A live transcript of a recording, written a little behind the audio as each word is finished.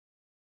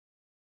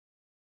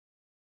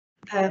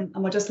and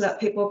we'll just let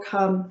people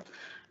come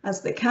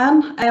as they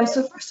can.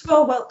 So first of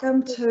all,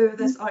 welcome to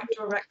this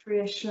Outdoor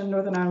Recreation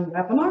Northern Ireland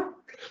webinar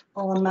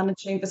on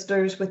managing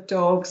visitors with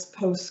dogs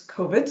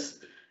post-COVID.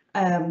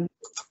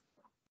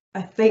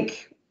 I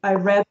think I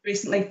read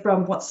recently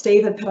from what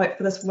Steve had put out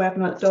for this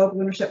webinar that dog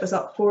ownership is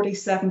up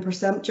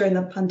 47% during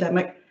the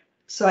pandemic.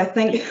 So I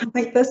think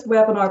this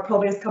webinar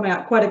probably is coming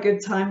at quite a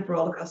good time for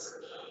all of us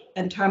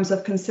in terms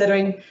of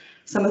considering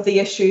some of the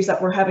issues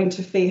that we're having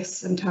to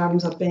face in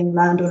terms of being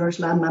landowners,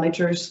 land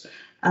managers,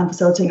 and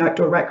facilitating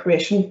outdoor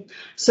recreation.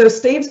 So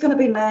Steve's going to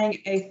be laying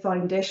a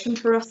foundation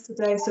for us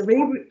today. So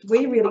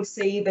we really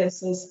see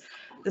this as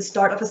the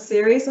start of a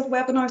series of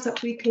webinars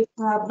that we could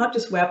have, not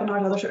just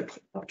webinars, other sort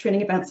of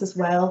training events as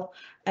well,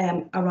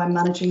 around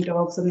managing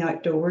dogs in the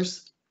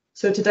outdoors.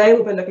 So today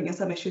we'll be looking at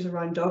some issues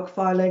around dog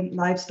fouling,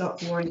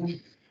 livestock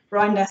warning,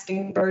 brown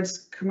nesting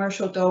birds,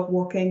 commercial dog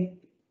walking,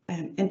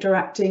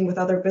 interacting with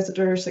other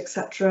visitors,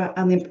 etc.,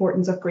 and the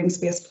importance of green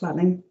space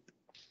planning.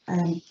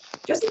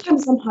 Just in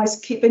terms of some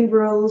housekeeping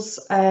rules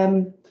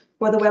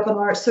for the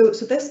webinar, so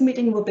this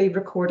meeting will be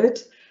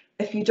recorded.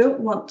 If you don't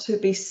want to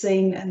be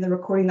seen in the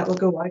recording that will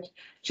go out,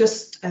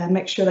 just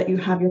make sure that you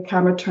have your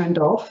camera turned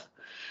off.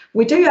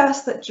 We do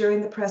ask that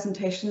during the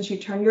presentations you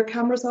turn your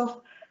cameras off.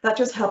 That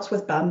just helps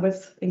with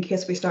bandwidth in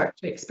case we start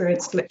to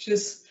experience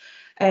glitches.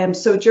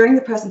 So during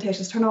the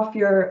presentations, turn off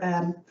your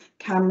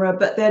camera,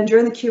 but then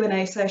during the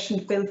Q&A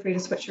session, feel free to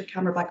switch your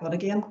camera back on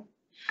again.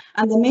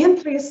 And the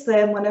main place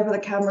then, whenever the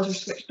cameras are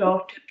switched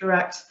off to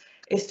direct,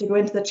 is to go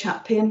into the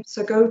chat pane.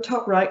 So go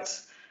top right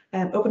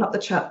and open up the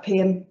chat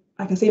pane.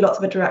 I can see lots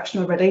of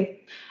interaction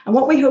already. And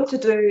what we hope to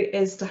do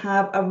is to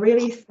have a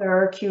really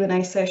thorough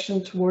Q&A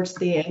session towards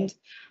the end.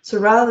 So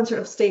rather than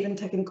sort of Stephen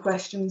taking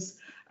questions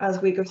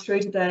as we go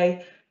through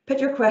today, put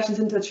your questions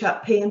into the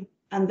chat pane,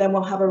 and then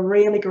we'll have a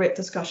really great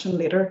discussion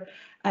later.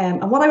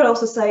 And what I would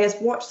also say is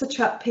watch the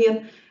chat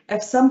pane.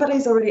 If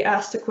somebody's already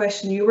asked a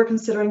question you were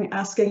considering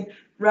asking,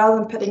 rather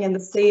than putting in the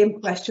same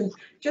question,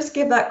 just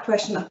give that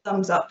question a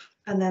thumbs up,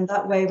 and then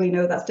that way we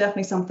know that's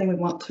definitely something we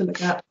want to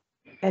look at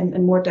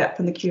in more depth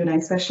in the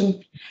Q&A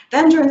session.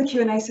 Then during the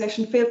Q&A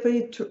session, feel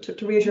free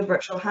to raise your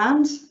virtual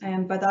hand,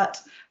 and by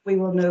that we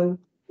will know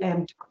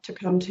to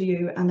come to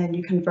you, and then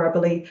you can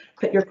verbally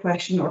put your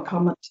question or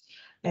comment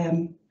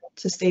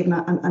to Stephen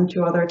and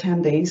to other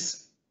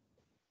attendees.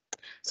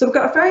 So we've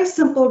got a very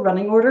simple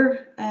running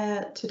order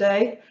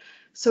today.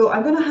 So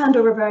I'm going to hand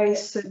over very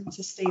soon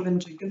to Stephen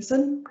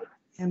Jenkinson.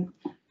 And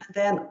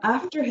then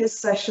after his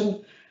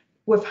session,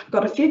 we've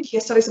got a few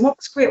case studies. And what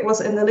was great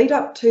was in the lead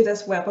up to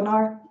this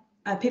webinar,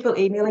 people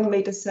emailing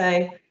me to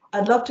say,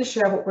 I'd love to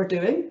share what we're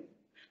doing.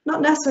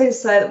 Not necessarily to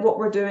say that what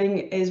we're doing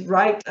is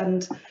right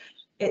and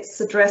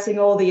it's addressing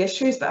all the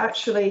issues, but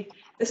actually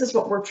this is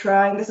what we're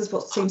trying. This is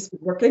what seems to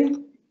be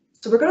working.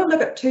 So we're going to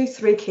look at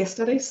 2-3 case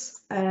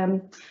studies,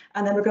 and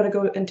then we're going to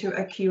go into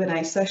a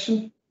Q&A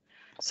session.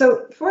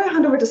 So before I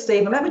hand over to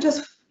Stephen, let me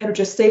just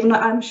introduce Stephen.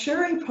 I'm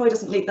sure he probably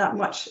doesn't need that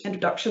much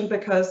introduction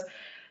because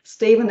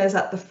Stephen is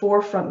at the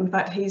forefront. In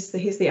fact, he's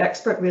the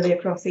expert really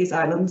across these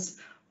islands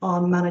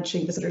on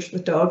managing visitors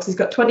with dogs. He's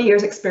got 20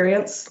 years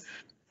experience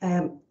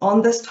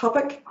on this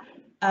topic,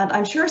 and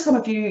I'm sure some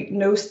of you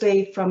know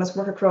Steve from his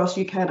work across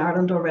UK and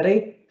Ireland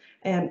already.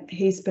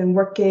 He's been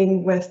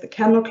working with the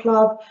Kennel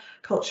Club,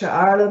 Culture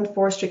Ireland,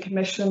 Forestry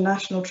Commission,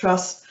 National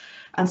Trust,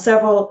 and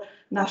several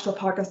national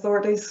park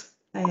authorities.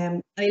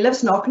 And he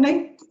lives in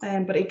Orkney,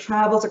 but he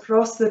travels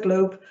across the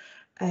globe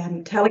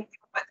telling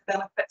people about the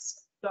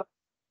benefits.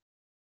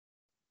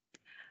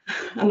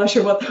 I'm not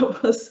sure what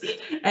that was.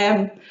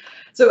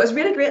 So it was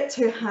really great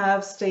to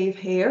have Steve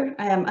here.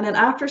 And then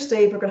after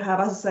Steve, we're going to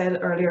have, as I said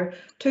earlier,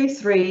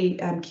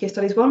 2-3 case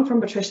studies, one from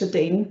Patricia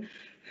Dean,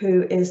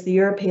 who is the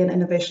European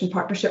Innovation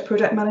Partnership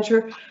Project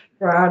Manager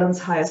for Ireland's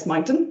highest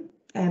mountain.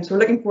 So we're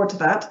looking forward to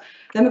that.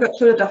 Then we've got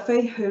Clodagh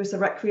Duffy, who's the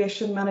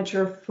Recreation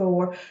Manager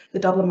for the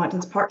Dublin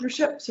Mountains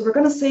Partnership. So we're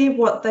going to see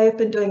what they've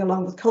been doing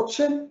along with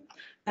culture.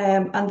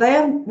 And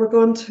then we're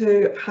going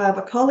to have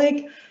a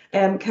colleague,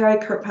 Kerry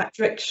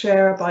Kirkpatrick,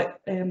 share about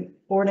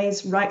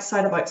Orkney's Right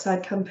Side of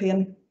Outside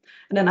campaign.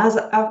 And then as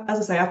I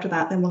say, after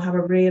that, then we'll have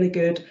a really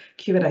good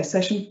Q&A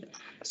session.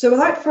 So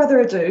without further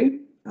ado,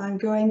 I'm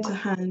going to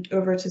hand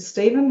over to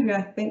Stephen, who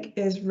I think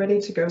is ready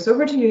to go. So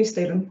over to you,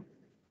 Stephen.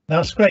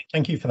 That's great.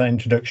 Thank you for that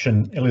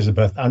introduction,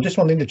 Elizabeth. I'm just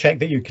wanting to check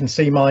that you can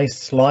see my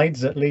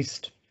slides, at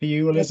least for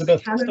you,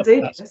 Elizabeth. Yes, I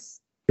can.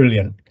 That's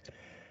brilliant.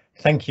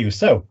 Thank you.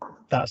 So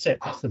that's it.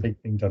 That's the big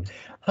thing done.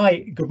 Hi,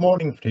 good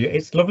morning to you.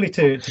 It's lovely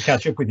to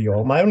catch up with you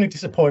all. My only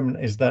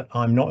disappointment is that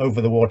I'm not over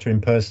the water in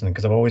person,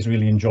 because I've always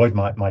really enjoyed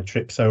my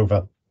trips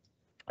over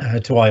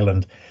to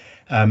Ireland.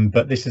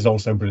 But this is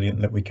also brilliant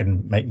that we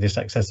can make this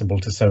accessible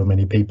to so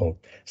many people.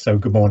 So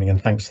good morning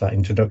and thanks for that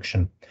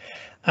introduction.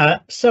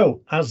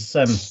 So as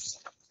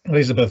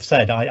Elizabeth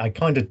said, I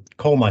kind of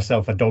call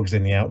myself a dogs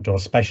in the outdoor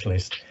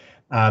specialist,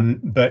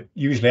 but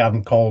usually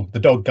I'm called the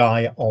dog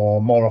guy,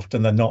 or more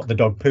often than not the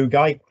dog poo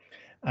guy,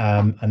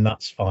 and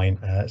that's fine.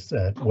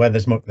 Where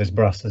there's muck there's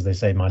brass, as they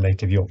say in my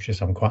native Yorkshire,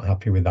 so I'm quite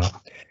happy with that.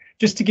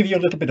 Just to give you a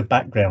little bit of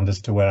background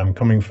as to where I'm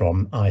coming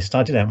from, I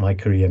started out my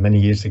career many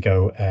years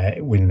ago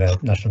with the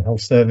National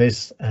Health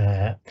Service,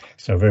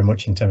 so very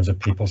much in terms of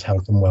people's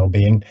health and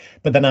well-being.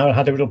 But then I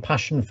had a real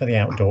passion for the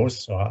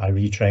outdoors, so I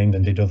retrained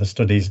and did other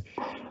studies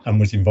and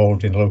was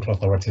involved in local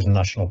authorities and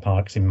national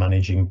parks in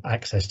managing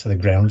access to the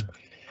ground.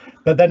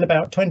 But then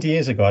about 20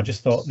 years ago, I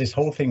just thought this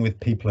whole thing with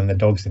people and their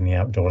dogs in the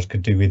outdoors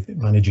could do with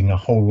managing a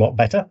whole lot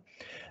better.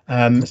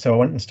 So I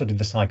went and studied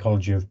the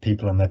psychology of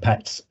people and their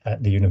pets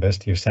at the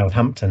University of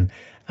Southampton.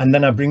 And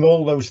then I bring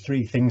all those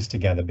three things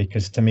together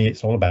because to me,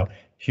 it's all about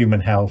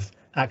human health,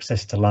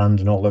 access to land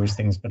and all those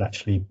things, but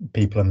actually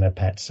people and their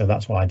pets. So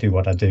that's why I do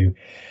what I do.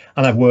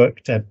 And I've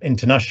worked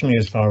internationally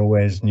as far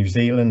away as New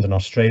Zealand and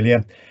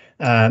Australia,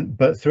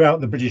 but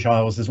throughout the British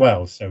Isles as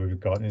well. So we've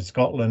got in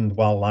Scotland,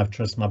 Wildlife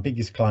Trust. My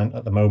biggest client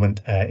at the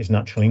moment is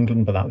Natural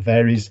England, but that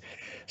varies.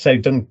 So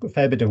I've done a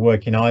fair bit of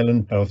work in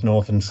Ireland, both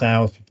north and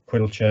south,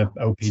 Quilter,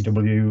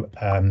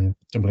 OPW,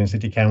 Dublin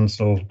City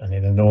Council, and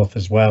in the north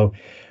as well.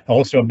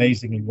 Also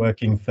amazingly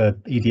working for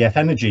EDF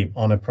Energy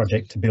on a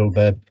project to build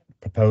a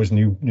proposed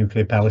new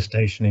nuclear power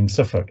station in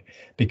Suffolk,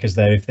 because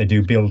there, if they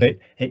do build it,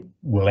 it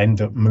will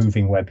end up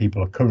moving where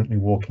people are currently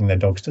walking their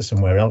dogs to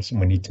somewhere else, and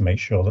we need to make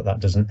sure that that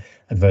doesn't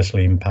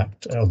adversely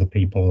impact other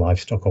people,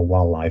 livestock or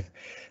wildlife.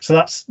 So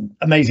that's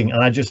amazing,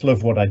 and I just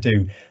love what I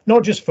do,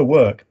 not just for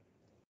work,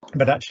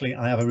 but actually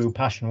I have a real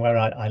passion where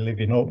I live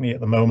in Orkney at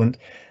the moment.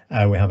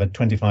 We have a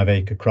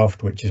 25-acre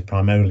croft, which is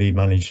primarily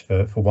managed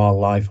for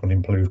wildlife on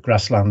improved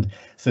grassland.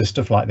 So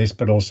stuff like this,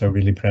 but also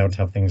really proud to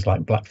have things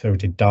like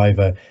black-throated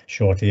diver,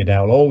 short-eared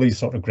owl, all these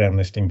sort of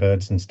ground-nesting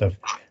birds and stuff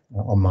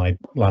on my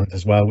land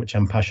as well, which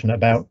I'm passionate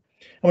about.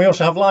 And we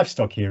also have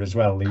livestock here as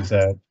well. These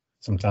are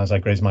sometimes I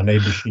graze my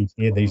neighbour's sheep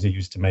here. These are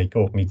used to make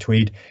Orkney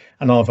tweed.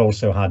 And I've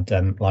also had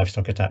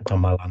livestock attacked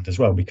on my land as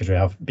well, because we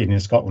have been in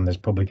Scotland, there's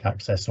public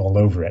access all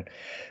over it.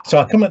 So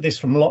I come at this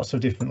from lots of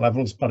different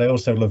levels, but I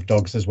also love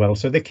dogs as well.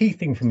 So the key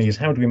thing for me is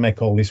how do we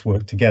make all this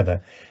work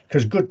together?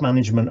 Because good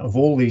management of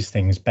all these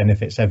things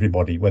benefits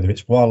everybody, whether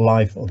it's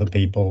wildlife, other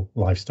people,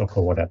 livestock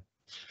or whatever.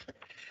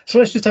 So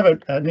let's just have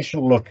an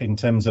initial look in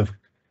terms of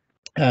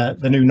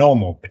the new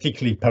normal,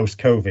 particularly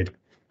post-COVID,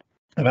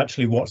 of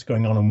actually what's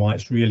going on and why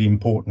it's really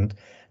important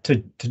to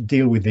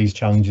deal with these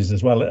challenges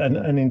as well,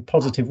 and in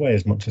positive way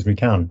as much as we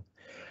can.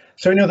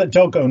 So we know that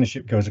dog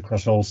ownership goes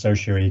across all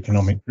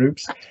socio-economic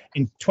groups.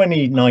 In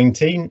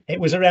 2019, it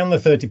was around the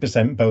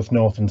 30%, both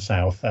north and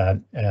south,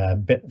 a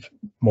bit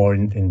more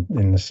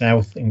in the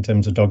south in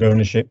terms of dog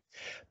ownership.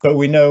 But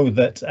we know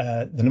that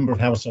the number of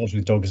households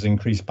with dogs has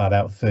increased by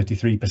about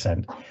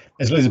 33%.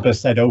 As Elizabeth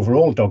said,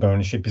 overall dog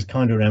ownership is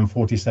kind of around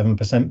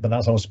 47%, but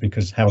that's also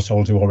because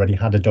households who already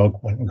had a dog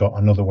went and got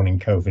another one in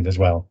COVID as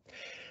well.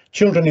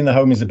 Children in the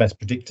home is the best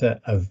predictor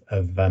of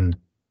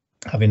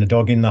having a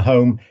dog in the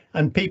home,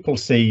 and people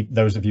see,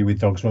 those of you with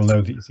dogs will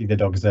know that you see the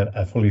dog as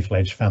a fully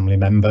fledged family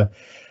member.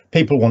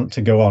 People want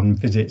to go on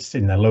visits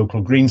in their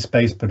local green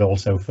space, but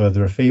also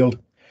further afield.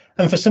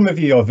 And for some of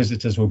you, your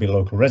visitors will be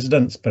local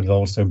residents, but it'll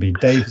also be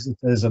day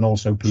visitors and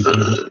also people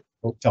who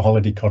go to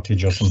Holiday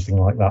Cottage or something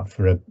like that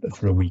for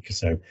a week or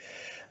so.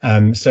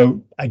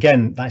 So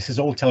again, this is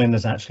all telling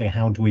us actually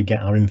how do we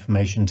get our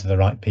information to the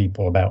right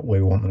people about where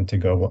we want them to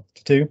go, what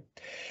to do.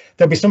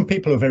 There'll be some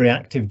people who are very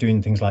active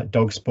doing things like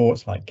dog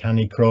sports, like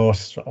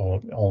canicross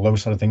or all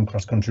those sort of things,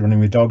 cross-country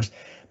running with dogs.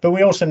 But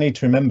we also need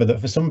to remember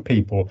that for some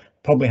people,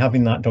 probably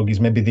having that dog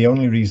is maybe the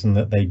only reason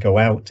that they go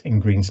out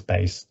in green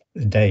space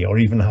a day, or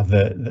even have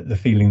the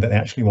feeling that they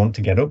actually want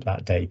to get up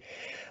that day.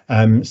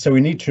 So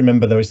we need to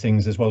remember those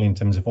things as well in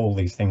terms of all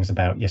these things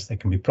about, yes, there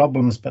can be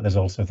problems, but there's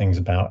also things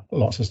about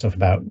lots of stuff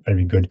about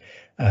very good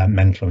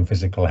mental and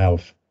physical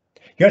health.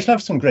 You actually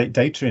have some great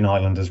data in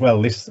Ireland as well.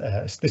 This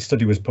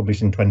study was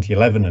published in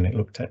 2011 and it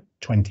looked at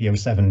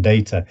 2007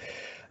 data.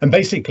 And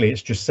basically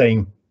it's just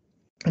saying,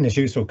 and it's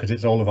useful because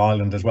it's all of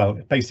Ireland as well,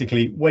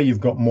 basically where you've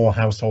got more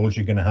households,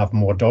 you're going to have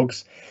more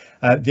dogs.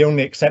 The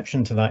only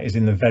exception to that is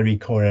in the very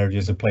core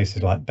areas of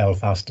places like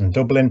Belfast and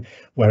Dublin,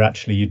 where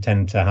actually you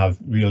tend to have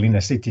real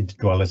inner city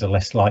dwellers are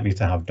less likely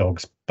to have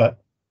dogs.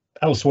 But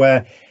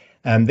elsewhere,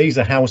 these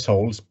are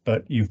households,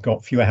 but you've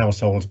got fewer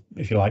households,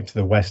 if you like, to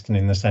the west and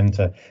in the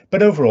centre.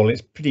 But overall,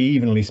 it's pretty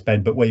evenly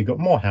spread. But where you've got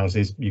more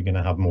houses, you're going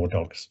to have more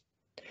dogs.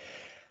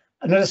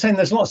 And as I was saying,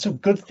 there's lots of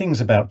good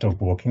things about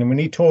dog walking, and we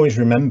need to always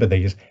remember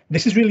these.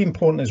 This is really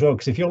important as well,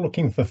 because if you're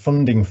looking for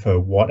funding for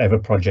whatever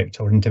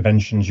project or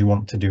interventions you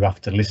want to do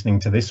after listening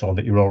to this or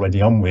that you're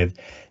already on with,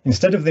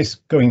 instead of this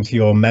going to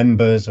your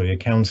members or your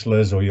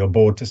councillors or your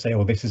board to say,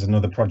 oh, this is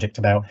another project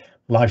about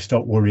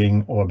livestock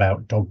worrying or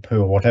about dog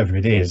poo or whatever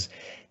it is,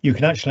 you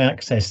can actually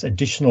access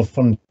additional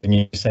funding.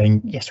 You're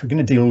saying, yes, we're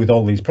going to deal with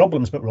all these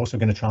problems, but we're also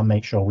going to try and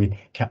make sure we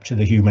capture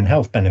the human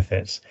health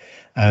benefits.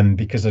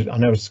 Because I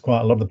know it's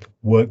quite a lot of the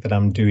work that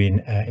I'm doing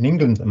in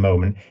England at the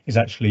moment is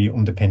actually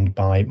underpinned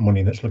by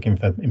money that's looking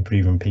for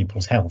improving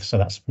people's health. So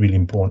that's really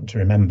important to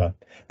remember.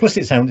 Plus,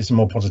 it's a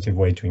more positive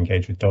way to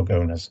engage with dog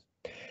owners.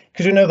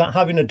 Because we know that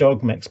having a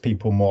dog makes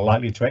people more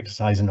likely to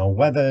exercise in all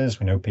weathers.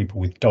 We know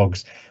people with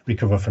dogs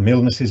recover from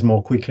illnesses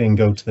more quickly and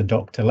go to the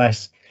doctor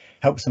less.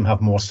 helps them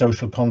have more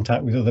social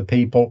contact with other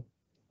people.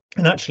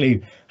 And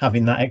actually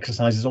having that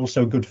exercise is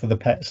also good for the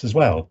pets as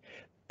well.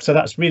 So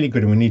that's really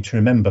good, and we need to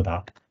remember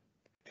that.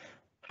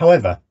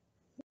 However,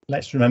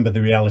 let's remember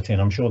the reality,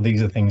 and I'm sure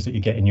these are things that you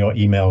get in your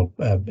email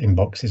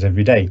inboxes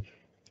every day.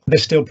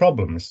 There's still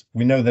problems.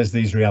 We know there's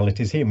these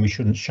realities here, and we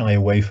shouldn't shy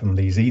away from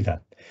these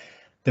either.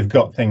 They've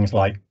got things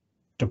like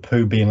the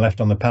poo being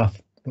left on the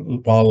path,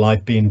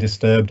 wildlife being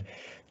disturbed,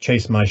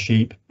 chased my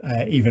sheep,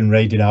 even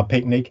raided our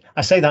picnic.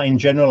 I say that in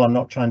general. I'm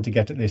not trying to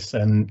get at this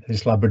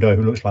this Labrador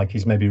who looks like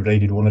he's maybe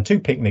raided 1 or 2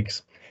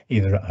 picnics,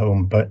 either at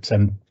home, but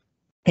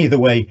either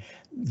way,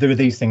 there are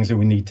these things that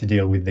we need to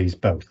deal with these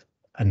both,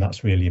 and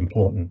that's really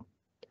important.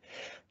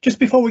 Just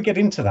before we get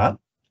into that,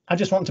 I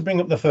just want to bring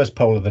up the first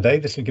poll of the day.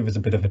 This will give us a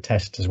bit of a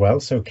test as well.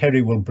 So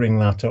Kerry will bring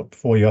that up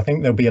for you. I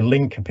think there'll be a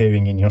link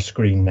appearing in your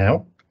screen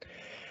now.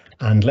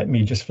 And let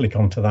me just flick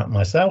onto that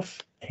myself.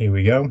 Here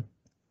we go.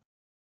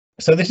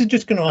 So this is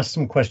just going to ask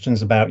some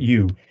questions about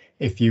you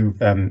if you've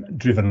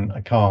driven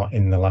a car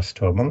in the last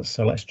 12 months.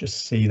 So let's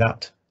just see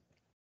that.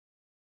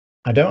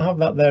 I don't have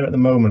that there at the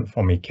moment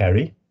for me,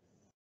 Kerry.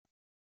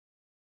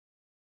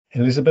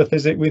 Elizabeth,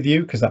 is it with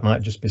you? Because that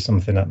might just be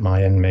something at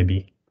my end,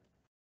 maybe.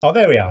 Oh,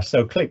 there we are.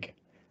 So click.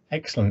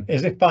 Excellent.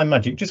 As if by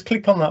magic, just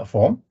click on that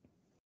form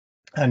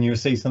and you'll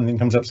see something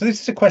comes up. So this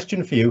is a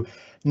question for you.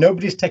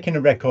 Nobody's taking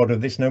a record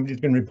of this. Nobody's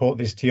going to report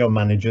this to your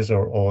managers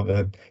or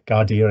the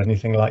Gardaí or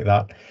anything like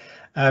that.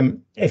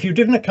 If you've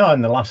driven a car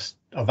in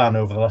a van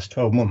over the last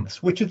 12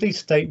 months, which of these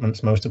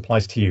statements most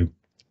applies to you?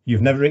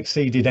 You've never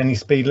exceeded any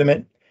speed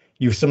limit.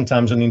 You've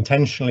sometimes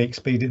unintentionally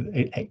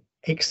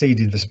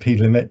exceeded the speed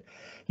limit.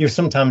 You've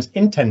sometimes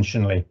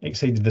intentionally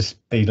exceeded the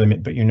speed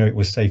limit, but you know it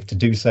was safe to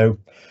do so.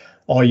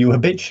 Or you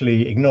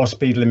habitually ignore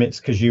speed limits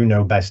because you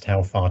know best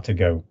how far to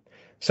go.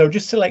 So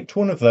just select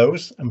one of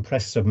those and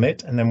press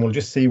submit, and then we'll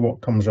just see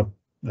what comes up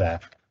there.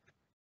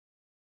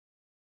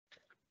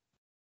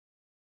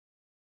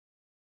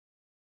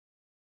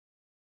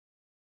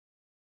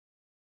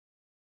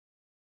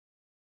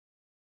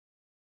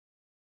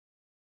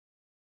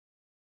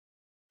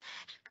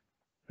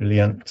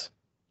 Brilliant.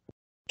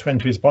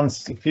 20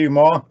 responses, a few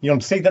more. You'll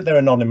see that they're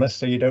anonymous,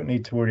 so you don't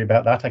need to worry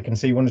about that. I can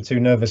see 1 or 2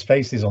 nervous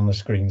faces on the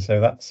screen, so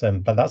that's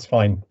but that's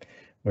fine.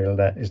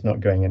 It's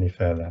not going any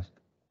further.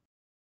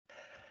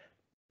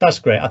 That's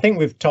great. I think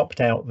we've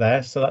topped out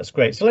there, so that's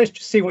great. So let's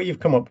just see what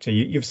you've come up to.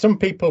 You've some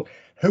people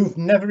who've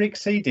never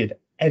exceeded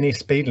any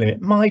speed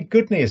limit. My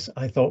goodness,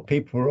 I thought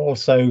people were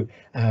also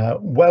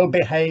well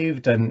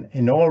behaved and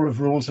in awe of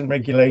rules and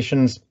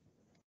regulations.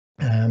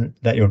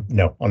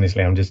 No,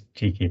 honestly, I'm just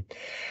cheeky.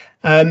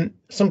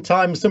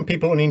 Sometimes some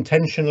people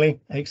unintentionally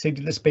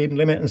exceeded the speed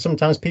limit, and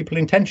sometimes people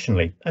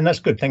intentionally, and that's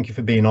good. Thank you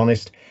for being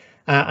honest.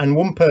 And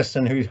one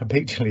person who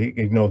habitually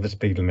ignored the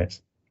speed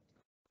limits.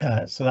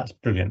 So that's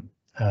brilliant.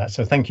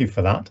 So thank you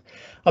for that.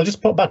 I'll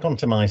just pop back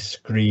onto my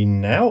screen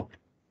now.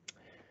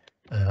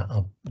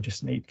 I'll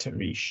just need to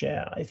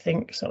reshare, I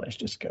think. So let's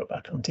just go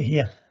back onto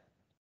here.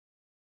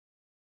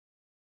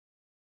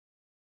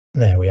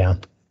 There we are.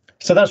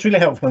 So that's really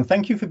helpful, and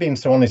thank you for being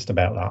so honest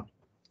about that.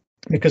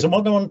 Because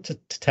what I want to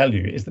tell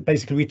you is that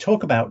basically we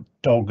talk about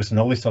dogs and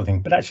all this sort of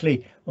thing, but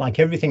actually, like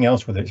everything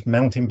else, whether it's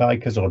mountain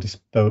bikers or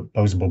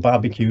disposable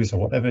barbecues or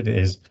whatever it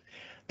is,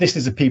 this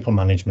is a people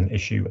management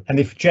issue. And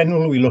if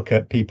generally we look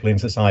at people in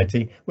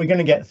society, we're going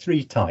to get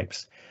 3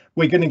 types.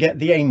 We're going to get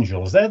the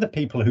angels. They're the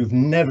people who've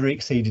never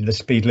exceeded the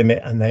speed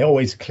limit, and they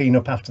always clean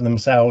up after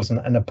themselves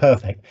and are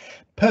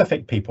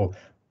perfect people.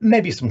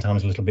 Maybe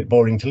sometimes a little bit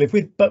boring to live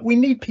with, but we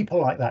need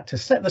people like that to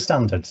set the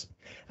standards.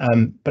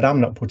 But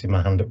I'm not putting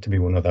my hand up to be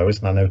one of those,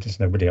 and I noticed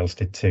nobody else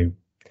did too.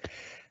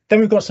 Then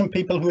we've got some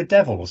people who are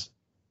devils.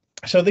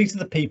 So these are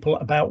the people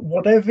about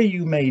whatever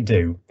you may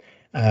do,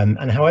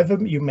 and however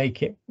you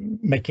make it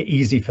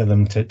easy for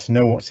them to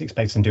know what's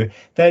expected and do it,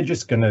 they're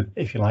just going to,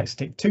 if you like,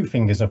 stick 2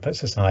 fingers up at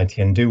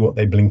society and do what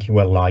they blinky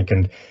well like,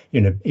 and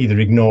either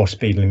ignore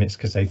speed limits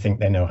because they think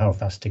they know how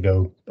fast to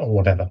go or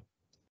whatever.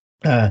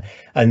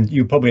 And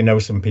you probably know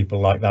some people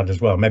like that as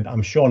well. Maybe,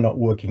 I'm sure not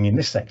working in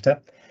this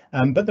sector,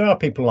 but there are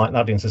people like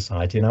that in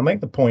society. And I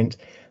make the point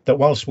that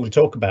whilst we'll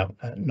talk about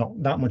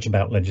not that much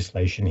about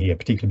legislation here,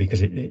 particularly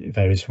because it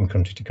varies from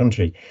country to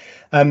country,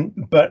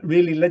 but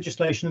really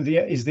legislation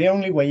is the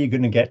only way you're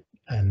going to get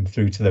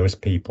through to those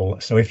people.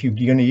 So if you're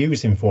going to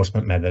use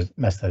enforcement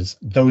methods,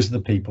 those are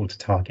the people to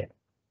target.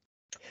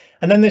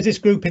 And then there's this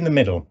group in the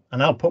middle,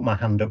 and I'll put my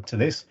hand up to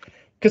this,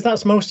 because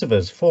that's most of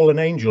us, fallen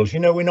angels.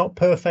 We're not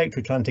perfect.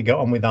 We're trying to get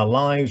on with our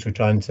lives. We're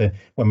trying to,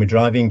 when we're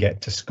driving, get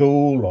to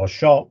school or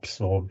shops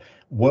or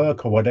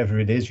work or whatever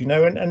it is,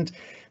 and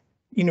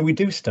we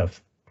do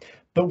stuff.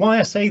 But why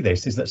I say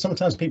this is that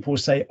sometimes people will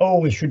say, oh,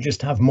 we should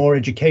just have more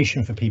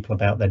education for people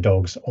about their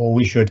dogs, or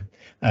we should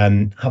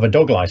have a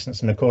dog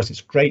license. And of course,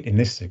 it's great in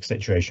this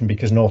situation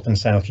because North and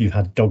South, you've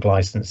had dog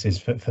licenses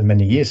for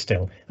many years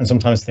still. And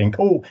sometimes think,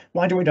 oh,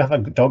 why do we have a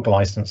dog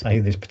license? I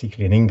hear this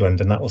particularly in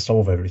England, and that will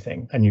solve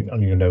everything. And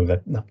you know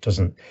that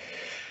doesn't.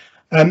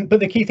 But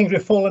the key thing is we're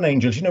fallen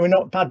angels. We're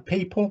not bad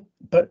people,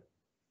 but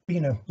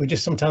we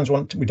just sometimes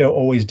we don't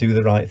always do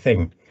the right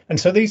thing. And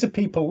so these are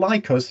people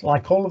like us,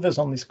 like all of us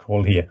on this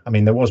call here. I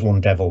mean, there was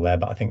one devil there,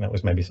 but I think that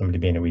was maybe somebody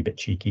being a wee bit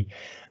cheeky,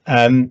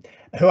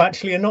 who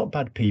actually are not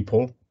bad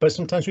people, but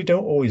sometimes we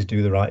don't always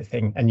do the right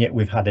thing. And yet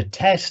we've had a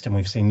test and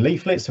we've seen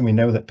leaflets and we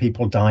know that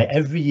people die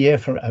every year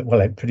from,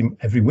 well,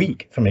 every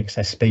week from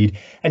excess speed.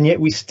 And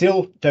yet we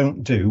still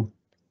don't do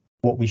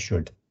what we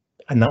should.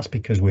 And that's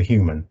because we're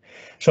human.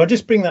 So I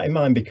just bring that in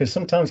mind because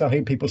sometimes I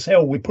hear people say,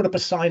 oh, we put up a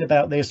sign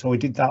about this or we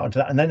did that or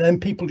that. And then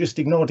people just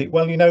ignored it.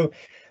 Well, you know,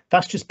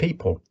 that's just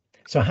people.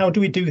 So how do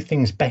we do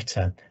things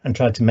better and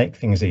try to make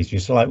things easier?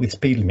 So like with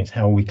speed limits,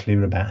 how are we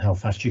clear about how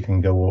fast you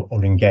can go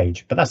or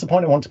engage? But that's the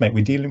point I want to make.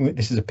 We're dealing with,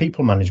 this is a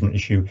people management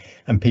issue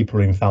and people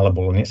are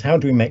infallible. And it's how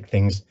do we make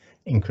things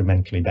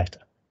incrementally better?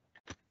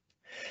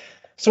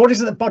 So what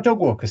is it that dog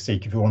walkers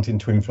seek if you're wanting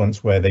to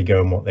influence where they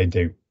go and what they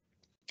do?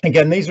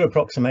 Again, these are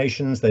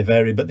approximations, they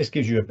vary, but this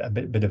gives you a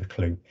bit of a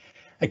clue.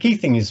 A key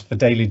thing is for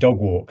daily dog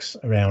walks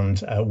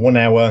around 1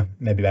 hour,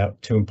 maybe about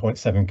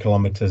 2.7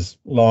 kilometres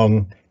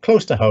long,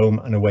 close to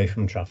home and away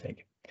from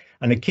traffic.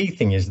 And a key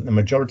thing is that the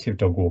majority of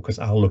dog walkers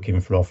are looking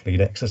for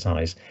off-lead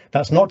exercise.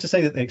 That's not to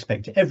say that they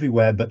expect it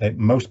everywhere, but that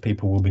most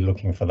people will be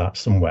looking for that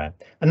somewhere.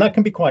 And that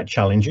can be quite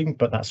challenging,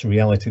 but that's a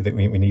reality that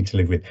we need to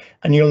live with.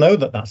 And you'll know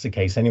that that's the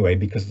case anyway,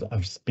 because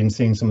I've been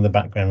seeing some of the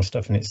background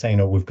stuff and it's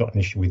saying, oh, we've got an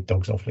issue with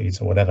dogs off leads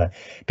or whatever.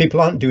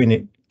 People aren't doing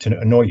it to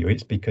annoy you.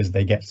 It's because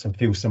they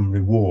feel some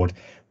reward.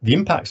 The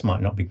impacts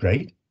might not be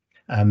great.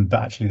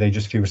 But actually they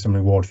just feel some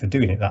reward for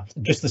doing it. That's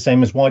just the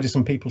same as why do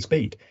some people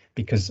speed?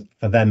 Because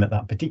for them at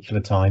that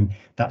particular time,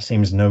 that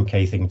seems an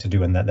okay thing to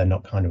do and that they're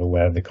not kind of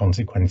aware of the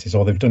consequences,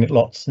 or they've done it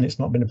lots and it's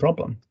not been a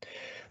problem.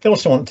 They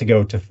also want to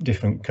go to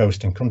different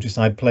coast and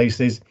countryside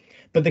places.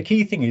 But the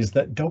key thing is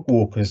that dog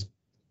walkers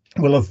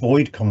will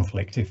avoid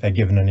conflict if they're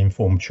given an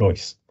informed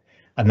choice.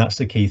 And that's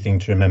the key thing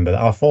to remember,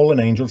 that our fallen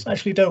angels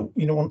actually don't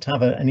want to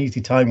have an easy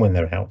time when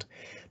they're out.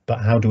 But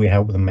how do we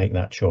help them make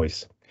that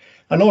choice?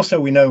 And also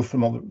we know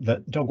from all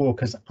that dog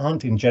walkers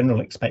aren't in general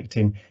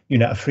expecting,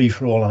 a free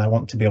for all and I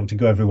want to be able to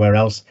go everywhere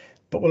else,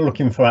 but we're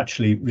looking for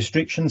actually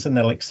restrictions and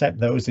they'll accept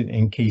those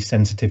in key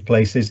sensitive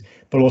places,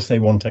 but also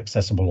want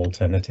accessible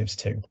alternatives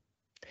too.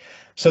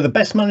 So the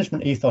best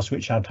management ethos,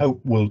 which I'd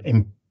hope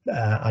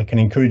I can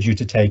encourage you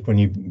to take when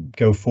you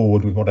go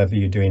forward with whatever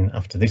you're doing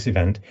after this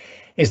event,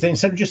 is that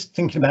instead of just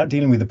thinking about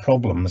dealing with the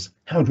problems,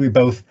 how do we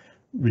both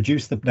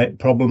reduce the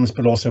problems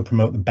but also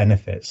promote the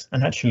benefits?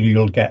 And actually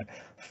you'll get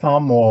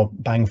far more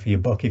bang for your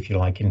buck, if you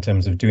like, in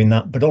terms of doing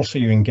that, but also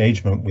your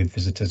engagement with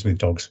visitors with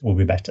dogs will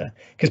be better,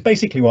 because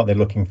basically what they're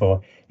looking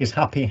for is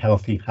happy,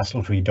 healthy,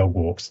 hassle-free dog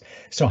walks.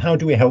 So how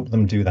do we help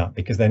them do that?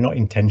 Because they're not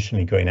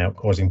intentionally going out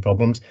causing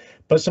problems,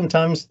 but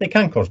sometimes they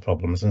can cause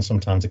problems and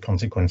sometimes the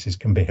consequences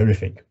can be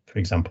horrific. For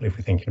example, if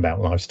we're thinking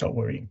about livestock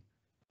worrying.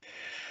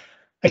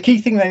 A key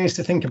thing then is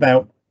to think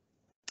about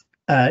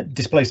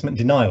displacement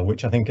denial,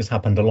 which I think has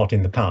happened a lot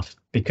in the past,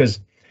 because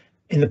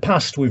in the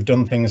past we've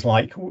done things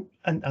like,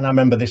 and I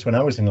remember this when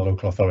I was in a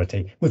local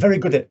authority, we're very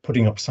good at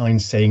putting up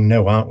signs saying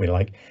no, aren't we?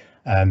 Like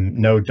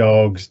no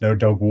dogs, no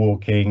dog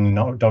walking,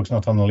 no dogs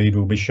not on the lead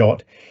will be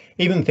shot.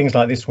 Even things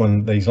like this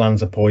one, these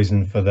lands are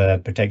poisoned for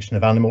the protection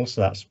of animals.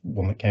 So that's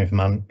one that came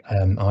from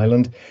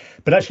Ireland.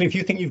 But actually, if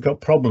you think you've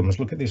got problems,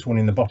 look at this one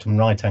in the bottom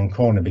right hand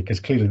corner, because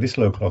clearly this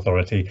local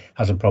authority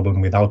has a problem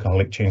with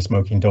alcoholic chain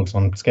smoking dogs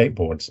on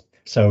skateboards.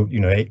 So,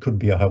 it could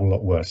be a whole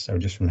lot worse. So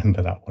just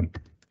remember that one.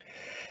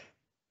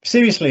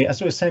 Seriously, as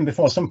I was saying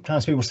before,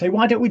 sometimes people say,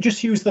 why don't we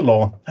just use the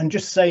law and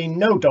just say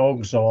no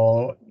dogs,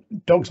 or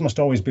dogs must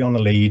always be on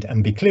the lead,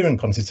 and be clear and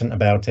consistent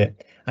about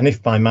it. And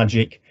if by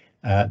magic,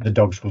 the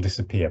dogs will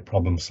disappear,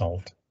 problem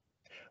solved.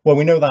 Well,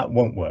 we know that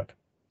won't work.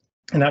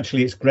 And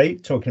actually, it's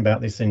great talking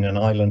about this in an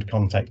island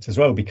context as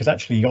well, because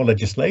actually your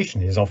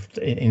legislation is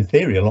often, in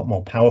theory, a lot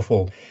more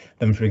powerful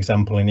than, for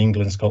example, in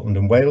England, Scotland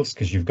and Wales,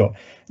 because you've got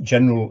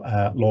general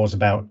laws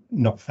about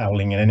not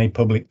fouling in any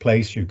public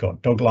place. You've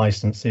got dog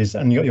licenses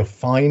and your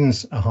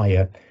fines are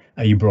higher.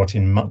 You brought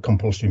in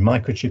compulsory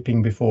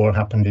microchipping before, it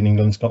happened in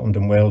England, Scotland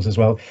and Wales as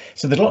well.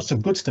 So there's lots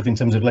of good stuff in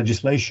terms of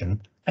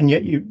legislation. And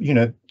yet,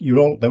 you're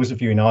all, those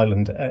of you in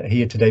Ireland,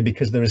 here today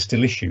because there are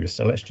still issues.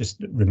 So let's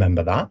just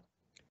remember that.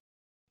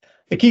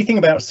 The key thing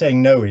about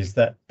saying no is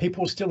that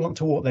people still want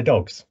to walk their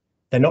dogs.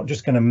 They're not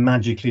just going to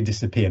magically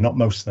disappear, not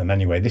most of them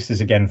anyway. This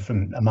is again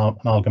from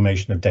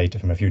amalgamation of data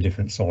from a few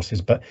different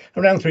sources, but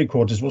around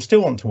 3/4 will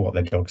still want to walk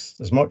their dogs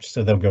as much,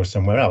 so they'll go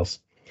somewhere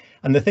else.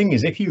 And the thing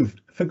is, if you've,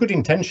 for good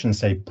intention,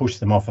 say, push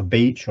them off a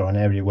beach or an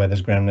area where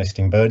there's ground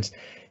nesting birds,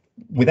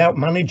 without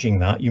managing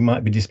that, you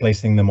might be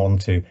displacing them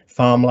onto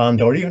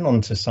farmland or even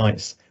onto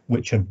sites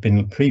which have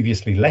been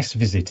previously less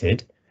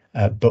visited,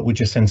 but which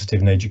are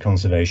sensitive nature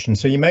conservation.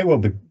 So you may well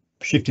be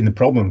shifting the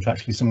problem to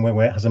actually somewhere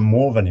where it has a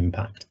more of an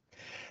impact.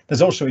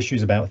 There's also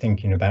issues about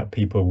thinking about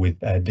people with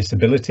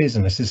disabilities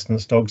and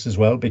assistance dogs as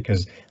well,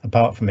 because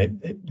apart from it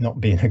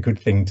not being a good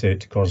thing to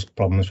cause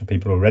problems for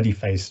people who already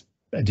face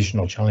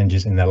additional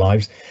challenges in their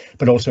lives,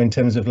 but also in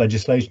terms of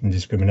legislation and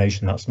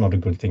discrimination, that's not a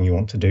good thing you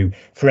want to do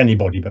for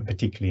anybody, but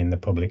particularly in the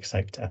public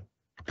sector.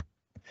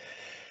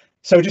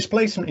 So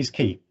displacement is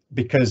key.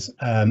 because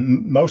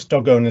most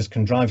dog owners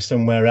can drive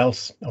somewhere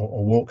else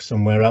or walk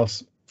somewhere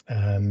else,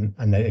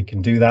 and they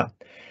can do that.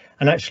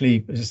 And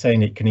actually, as I was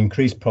saying, it can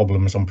increase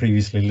problems on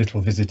previously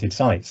little visited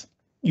sites.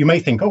 You may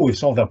think, oh, we've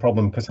solved our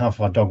problem because half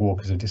of our dog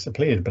walkers have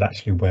disappeared, but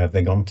actually, where have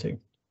they gone to?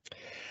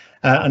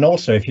 And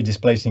also, if you're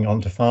displacing it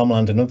onto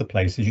farmland and other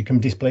places, you can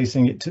be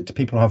displacing it to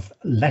people who have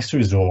less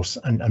resource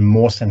and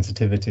more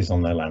sensitivities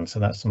on their land. So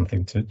that's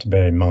something to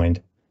bear in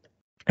mind.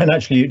 And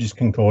actually,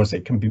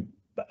 it can be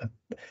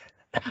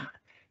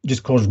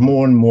just cause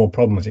more and more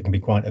problems. It can be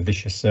quite a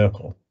vicious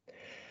circle.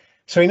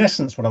 So in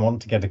essence, what I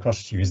want to get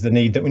across to you is the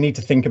need that we need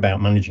to think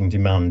about managing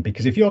demand,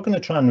 because if you're going to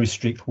try and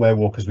restrict where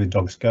walkers with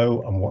dogs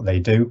go and what they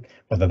do,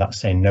 whether that's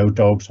saying no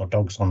dogs or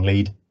dogs on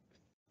lead,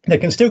 they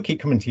can still keep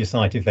coming to your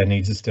site if their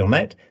needs are still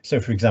met. So,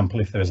 for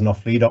example, if there's an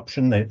off-lead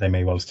option, they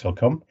may well still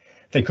come.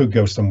 They could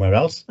go somewhere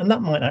else, and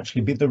that might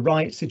actually be the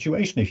right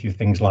situation if you have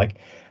things like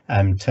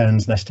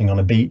terns nesting on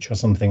a beach or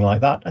something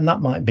like that, and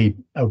that might be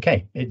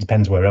okay. It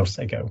depends where else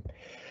they go.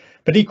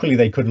 But equally,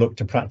 they could look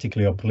to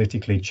practically or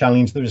politically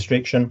challenge the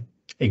restriction,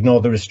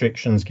 ignore the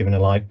restrictions given a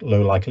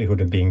low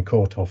likelihood of being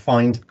caught or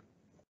fined.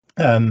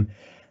 And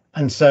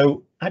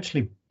so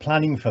actually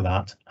planning for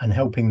that and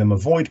helping them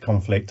avoid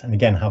conflict and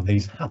again have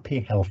these happy,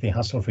 healthy,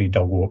 hassle-free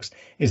dog walks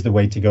is the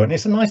way to go. And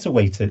it's a nicer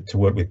way to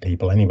work with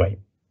people anyway.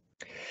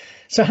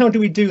 So how do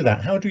we do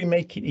that? How do we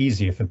make it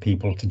easier for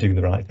people to do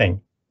the right thing?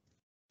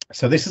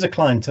 So this is a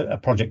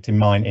project in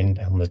mine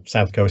on the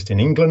south coast in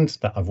England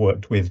that I've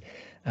worked with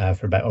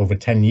for about over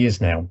 10 years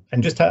now.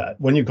 And just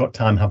when you've got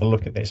time, have a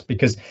look at this,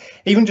 because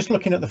even just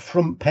looking at the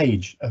front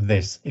page of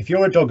this, if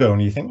you're a dog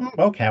owner, you think,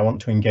 OK, I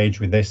want to engage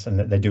with this, and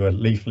that they do a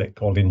leaflet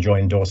called Enjoy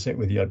and Dorset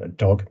with your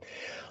dog.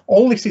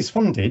 All this is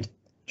funded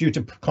due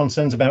to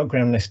concerns about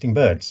ground nesting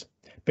birds.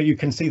 But you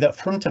can see that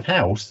front of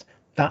house,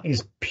 that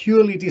is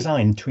purely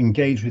designed to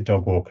engage with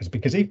dog walkers,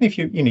 because even if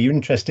your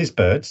interest is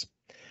birds,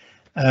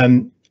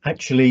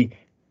 actually,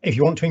 if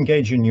you want to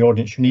engage in your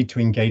audience, you need to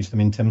engage them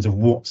in terms of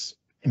what's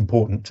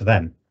important to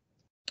them.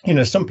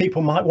 Some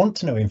people might want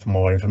to know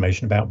more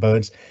information about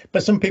birds,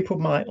 but some people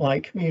might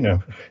like,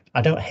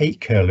 I don't hate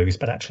curlews,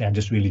 but actually I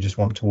just really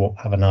want to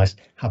have a nice,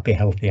 happy,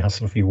 healthy,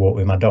 hassle-free walk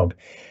with my dog.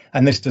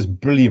 And this does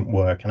brilliant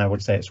work, and I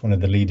would say it's one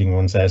of the leading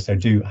ones there. So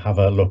do have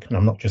a look. And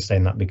I'm not just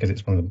saying that because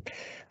it's one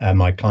of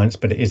my clients,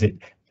 but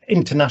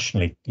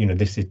internationally,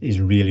 this is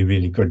really,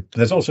 really good.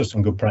 There's also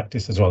some good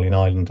practice as well in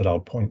Ireland that I'll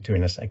point to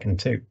in a second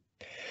too.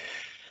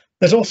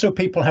 There's also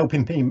people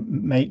helping people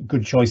make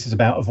good choices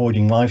about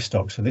avoiding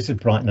livestock. So this is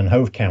Brighton and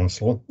Hove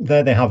Council.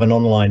 There they have an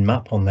online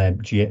map on their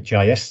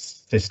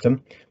GIS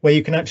system where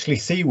you can actually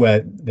see where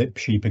the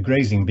sheep are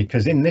grazing,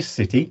 because in this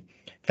city,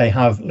 they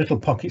have little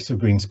pockets of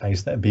green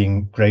space that are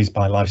being grazed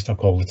by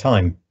livestock all the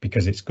time,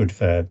 because it's good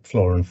for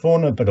flora and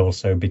fauna, but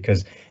also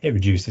because it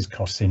reduces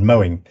costs in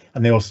mowing.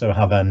 And they also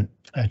have a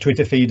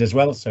Twitter feed as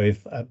well. So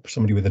if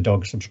somebody with a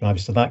dog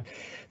subscribes to that,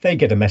 they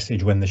get a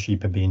message when the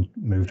sheep are being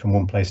moved from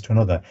one place to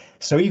another.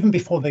 So even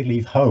before they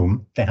leave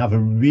home, they have a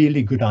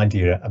really good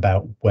idea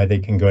about where they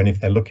can go. And if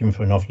they're looking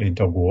for an off-lead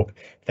dog walk,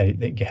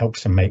 it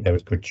helps them make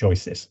those good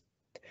choices.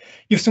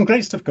 You have some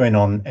great stuff going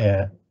on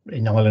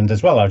in Ireland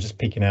as well. I was just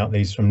picking out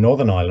these from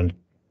Northern Ireland.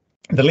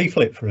 The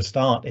leaflet, for a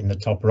start, in the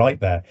top right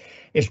there,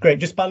 is great.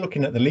 Just by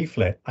looking at the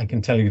leaflet, I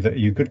can tell you that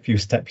you're a good few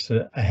steps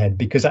ahead,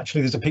 because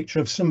actually there's a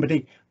picture of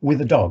somebody with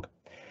a dog.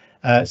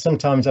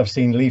 Sometimes I've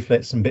seen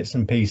leaflets and bits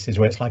and pieces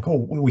where it's like,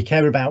 oh, we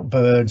care about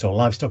birds or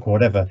livestock or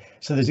whatever.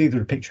 So there's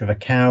either a picture of a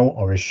cow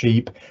or a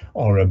sheep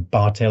or a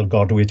bar-tailed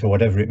godwit or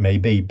whatever it may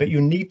be. But you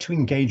need to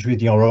engage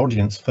with your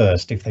audience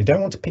first. If they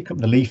don't want to pick up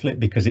the leaflet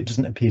because it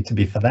doesn't appear to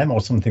be for them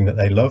or something that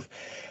they love,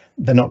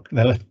 they're not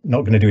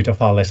going to do it, or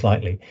far less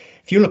likely.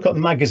 If you look at the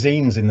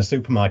magazines in the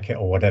supermarket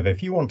or whatever,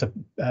 if you want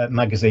a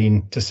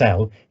magazine to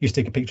sell, you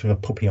stick a picture of a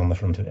puppy on the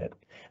front of it.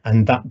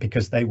 And that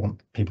because they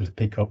want people to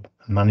pick up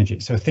and manage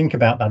it. So think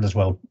about that as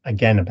well,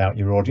 again, about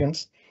your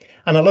audience.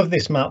 And I love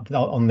this map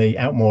on the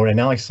Outmore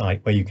NI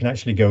site, where you can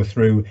actually go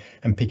through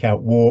and pick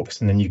out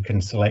walks, and then you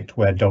can select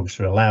where dogs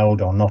are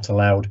allowed or not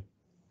allowed.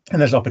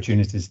 And there's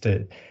opportunities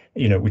to,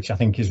 which I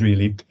think is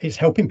really, it's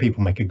helping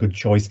people make a good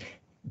choice.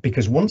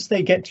 Because once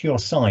they get to your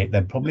site,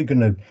 they're probably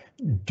going to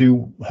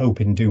do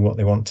what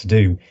they want to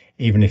do,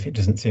 even if it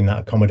doesn't seem that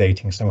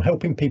accommodating. So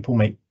helping people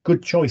make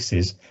good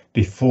choices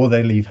before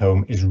they leave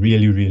home is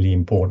really, really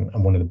important,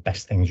 and one of the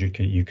best things you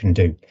can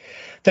do.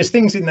 There's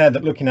things in there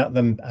that, looking at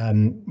them,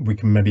 we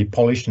can maybe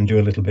polish and do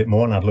a little bit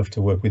more, and I'd love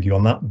to work with you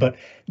on that. But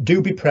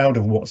do be proud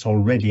of what's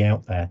already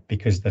out there,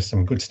 because there's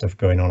some good stuff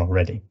going on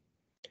already.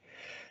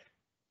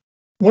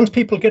 Once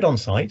people get on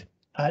site,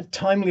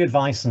 timely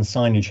advice and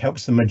signage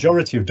helps the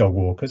majority of dog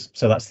walkers.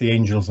 So that's the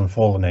angels and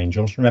fallen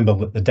angels. Remember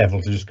that the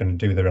devils are just going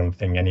to do their own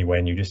thing anyway,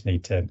 and you just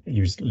need to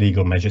use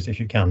legal measures if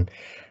you can.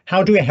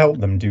 How do we help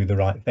them do the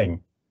right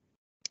thing?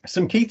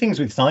 Some key things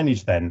with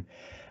signage then.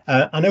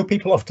 I know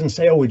people often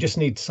say, oh, we just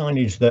need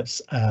signage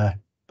that's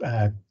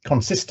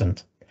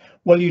consistent.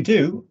 Well, you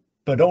do,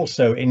 but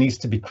also it needs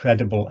to be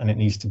credible and it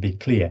needs to be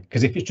clear.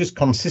 Because if it's just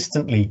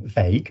consistently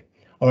vague,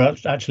 or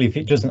actually if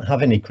it doesn't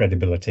have any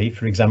credibility,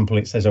 for example,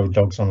 it says, oh,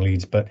 dogs on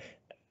leads, but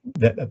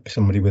that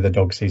somebody with a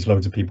dog sees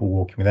loads of people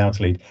walking without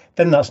a lead,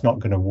 then that's not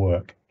going to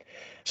work.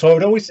 So I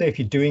would always say, if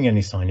you're doing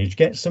any signage,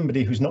 get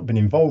somebody who's not been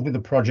involved with the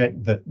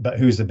project, but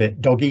who's a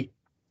bit doggy,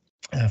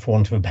 for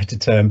want of a better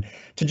term,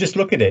 to just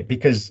look at it,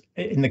 because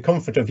in the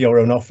comfort of your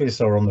own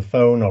office or on the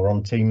phone or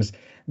on Teams,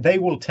 they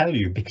will tell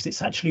you, because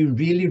it's actually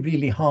really,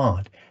 really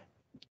hard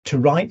to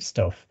write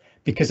stuff,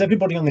 because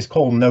everybody on this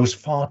call knows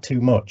far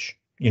too much,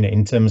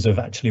 in terms of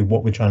actually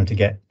what we're trying to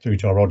get through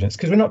to our audience,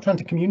 because we're not trying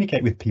to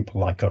communicate with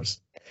people like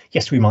us.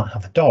 Yes, we might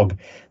have a dog,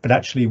 but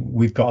actually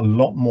we've got a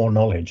lot more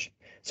knowledge.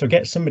 So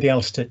get somebody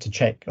else to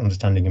check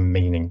understanding and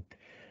meaning.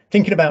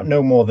 Thinking about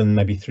no more than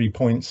maybe 3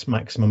 points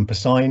maximum per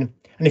sign.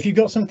 And if you've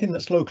got something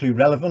that's locally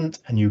relevant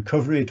and you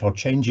cover it or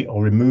change it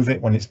or remove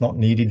it when it's not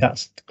needed,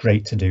 that's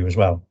great to do as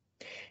well.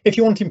 If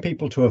you're wanting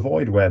people to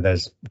avoid where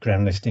there's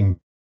ground listing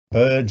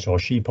birds or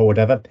sheep or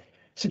whatever,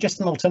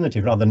 suggest an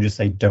alternative rather than just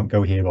say don't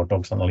go here or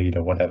dogs on a lead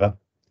or whatever.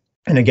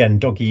 And again,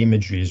 doggy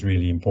imagery is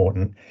really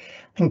important.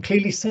 And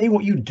clearly say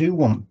what you do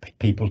want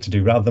people to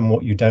do rather than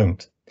what you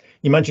don't.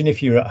 Imagine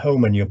if you're at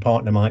home and your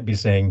partner might be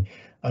saying,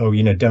 oh,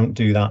 don't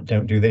do that,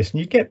 don't do this, and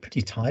you get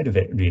pretty tired of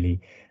it,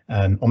 really.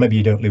 Or maybe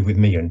you don't live with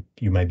me and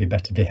you may be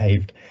better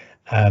behaved.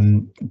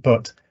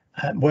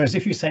 Whereas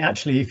if you say,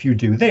 actually, if you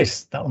do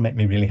this, that'll make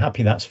me really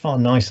happy, that's far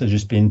nicer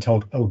just being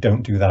told, oh,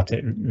 don't do that,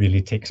 it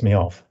really ticks me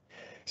off.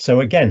 So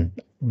again,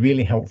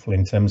 really helpful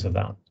in terms of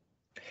that.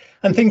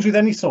 And things with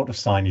any sort of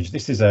signage.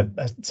 This is a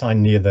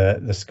sign near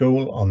the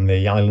school on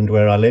the island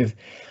where I live.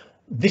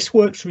 This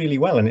works really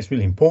well, and it's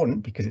really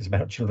important because it's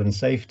about children's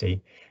safety,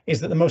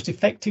 is that the most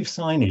effective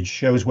signage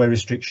shows where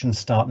restrictions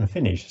start and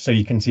finish. So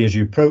you can see as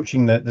you're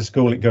approaching the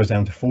school, it goes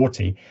down to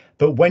 40.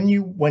 But when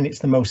it's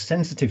the most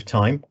sensitive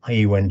time,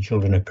 i.e. when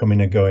children are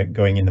coming and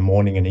going in the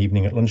morning and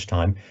evening at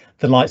lunchtime,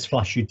 the lights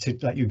flash you to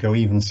let you go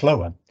even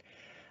slower.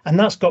 And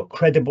that's got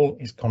credible,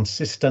 it's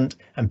consistent,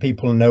 and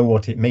people know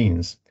what it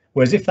means.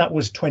 Whereas if that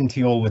was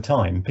 20 all the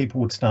time, people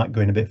would start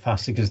going a bit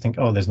faster because they think,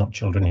 oh, there's not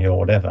children here or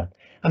whatever.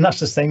 And that's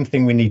the same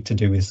thing we need to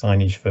do with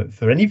signage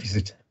for any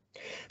visitor.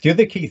 The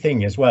other key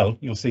thing as well,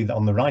 you'll see that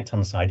on the right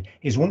hand side,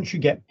 is once you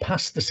get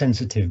past the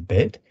sensitive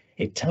bit,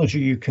 it tells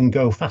you can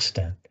go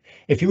faster.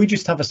 If you would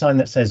just have a sign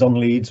that says on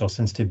leads or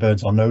sensitive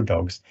birds or no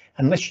dogs,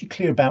 unless you're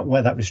clear about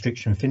where that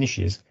restriction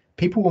finishes,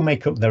 people will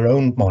make up their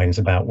own minds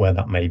about where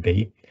that may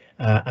be.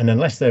 And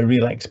unless they're a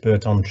real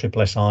expert on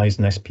SSIs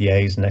and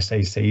SPAs and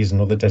SACs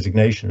and other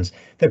designations,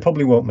 they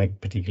probably won't make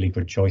particularly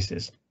good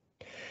choices.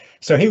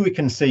 So here we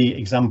can see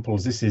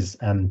examples. This is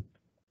in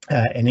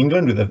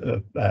England with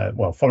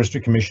a Forestry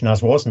Commission,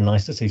 as was, and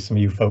nice to see some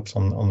of you folks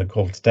on the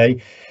call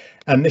today.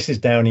 And this is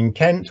down in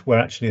Kent, where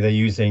actually they're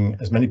using,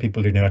 as many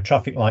people do know, a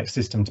traffic light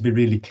system to be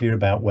really clear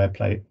about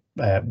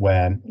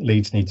where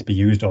leads need to be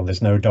used or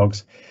there's no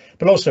dogs,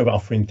 but also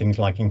offering things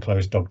like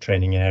enclosed dog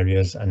training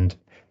areas. And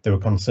they were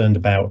concerned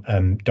about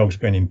dogs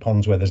going in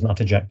ponds where there's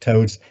natterjack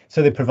toads.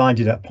 So they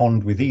provided a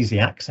pond with easy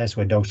access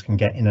where dogs can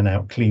get in and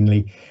out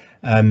cleanly,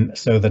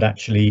 so that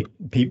actually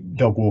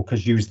dog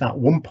walkers use that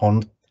one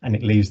pond and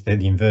it leaves the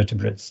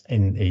invertebrates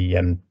in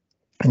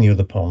the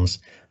other ponds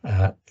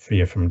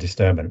freer from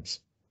disturbance.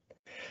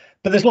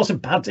 But there's lots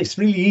of bad, it's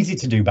really easy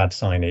to do bad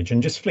signage,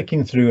 and just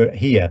flicking through it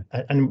here,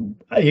 and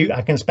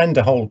I can spend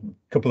a whole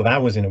couple of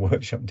hours in a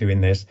workshop doing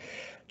this.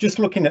 Just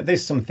looking at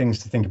this, some things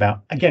to think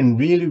about. Again,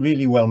 really,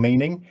 really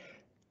well-meaning.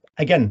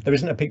 Again, there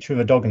isn't a picture of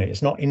a dog in it.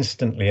 It's not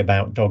instantly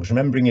about dogs.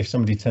 Remembering if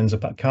somebody turns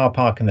up at a car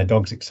park and their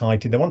dog's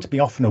excited, they want to be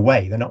off and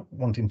away. They're not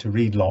wanting to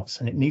read lots,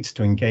 and it needs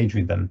to engage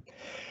with them.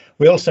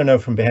 We also know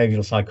from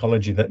behavioural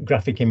psychology that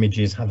graphic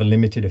images have a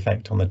limited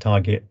effect on the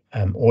target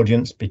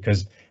audience,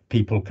 because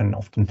people can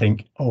often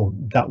think, oh,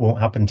 that won't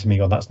happen to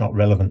me, or that's not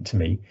relevant to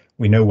me.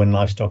 We know when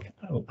livestock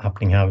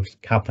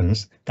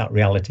happens, that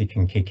reality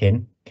can kick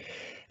in.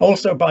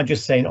 Also, by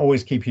just saying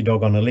always keep your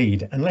dog on a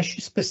lead, unless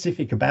you're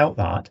specific about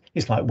that,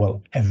 it's like,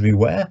 well,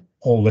 everywhere,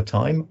 all the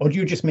time, or do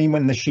you just mean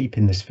when there's sheep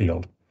in this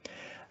field?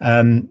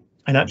 And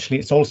actually,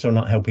 it's also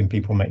not helping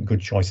people make good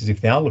choices if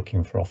they are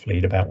looking for off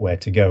lead about where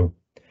to go.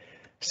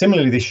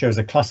 Similarly, this shows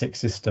a classic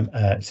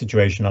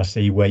situation I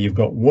see where you've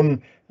got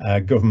one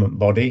government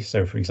body.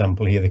 So, for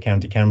example, here the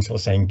county council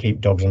saying keep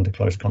dogs under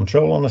close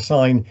control on a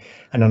sign,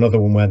 and another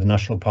one where the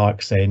national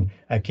park saying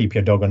keep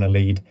your dog on a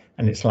lead,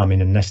 and it's lambing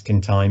and nesting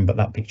time, but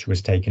that picture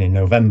was taken in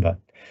November.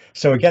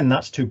 So again,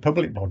 that's two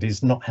public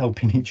bodies not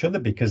helping each other,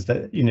 because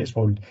the units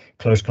were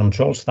close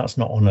control, so that's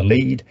not on a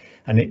lead,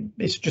 and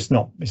it's just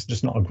not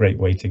a great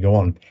way to go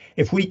on.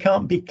 If we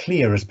can't be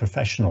clear as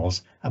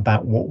professionals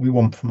about what we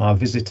want from our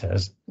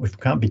visitors, if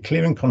we can't be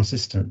clear and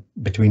consistent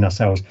between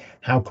ourselves,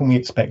 how can we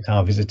expect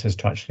our visitors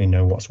to actually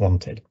know what's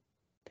wanted?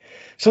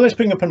 So let's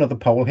bring up another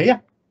poll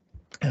here,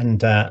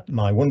 and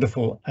my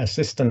wonderful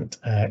assistant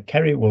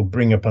Kerry will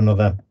bring up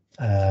another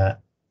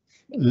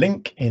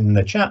link in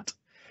the chat.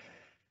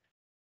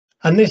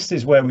 And this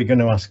is where we're going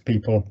to ask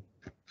people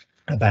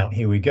about,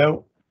 here we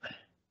go.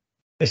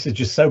 This is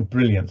just so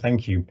brilliant,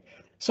 thank you.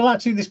 So I'll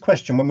ask you this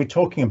question when we're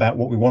talking about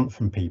what we want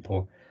from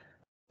people.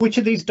 Which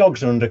of these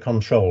dogs are under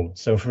control?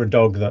 So for a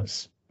dog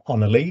that's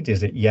on a lead,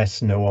 is it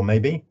yes, no, or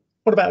maybe?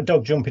 What about a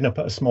dog jumping up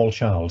at a small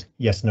child?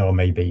 Yes, no, or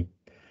maybe.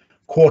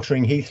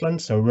 Quartering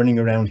heathland, so running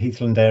around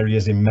heathland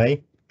areas in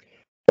May.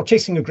 Or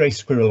chasing a grey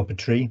squirrel up a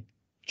tree.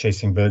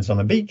 Chasing birds on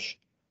a beach.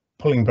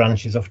 Pulling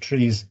branches off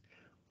trees.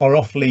 Or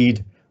off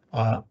lead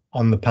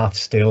on the path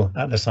still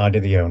at the side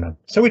of the owner.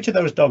 So which of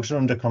those dogs are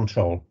under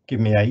control? Give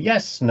me a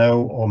yes,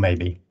 no, or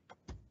maybe,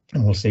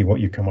 and we'll see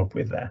what you come up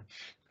with there.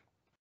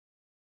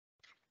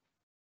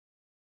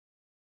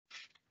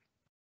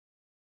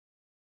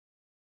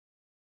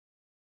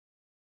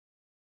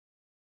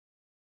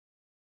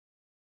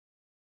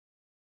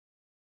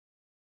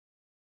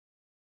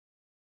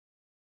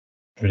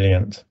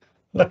 Brilliant.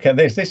 Look at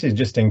this. This is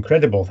just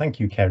incredible. Thank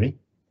you, Kerry.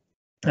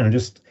 And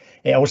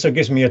it also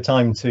gives me a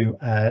time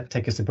to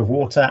take a sip of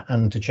water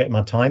and to check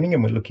my timing,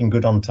 and we're looking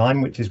good on time,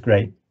 which is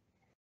great.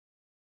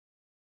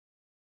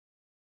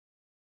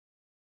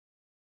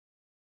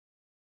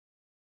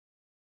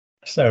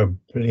 So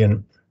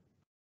brilliant.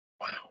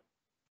 Wow.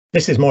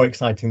 This is more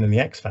exciting than the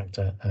X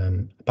Factor,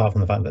 apart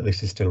from the fact that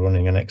this is still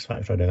running. An X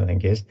Factor, I don't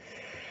think is.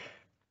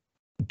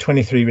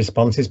 23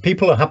 responses.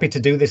 People are happy to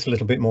do this a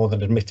little bit more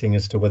than admitting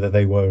as to whether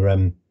they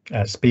were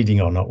speeding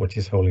or not, which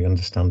is wholly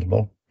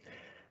understandable.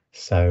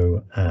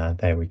 So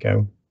there we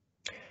go.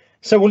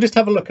 So we'll just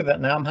have a look at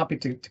that now. I'm happy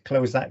to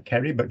close that,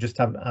 Kerry, but just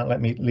let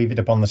me leave it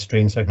up on the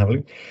screen so I can have a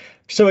look.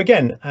 So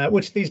again,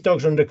 which of these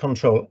dogs are under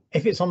control?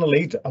 If it's on a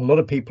lead, a lot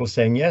of people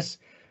saying yes.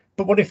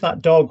 But what if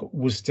that dog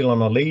was still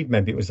on a lead?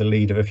 Maybe it was a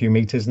lead of a few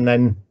meters and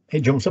then it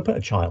jumps up at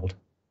a child.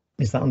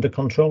 Is that under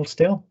control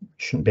still?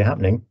 Shouldn't be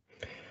happening.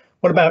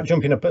 What about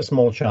jumping up at a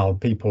small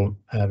child? People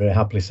very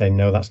happily saying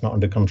no, that's not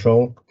under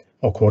control.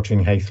 Or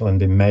quartering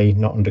heathland in May,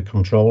 not under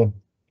control.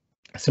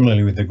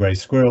 Similarly with the grey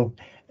squirrel.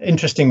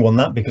 Interesting one,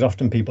 that, because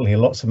often people hear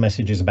lots of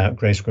messages about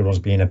grey squirrels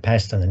being a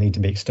pest and they need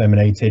to be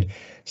exterminated.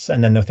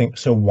 And then they'll think,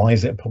 so why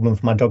is it a problem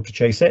for my dog to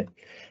chase it?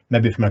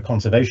 Maybe from a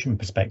conservation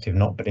perspective,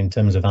 not, but in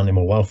terms of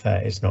animal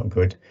welfare, it's not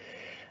good.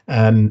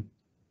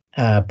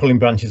 Pulling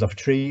branches off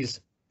trees.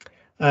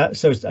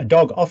 So it's a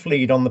dog off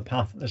lead on the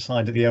path at the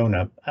side of the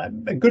owner.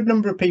 A good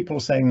number of people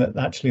saying that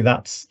actually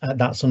that's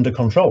under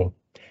control.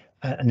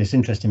 And it's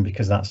interesting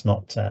because that's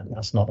not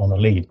on a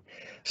lead.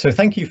 So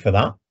thank you for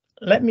that.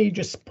 Let me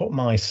just put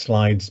my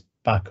slides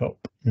back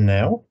up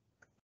now.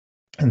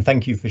 And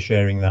thank you for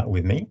sharing that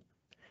with me.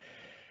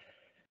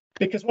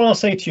 Because what I'll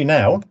say to you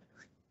now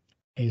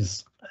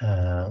is,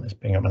 let's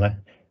bring up my,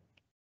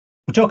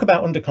 we'll talk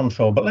about under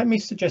control, but let me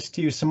suggest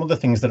to you some other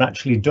things that are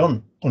actually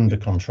done under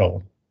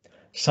control.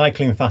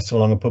 Cycling fast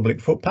along a public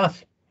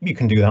footpath, you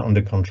can do that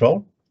under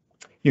control.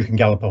 You can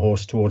gallop a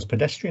horse towards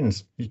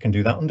pedestrians, you can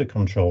do that under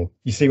control.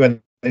 You see where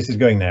this is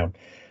going now.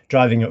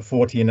 Driving at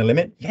 40 in a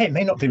limit, yeah, it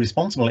may not be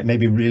responsible, it may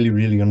be really,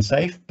 really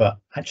unsafe, but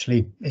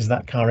actually, is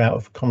that car out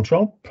of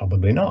control?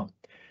 Probably not.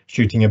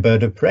 Shooting a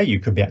bird of prey, you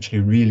could be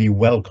actually really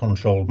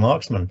well-controlled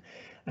marksman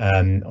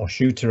or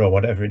shooter or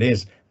whatever it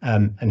is,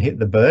 and hit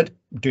the bird,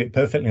 do it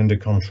perfectly under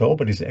control,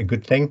 but is it a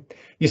good thing?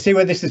 You see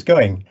where this is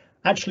going?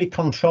 Actually,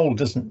 control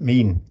doesn't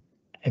mean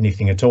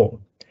anything at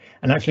all.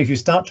 And actually, if you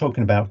start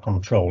talking about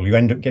control, you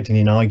end up getting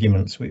in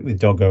arguments with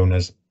dog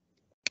owners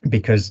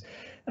because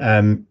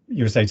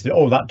you say to them,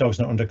 oh, that dog's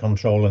not under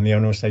control, and the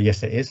owner will say,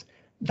 yes, it is.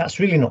 That's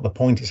really not the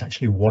point. It's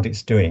actually what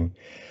it's doing.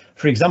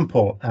 For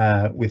example,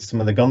 with some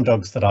of the gun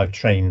dogs that I've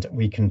trained,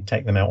 we can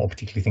take them out, or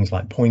particularly things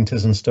like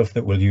pointers and stuff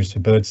that we'll use for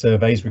bird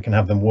surveys. We can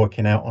have them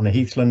working out on a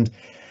heathland,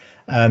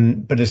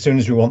 but as soon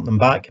as we want them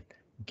back,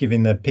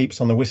 giving the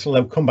peeps on the whistle,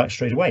 they'll come back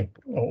straight away,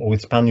 or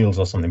with spaniels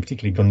or something,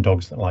 particularly gun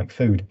dogs that like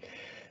food.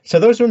 So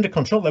those are under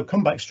control, they'll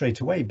come back straight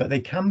away, but they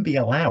can be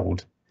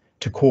allowed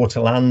to quarter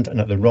land,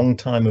 and at the wrong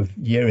time of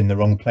year in the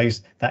wrong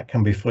place, that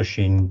can be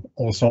flushing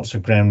all sorts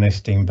of ground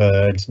nesting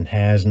birds and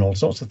hares and all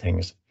sorts of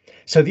things.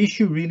 So the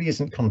issue really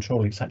isn't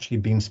control, it's actually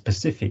being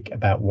specific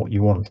about what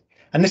you want.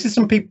 And this is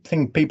something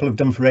people have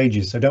done for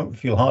ages, so don't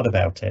feel hard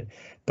about it.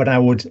 But I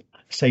would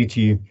say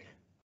to you,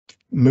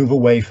 move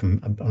away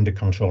from under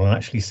control and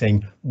actually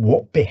saying,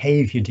 what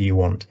behavior do you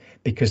want?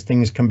 Because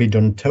things can be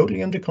done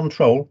totally under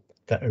control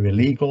that are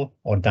illegal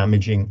or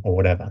damaging or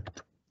whatever.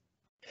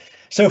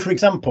 So, for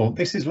example,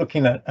 this is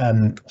looking at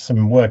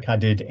some work I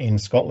did in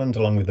Scotland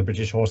along with the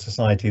British Horse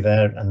Society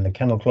there and the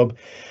Kennel Club.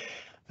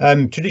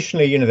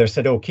 Traditionally, you know, they've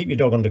said, oh, keep your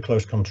dog under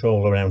close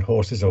control around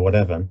horses or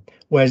whatever.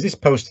 Whereas this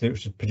post that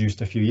was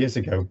produced a few years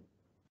ago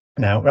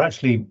now, I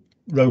actually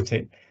wrote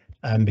it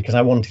because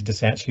I wanted to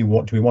say, actually,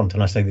 what do we want?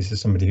 And I say this is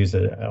somebody who's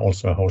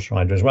also a horse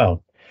rider as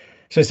well.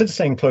 So instead of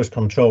saying close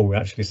control, we're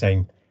actually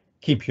saying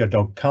keep your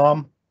dog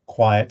calm,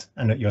 quiet,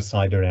 and at your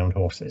side around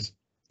horses.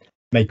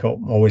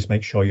 Always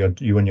make sure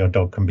you and your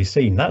dog can be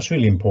seen. That's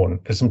really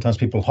important because sometimes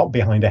people hop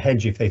behind a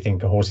hedge if they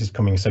think a horse is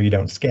coming, so you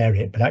don't scare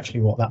it. But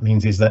actually what that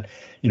means is that,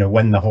 you know,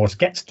 when the horse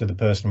gets to the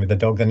person with the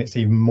dog, then it's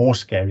even more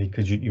scary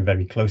because you're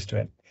very close to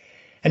it.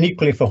 And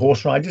equally for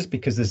horse riders,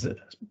 because there's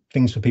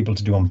things for people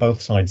to do on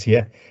both sides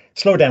here,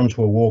 slow down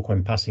to a walk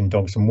when passing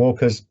dogs and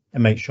walkers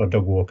and make sure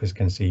dog walkers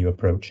can see you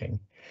approaching.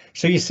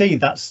 So you see,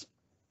 that's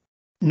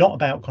not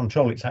about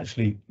control. It's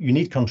actually, you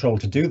need control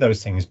to do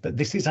those things, but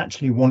this is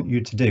actually what you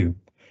to do.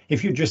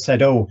 If you just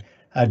said, oh,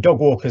 dog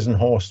walkers and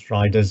horse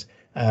riders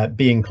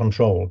be in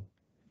control.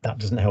 That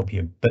doesn't help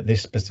you, but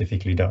this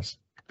specifically does.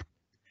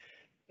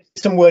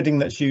 Some wording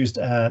that's used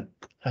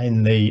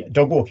in the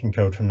dog walking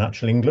code from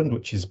Natural England,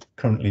 which is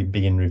currently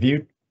being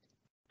reviewed.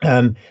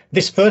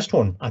 This first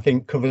one, I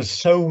think, covers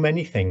so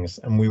many things,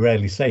 and we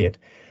rarely say it.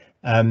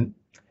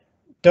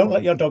 Don't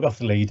let your dog off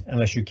the lead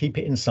unless you keep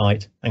it in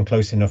sight and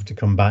close enough to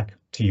come back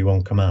to you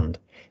on command.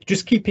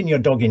 Just keeping your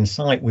dog in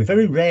sight, we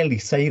very rarely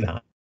say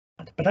that,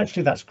 but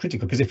actually that's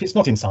critical, because if it's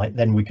not in sight,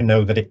 then we can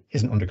know that it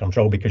isn't under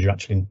control, because you're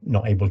actually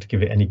not able to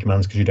give it any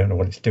commands because you don't know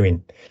what it's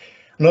doing.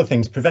 Another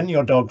thing is prevent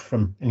your dog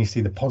from, and you see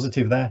the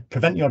positive there,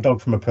 prevent your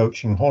dog from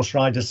approaching horse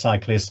riders,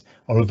 cyclists,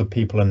 or other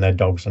people and their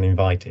dogs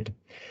uninvited.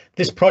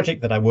 This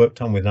project that I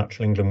worked on with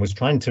Natural England was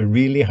trying to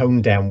really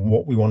hone down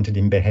what we wanted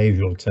in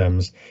behavioural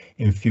terms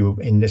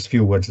in as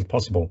few words as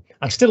possible.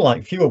 I'd still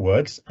like fewer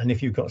words, and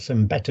if you've got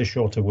some better,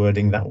 shorter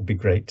wording, that would be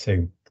great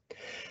too.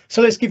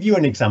 So let's give you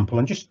an example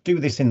and just do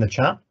this in the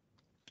chat.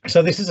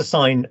 So this is a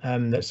sign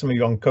that some of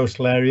you on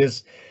coastal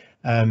areas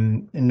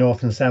in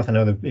north and south. I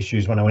know the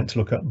issues when I went to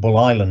look at Bull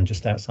Island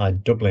just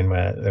outside Dublin,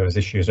 where there was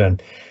issues.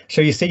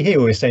 So you see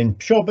here we're saying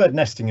shorebird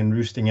nesting and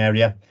roosting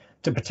area.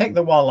 To protect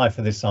the wildlife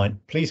of this site,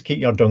 please keep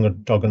your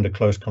dog under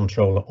close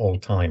control at all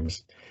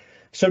times.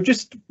 So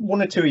just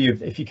one or two of you,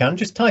 if you can,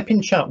 just type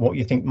in chat what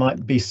you think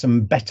might be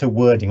some better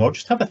wording, or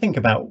just have a think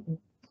about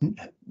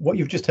what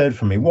you've just heard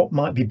from me. What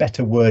might be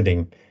better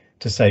wording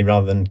to say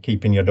rather than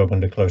keeping your dog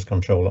under close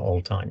control at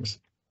all times?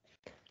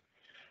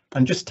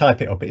 And just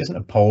type it up. It isn't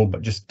a poll,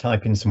 but just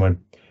type in somewhere.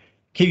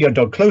 Keep your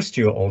dog close to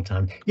you at all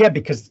times. Yeah,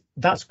 because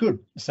that's good.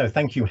 So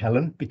thank you,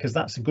 Helen, because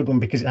that's a good one,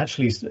 because it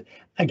actually,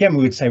 again,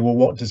 we would say, well,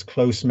 what does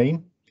close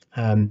mean?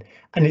 And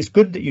it's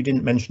good that you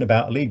didn't mention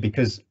about a lead,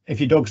 because if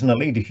your dog's on a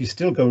lead, if you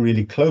still go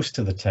really close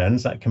to the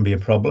turns, that can be a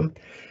problem.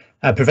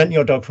 Prevent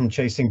your dog from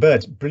chasing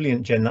birds.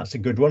 Brilliant, Jen, that's a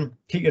good one.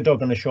 Keep your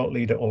dog on a short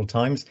lead at all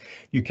times.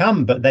 You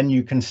can, but then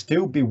you can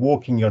still be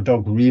walking your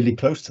dog really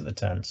close to the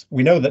turns.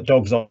 We know that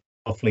dogs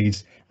off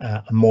leads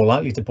are more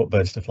likely to put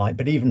birds to flight,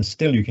 but even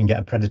still you can get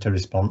a predator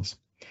response.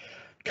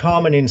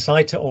 Calm and in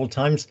sight at all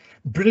times.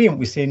 Brilliant.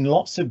 We're seeing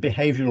lots of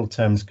behavioural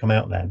terms come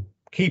out there.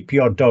 Keep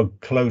your dog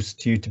close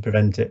to you to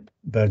prevent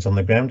birds on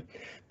the ground,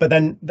 but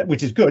then,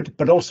 which is good,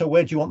 but also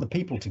where do you want the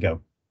people to go?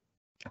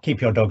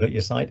 Keep your dog at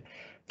your side.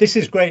 This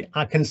is great.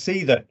 I can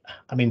see that,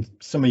 I mean,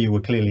 some of you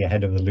were clearly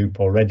ahead of the loop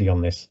already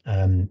on this,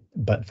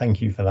 but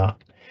thank you for that.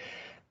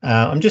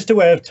 I'm just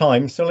aware of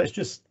time, so let's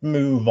just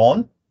move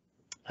on.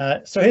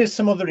 So here's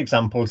some other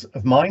examples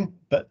of mine,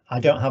 but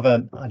I don't have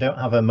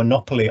a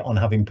monopoly on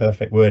having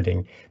perfect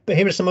wording. But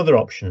here are some other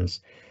options.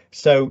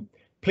 So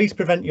please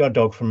prevent your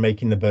dog from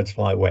making the birds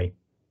fly away.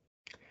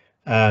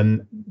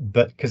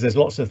 But because there's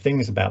lots of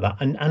things about that,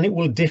 and it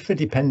will differ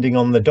depending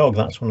on the dog.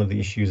 That's one of the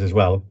issues as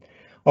well.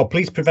 Or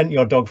please prevent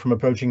your dog from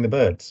approaching the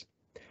birds.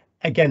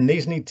 Again,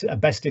 these need to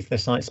best if they're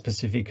site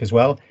specific as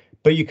well.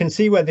 But you can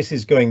see where this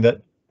is going,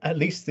 that at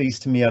least these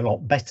to me are a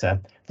lot better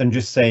than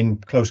just saying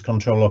close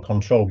control or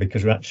control,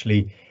 because we're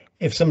actually,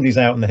 if somebody's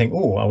out and they think,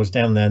 oh, I was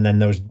down there and then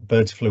those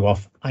birds flew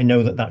off, I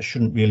know that that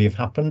shouldn't really have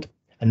happened,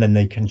 and then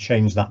they can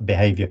change that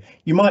behaviour.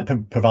 You might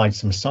provide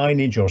some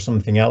signage or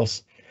something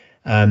else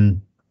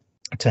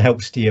to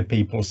help steer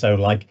people. So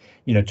like,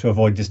 you know, to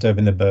avoid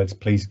disturbing the birds,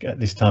 please, at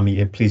this time of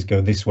year, please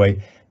go this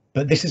way.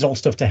 But this is all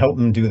stuff to help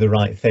them do the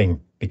right thing,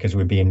 because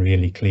we're being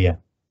really clear.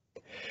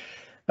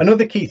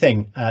 Another key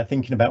thing,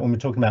 thinking about when we're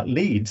talking about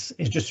leads,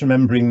 is just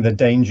remembering the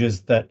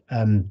dangers that,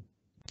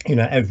 you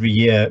know, every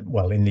year,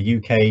 well, in the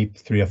UK,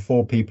 3 or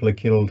 4 people are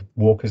killed,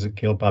 walkers are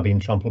killed by being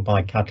trampled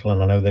by cattle,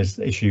 and I know there's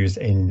issues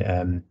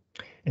in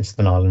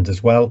Southern Ireland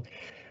as well.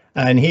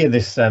 And here,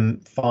 this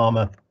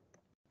farmer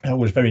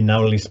was very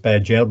narrowly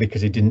spared jail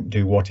because he didn't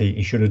do what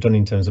he should have done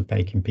in terms of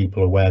making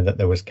people aware that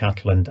there was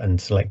cattle and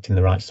selecting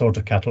the right sort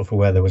of cattle for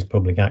where there was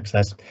public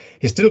access.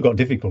 He's still got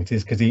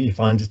difficulties because he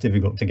finds it's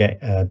difficult to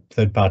get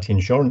third-party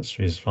insurance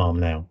for his farm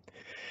now.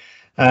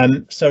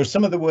 So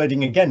some of the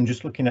wording, again,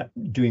 just looking at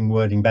doing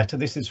wording better.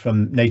 This is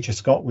from Nature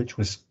Scott, which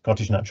was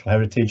Scottish Natural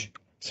Heritage.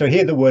 So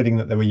here the wording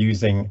that they were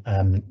using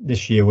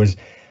this year was,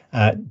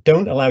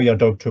 don't allow your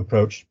dog to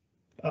approach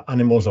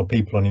animals or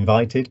people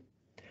uninvited.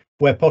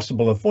 Where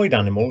possible, avoid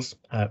animals,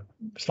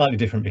 slightly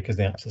different because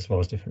the access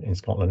law is different in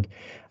Scotland,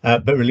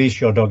 but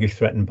release your dog if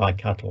threatened by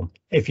cattle.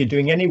 If you're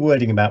doing any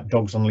wording about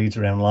dogs on leads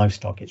around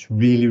livestock, it's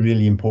really,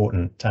 really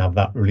important to have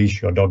that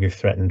release your dog if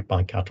threatened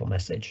by cattle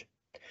message.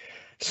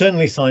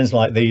 Certainly signs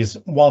like these,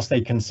 whilst they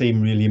can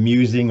seem really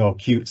amusing or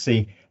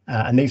cutesy,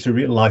 and these are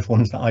real life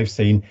ones that I've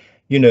seen,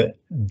 you know,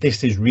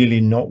 this is really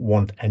not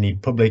what any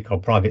public or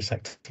private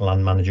sector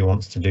land manager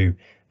wants to do.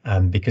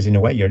 Because in a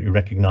way you're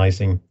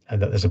recognising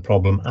that there's a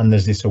problem, and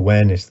there's this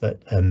awareness that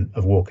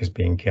of walkers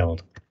being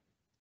killed.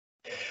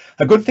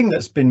 A good thing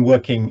that's been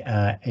working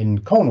in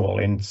Cornwall,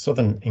 in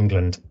southern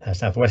England,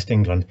 southwest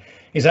England,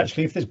 is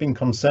actually if there's been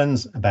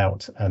concerns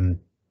about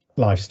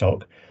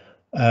livestock,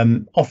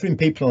 Offering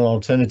people an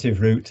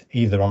alternative route,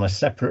 either on a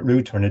separate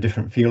route or in a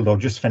different field or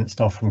just fenced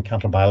off from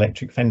cattle by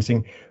electric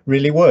fencing,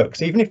 really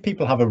works. Even if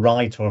people have a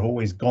right or have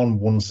always gone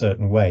one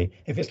certain way,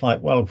 if it's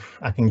like, well,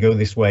 I can go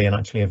this way and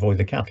actually avoid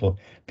the cattle,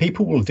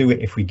 people will do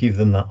it if we give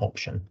them that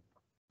option.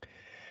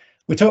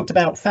 We talked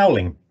about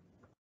fouling.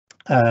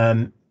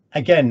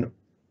 Again,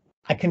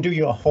 I can do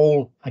you a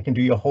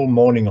whole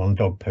morning on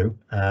dog poo,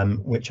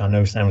 which I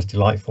know sounds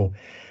delightful.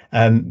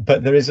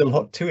 But there is a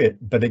lot to it.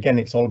 But again,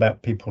 it's all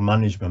about people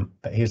management.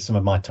 But here's some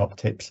of my top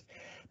tips.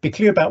 Be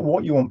clear about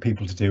what you want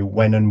people to do,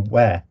 when and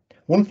where.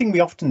 One thing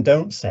we often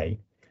don't say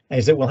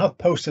is that we'll have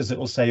posters that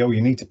will say, oh,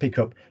 you need to pick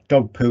up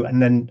dog poo.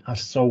 And then I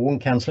saw one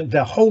councillor,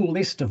 the whole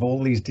list of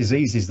all these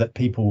diseases that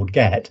people would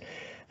get,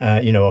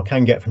 or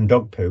can get from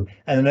dog poo.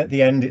 And then at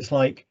the end, it's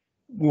like,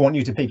 we want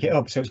you to pick it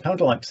up. So it's kind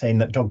of like saying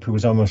that dog poo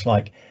is almost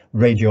like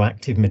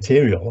radioactive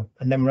material.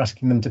 And then we're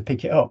asking them to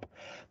pick it up.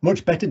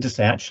 Much better to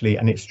say, actually,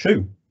 and it's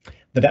true,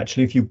 that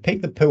actually if you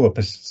pick the poo up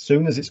as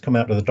soon as it's come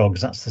out of the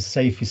dogs, that's the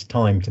safest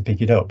time to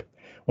pick it up.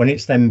 When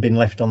it's then been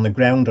left on the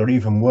ground, or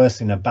even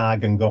worse, in a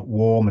bag and got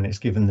warm and it's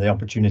given the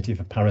opportunity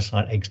for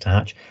parasite eggs to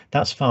hatch,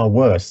 that's far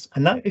worse.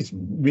 And that is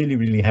really,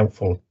 really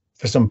helpful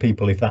for some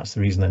people if that's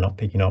the reason they're not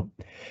picking up.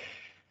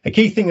 A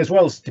key thing as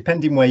well is,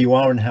 depending where you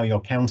are and how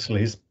your council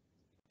is,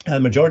 the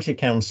majority of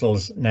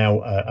councils now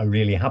are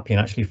really happy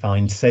and actually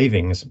find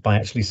savings by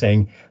actually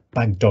saying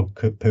bagged dog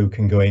poo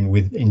can go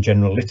in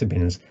general litter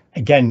bins.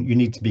 Again, you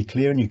need to be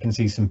clear, and you can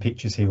see some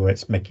pictures here where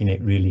it's making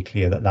it really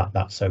clear that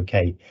that's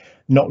okay.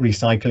 Not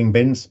recycling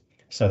bins,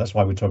 so that's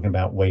why we're talking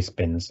about waste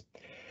bins.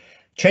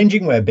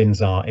 Changing where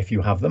bins are, if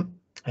you have them,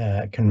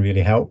 can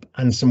really help.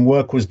 And some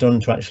work was done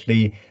to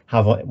actually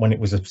have, when it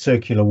was a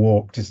circular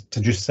walk,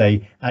 to just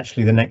say,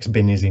 actually the next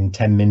bin is in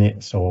 10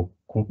 minutes or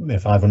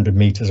 500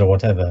 meters or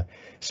whatever.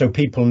 So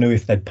people knew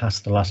if they'd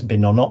passed the last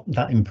bin or not.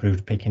 That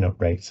improved picking up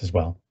rates as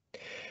well.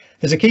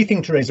 There's a key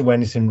thing to raise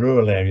awareness in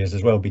rural areas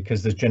as well,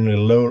 because there's generally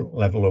low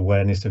level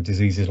awareness of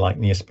diseases like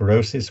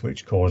neosporosis,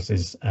 which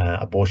causes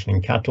abortion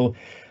in cattle,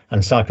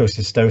 and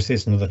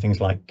sarcocystosis and other things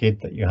like GID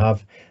that you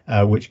have,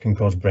 which can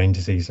cause brain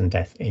disease and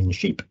death in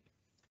sheep.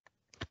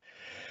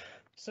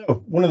 So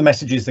one of the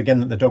messages, again,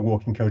 that the dog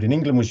walking code in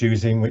England was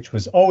using, which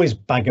was always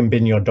bag and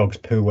bin your dog's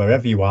poo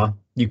wherever you are.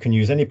 You can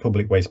use any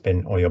public waste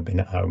bin or your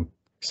bin at home.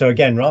 So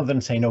again, rather than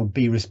saying, oh,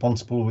 be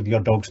responsible with your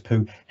dog's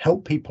poo,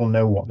 help people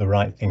know what the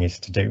right thing is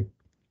to do.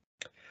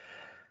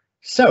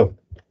 So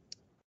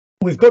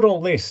we've got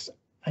all this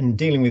and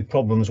dealing with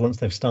problems once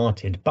they've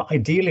started, but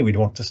ideally we'd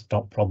want to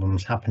stop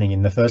problems happening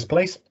in the first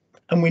place.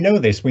 And we know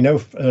this, we know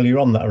earlier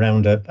on that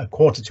around a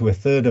quarter to a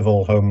third of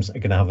all homes are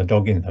going to have a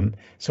dog in them.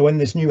 So when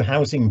there's new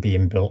housing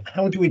being built,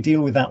 how do we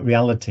deal with that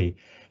reality?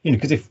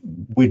 Because if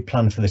we'd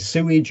plan for the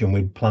sewage and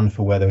we'd plan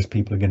for where those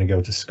people are going to go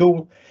to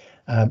school,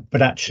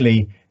 but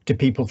actually, do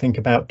people think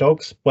about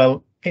dogs?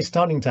 Well, it's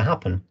starting to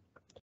happen,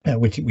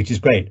 which is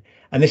great.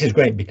 And this is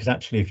great because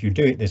actually, if you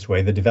do it this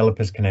way, the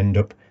developers can end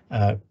up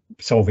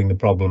solving the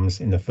problems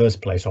in the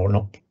first place, or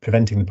not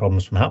preventing the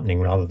problems from happening,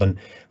 rather than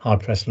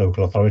hard-pressed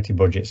local authority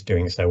budgets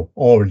doing so,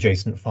 or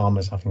adjacent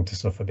farmers having to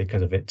suffer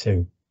because of it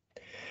too.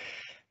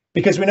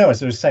 Because we know,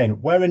 as I was saying,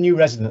 where are new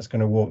residents going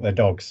to walk their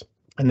dogs?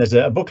 And there's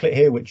a booklet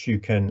here which you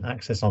can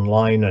access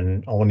online,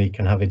 and Orny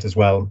can have it as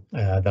well,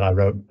 that I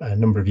wrote a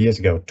number of years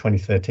ago,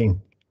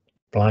 2013.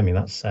 Blimey,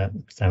 that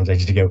sounds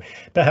ages ago.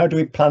 But how do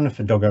we plan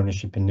for dog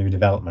ownership in new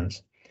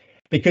developments?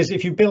 Because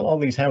if you built all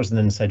these houses and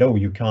then said, oh,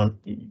 you can't,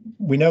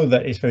 we know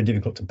that it's very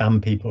difficult to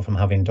ban people from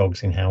having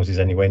dogs in houses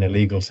anyway, in a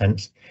legal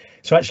sense.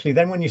 So actually,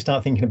 then when you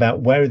start thinking about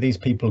where are these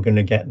people going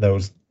to get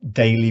those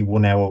daily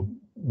 1 hour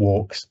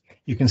walks,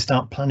 you can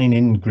start planning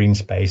in green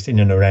space in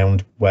and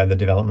around where the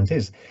development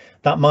is.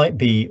 That might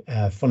be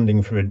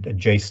funding for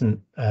adjacent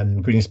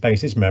green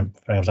spaces, for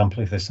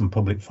example, if there's some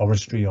public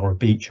forestry or a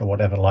beach or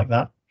whatever like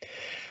that.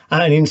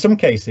 And in some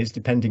cases,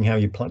 depending how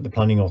the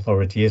planning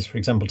authority is, for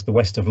example, to the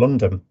west of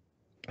London,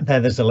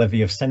 there's a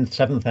levy of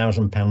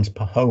 £7,000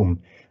 per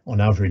home on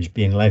average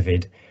being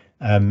levied,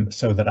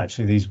 so that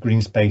actually these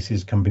green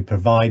spaces can be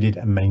provided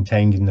and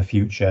maintained in the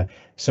future,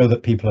 so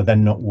that people are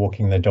then not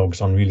walking their dogs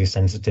on really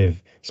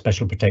sensitive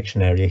special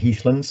protection area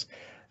heathlands.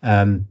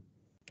 And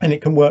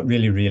it can work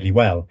really, really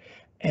well.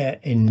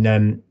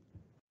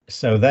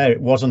 So there,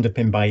 it was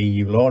underpinned by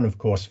EU law, and of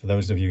course, for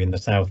those of you in the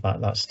south,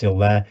 that's still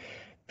there.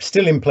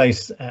 Still in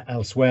place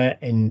elsewhere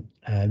in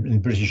the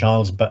British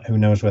Isles, but who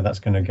knows where that's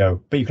going to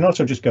go. But you can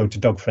also just go to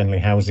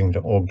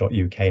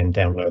dogfriendlyhousing.org.uk and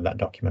download that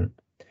document.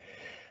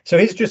 So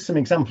here's just some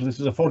examples.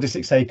 This is a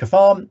 46-acre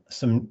farm,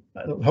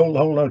 a whole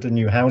load of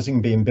new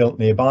housing being built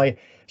nearby.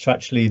 So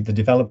actually the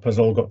developers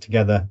all got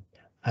together.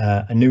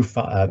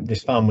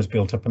 This farm was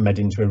built up and made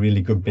into a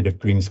really good bit of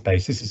green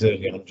space. This is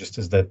early on, just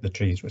as the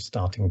trees were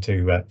starting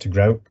to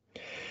grow.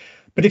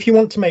 But if you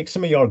want to make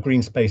some of your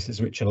green spaces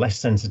which are less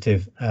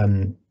sensitive,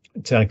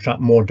 to attract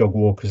more dog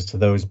walkers to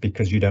those,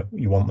 because you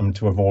want them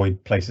to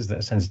avoid places that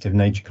are sensitive,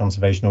 nature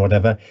conservation or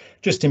whatever,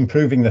 just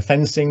improving the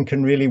fencing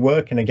can really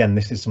work. And again,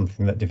 this is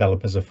something that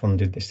developers have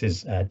funded. This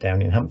is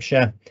down in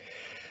Hampshire.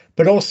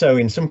 But also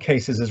in some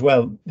cases as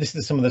well, this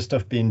is some of the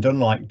stuff being done,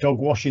 like dog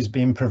washes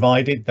being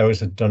provided.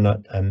 Those are done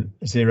at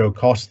zero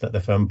cost, that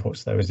the firm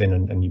puts those in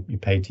and you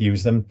pay to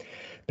use them.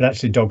 But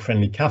actually dog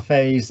friendly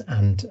cafes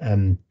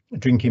and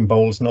drinking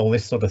bowls and all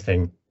this sort of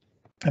thing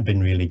have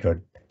been really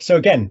good. So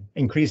again,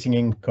 increasing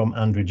income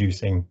and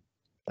reducing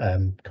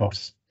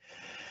costs.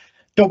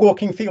 Dog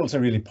walking fields are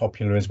really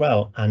popular as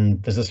well,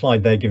 and there's a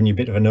slide there giving you a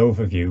bit of an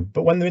overview.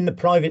 But when they're in the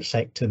private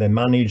sector, they're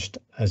managed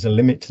as a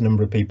limit to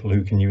number of people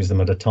who can use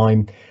them at a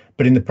time.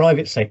 But in the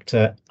private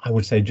sector, I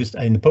would say just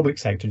in the public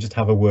sector, just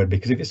have a word,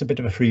 because if it's a bit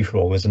of a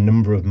free-for-all, there's a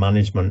number of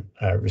management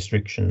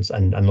restrictions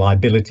and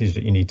liabilities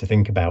that you need to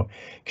think about,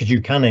 because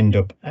you can end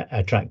up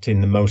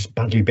attracting the most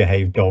badly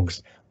behaved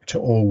dogs to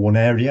all one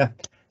area.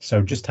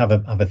 So just have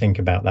a think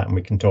about that, and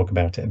we can talk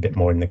about it a bit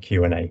more in the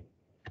Q&A.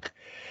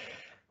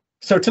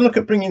 So to look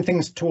at bringing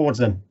things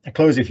towards a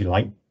close, if you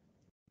like,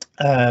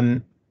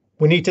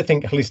 we need to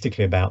think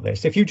holistically about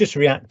this. If you just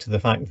react to the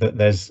fact that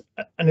there's,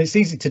 and it's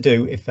easy to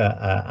do if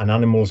an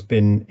animal's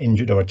been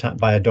injured or attacked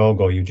by a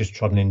dog, or you've just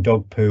trodden in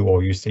dog poo,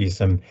 or you see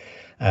some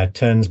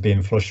terns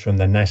being flushed from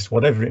their nest,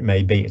 whatever it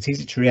may be, it's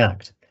easy to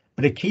react.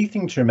 But a key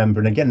thing to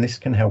remember, and again, this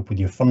can help with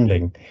your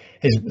funding,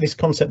 is this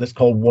concept that's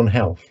called One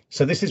Health.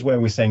 So this is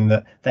where we're saying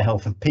that the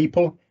health of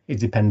people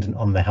is dependent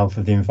on the health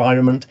of the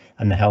environment,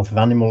 and the health of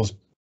animals,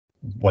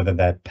 whether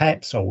they're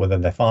pets or whether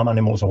they're farm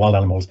animals or wild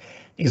animals,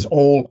 is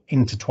all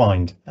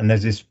intertwined. And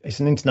there's this,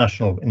 it's an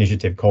international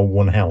initiative called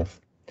One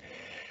Health.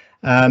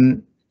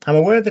 I'm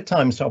aware of the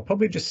time, so I'll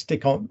probably just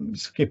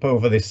skip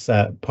over this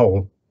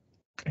poll,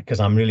 because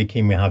I'm really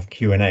keen we have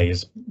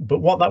Q&As. But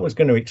what that was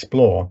going to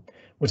explore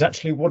was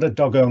actually what are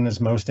dog owners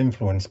most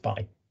influenced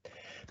by?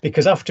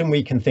 Because often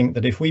we can think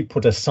that if we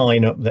put a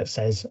sign up that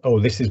says, oh,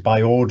 this is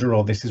by order,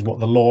 or this is what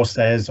the law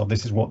says, or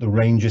this is what the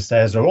ranger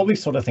says, or all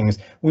these sort of things,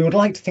 we would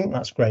like to think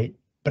that's great.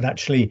 But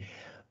actually,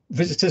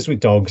 visitors with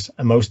dogs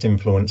are most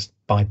influenced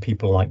by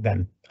people like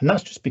them. And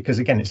that's just because,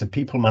 again, it's a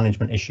people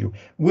management issue.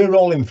 We're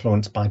all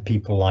influenced by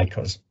people like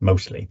us,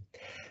 mostly.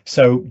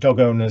 So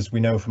dog owners, we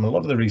know from a lot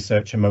of the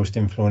research, are most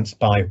influenced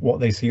by what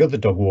they see other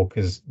dog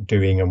walkers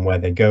doing and where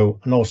they go,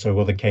 and also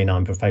other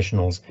canine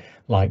professionals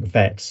like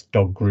vets,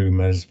 dog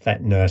groomers,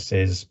 vet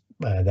nurses,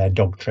 their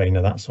dog trainer,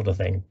 that sort of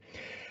thing.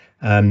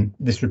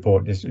 This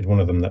report is one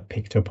of them that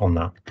picked up on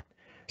that.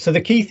 So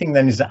the key thing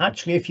then is that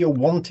actually, if you're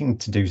wanting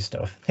to do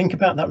stuff, think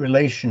about that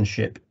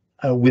relationship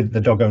with the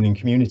dog owning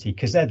community,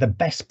 because they're the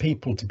best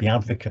people to be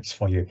advocates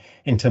for you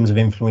in terms of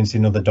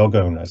influencing other dog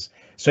owners.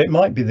 So it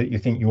might be that you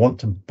think you want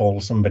to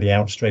bawl somebody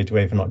out straight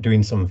away for not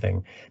doing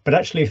something, but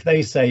actually if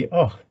they say,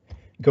 oh,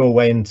 go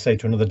away and say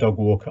to another dog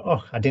walker,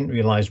 oh, I didn't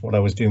realise what I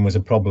was doing was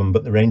a problem,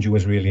 but the ranger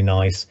was really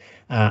nice,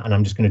 and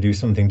I'm just going to do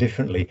something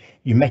differently,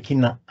 you're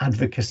making that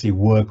advocacy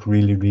work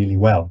really, really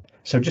well.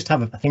 So just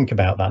have a think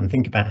about that and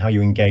think about how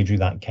you engage with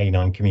that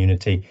canine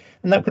community.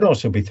 And that could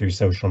also be through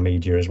social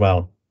media as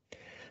well.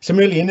 Some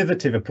really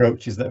innovative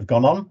approaches that have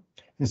gone on.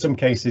 In some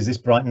cases, this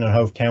Brighton and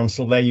Hove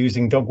Council, they're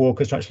using dog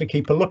walkers to actually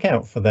keep a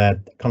lookout for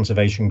their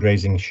conservation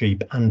grazing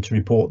sheep and to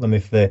report them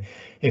if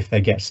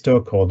they get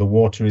stuck or the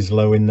water is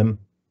low in them.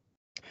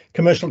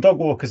 Commercial dog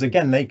walkers,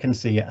 again, they can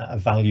see a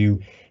value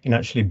in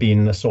actually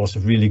being a source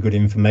of really good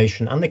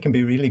information, and they can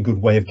be a really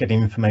good way of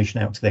getting information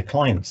out to their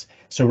clients.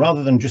 So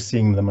rather than just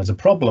seeing them as a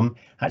problem,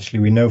 actually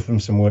we know from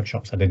some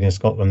workshops I did in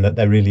Scotland that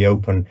they're really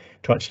open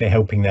to actually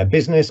helping their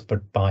business,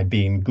 but by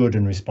being good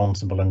and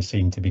responsible and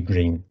seen to be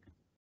green.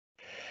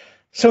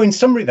 So in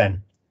summary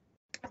then,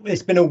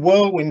 it's been a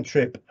whirlwind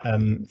trip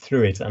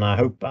through it, and I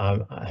hope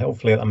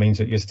hopefully that means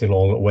that you're still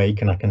all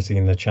awake, and I can see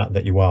in the chat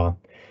that you are.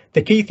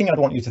 The key thing I'd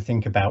want you to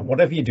think about,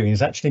 whatever you're doing,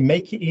 is actually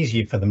make it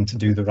easier for them to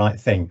do the right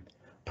thing.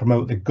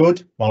 Promote the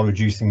good while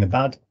reducing the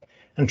bad,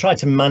 and try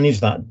to manage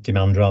that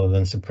demand rather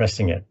than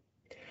suppressing it.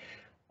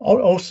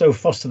 Also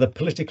foster the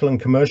political and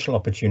commercial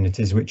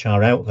opportunities which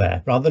are out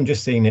there. Rather than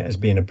just seeing it as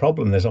being a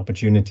problem, there's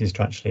opportunities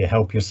to actually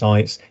help your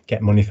sites,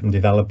 get money from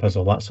developers,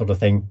 all that sort of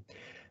thing.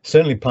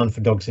 Certainly plan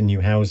for dogs in new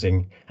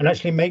housing, and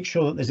actually make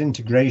sure that there's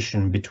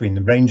integration between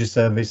the ranger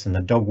service and the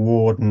dog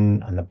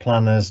warden and the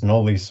planners and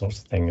all these sorts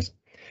of things.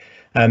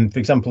 For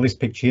example, this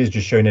picture here is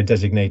just showing a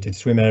designated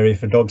swim area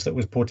for dogs that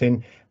was put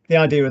in. The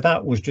idea of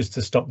that was just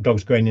to stop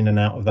dogs going in and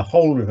out of the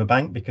whole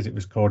riverbank because it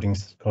was causing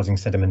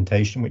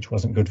sedimentation, which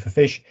wasn't good for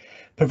fish.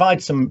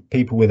 Provide some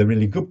people with a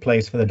really good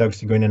place for the dogs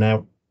to go in and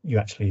out, you're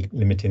actually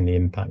limiting the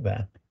impact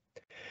there.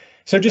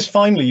 So just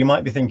finally, you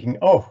might be thinking,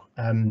 oh,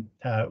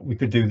 we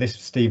could do this,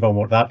 Steve, or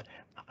what that.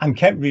 I'm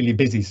kept really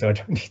busy, so I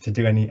don't need to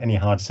do any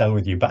hard sell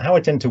with you. But how I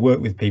tend to work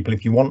with people,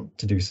 if you want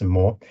to do some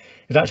more,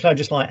 is actually I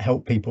just like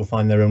help people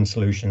find their own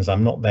solutions.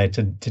 I'm not there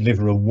to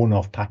deliver a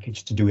one-off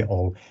package to do it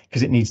all,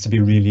 because it needs to be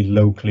really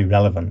locally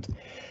relevant.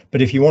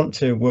 But if you want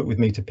to work with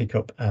me to pick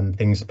up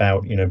things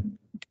about,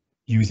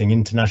 using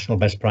international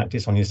best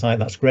practice on your site,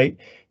 that's great.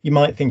 You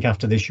might think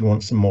after this you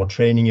want some more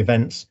training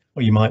events,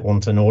 or you might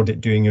want an audit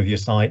doing of your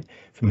site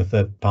from a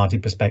third-party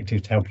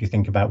perspective to help you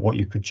think about what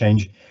you could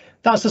change.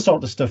 that's the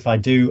sort of stuff I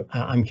do.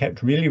 I'm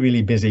kept really,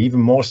 really busy, even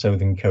more so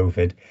than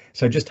COVID.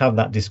 So just have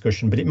that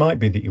discussion, but it might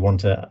be that you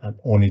want to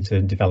or need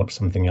to develop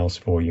something else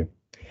for you.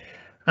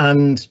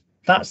 And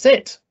that's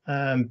it.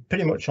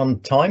 Pretty much on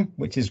time,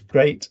 which is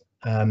great,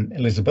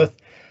 Elizabeth.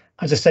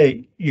 As I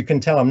say, you can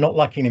tell I'm not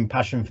lacking in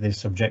passion for this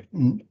subject,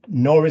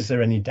 nor is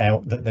there any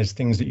doubt that there's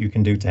things that you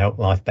can do to help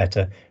life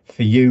better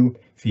for you,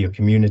 for your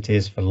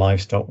communities, for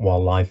livestock,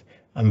 wildlife,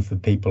 and for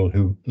people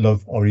who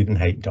love or even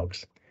hate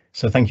dogs.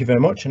 So thank you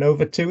very much, and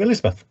over to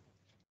Elizabeth.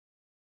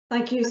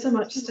 Thank you so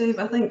much, Steve.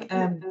 I think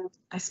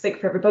I speak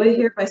for everybody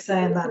here by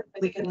saying that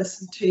we could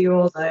listen to you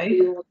all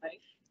day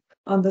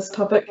on this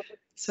topic.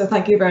 So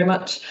thank you very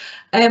much.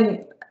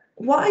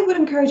 What I would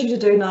encourage you to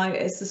do now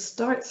is to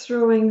start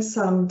throwing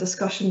some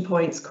discussion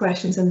points,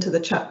 questions into the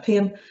chat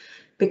pane,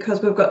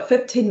 because we've got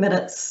 15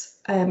 minutes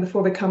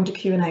before we come to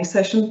Q&A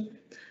session.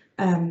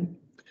 And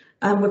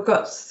we've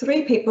got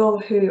 3 people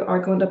who are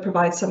going to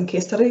provide some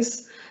case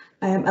studies.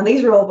 And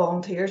these are all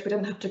volunteers. We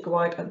didn't have to go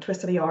out and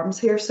twist any arms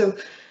here. So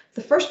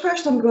the first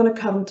person I'm going to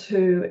come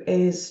to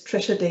is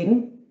Tricia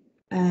Dean.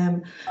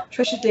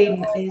 Tricia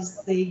Dean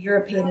is the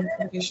European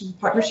Innovation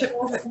Partnership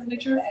Project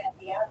Manager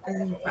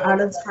for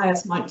Ireland's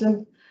highest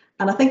mountain.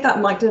 And I think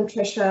that mountain,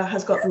 Tricia,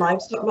 has got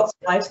livestock, lots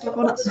of livestock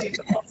on it, so you've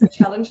got lots of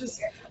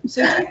challenges.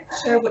 So do you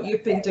share what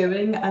you've been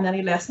doing and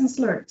any lessons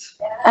learned?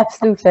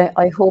 Absolutely.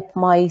 I hope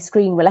my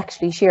screen will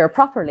actually share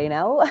properly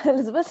now,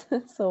 Elizabeth.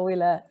 So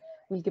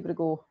we'll give it a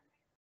go.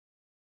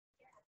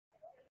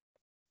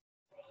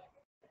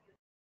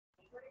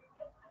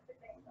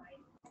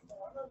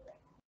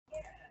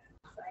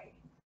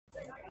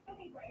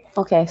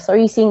 Okay, so are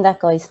you seeing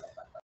that, guys?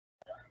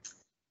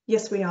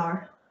 Yes, we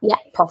are. Yeah,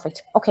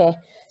 perfect. Okay,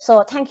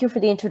 so thank you for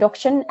the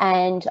introduction,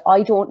 and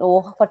I don't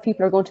know what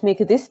people are going to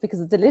make of this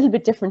because it's a little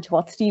bit different to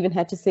what Stephen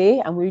had to say,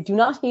 and we do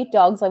not hate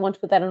dogs. I want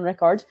to put that on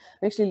record.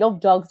 We actually love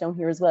dogs down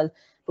here as well,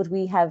 but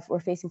we're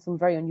facing some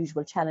very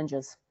unusual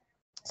challenges.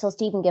 So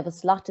Stephen gave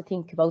us a lot to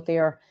think about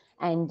there,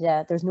 and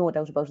there's no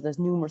doubt about it. There's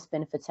numerous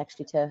benefits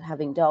actually to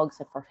having dogs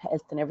for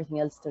health and everything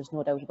else. There's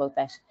no doubt about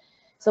that.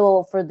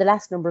 So for the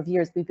last number of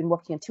years, we've been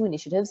working on 2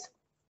 initiatives.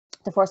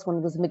 The first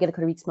one was the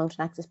McGillicuddy Reeks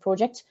Mountain Access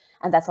Project,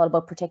 and that's all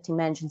about protecting,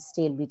 managing,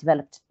 sustainably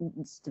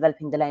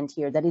developing the land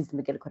here that is the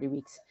McGillicuddy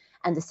Reeks.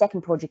 And the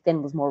second project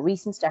then was more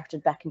recent,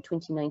 started back in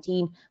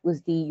 2019,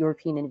 was the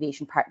European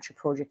Innovation Partnership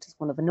Project. It's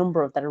one of a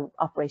number that are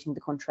operating the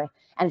country,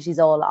 and it is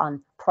all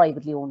on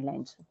privately owned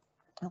land.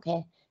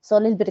 Okay, so a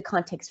little bit of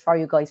context for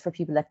you guys, for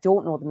people that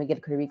don't know the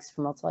McGillicuddy Reeks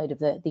from outside of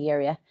the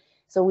area.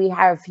 So we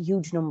have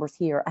huge numbers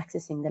here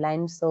accessing the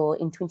land. So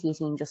in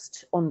 2018,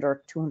 just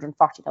under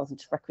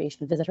 240,000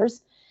 recreational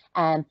visitors.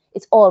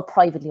 It's all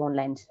privately owned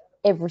land.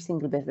 Every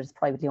single bit of it is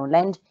privately owned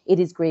land. It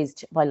is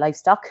grazed by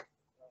livestock.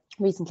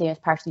 Recently, as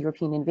part of the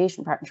European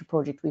Innovation Partnership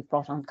Project, we've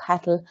brought on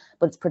cattle,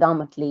 but it's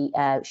predominantly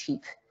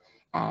sheep.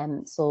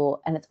 And it's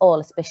all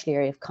a special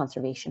area of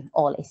conservation,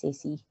 all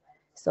SAC.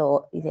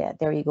 So yeah,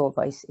 there you go,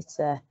 guys. It's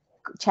a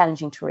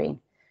challenging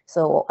terrain.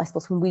 So I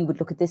suppose when we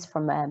would look at this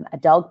from a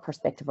dog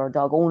perspective or a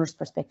dog owner's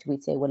perspective,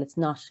 we'd say, well, it's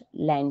not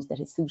land that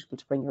is suitable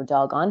to bring your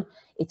dog on.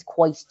 It's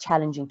quite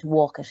challenging to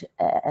walk it,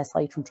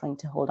 aside from trying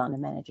to hold on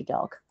and manage a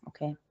dog.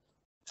 Okay.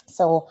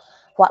 So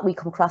what we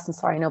come across, and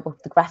sorry now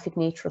about the graphic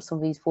nature of some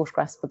of these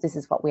photographs, but this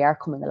is what we are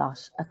coming a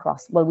lot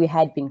across. Well, we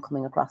had been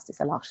coming across this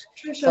a lot.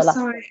 Tricia, so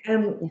sorry,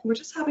 we're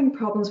just having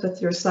problems with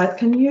your slide.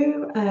 Can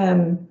you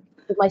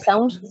with my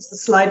sound? It's the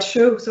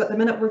slideshow. So at the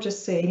minute we're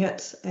just seeing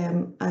it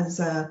as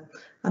a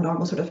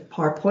normal sort of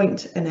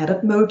PowerPoint in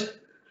edit mode.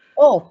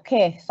 Oh,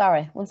 okay.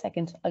 Sorry. 1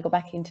 second. I'll go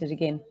back into it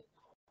again.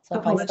 So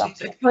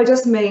apologies. It probably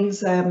just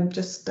means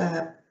just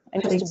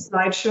hitting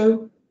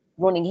slideshow.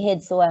 Running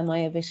ahead, so am I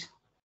a bit.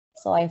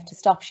 So I have to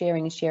stop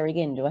sharing and share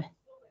again, do I?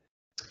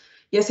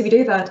 Yes, if you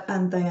do that,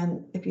 and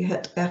then if you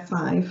hit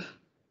F5.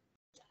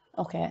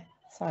 Okay.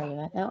 Sorry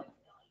about that now.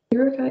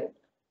 You're okay.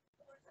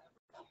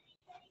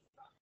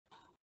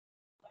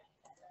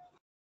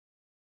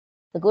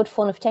 The good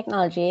fun of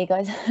technology, eh,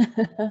 guys?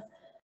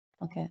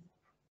 Okay.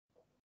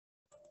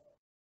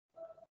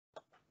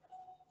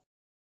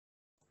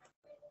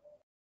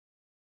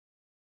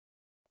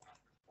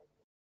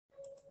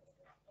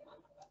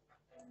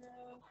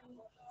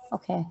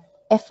 Okay.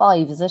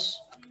 F5, is it?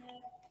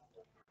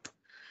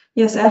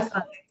 Yes,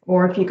 F5.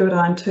 Or if you go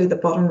down to the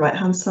bottom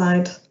right-hand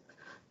side,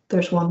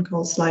 there's one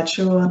called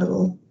slideshow, a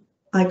little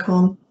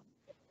icon.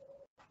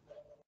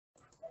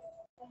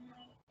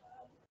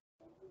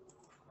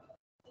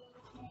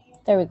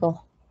 There we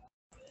go.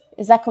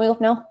 Is that coming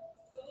up now?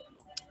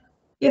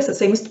 Yes, it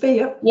seems to be,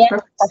 yep. Yeah,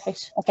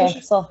 perfect.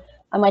 Okay, so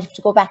I might have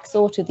to go back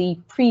to the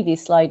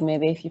previous slide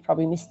maybe, if you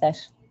probably missed that.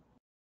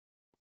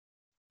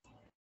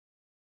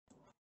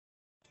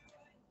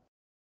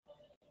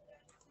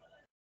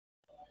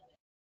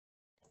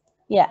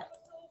 Yeah.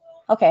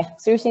 Okay,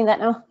 so you're seeing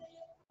that now?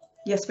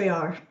 Yes, we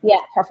are.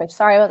 Yeah, perfect.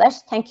 Sorry about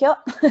that. Thank you.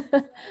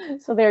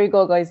 So there you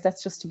go, guys.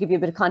 That's just to give you a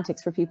bit of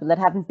context for people that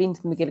haven't been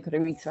to the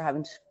McGillicuddy Reeks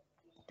or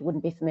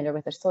wouldn't be familiar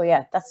with it. So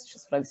yeah, that's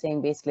just what I was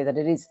saying, basically, that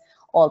it is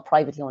all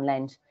privately owned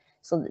land.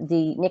 So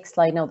the next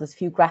slide now, there's a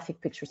few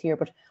graphic pictures here,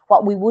 but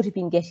what we would have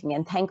been getting,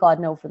 and thank God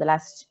now for the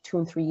last 2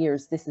 and 3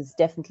 years, this is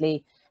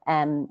definitely,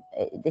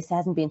 this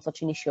hasn't been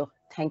such an issue,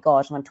 thank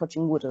God, and I'm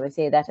touching wood as I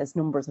say that, as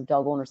numbers of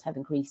dog owners have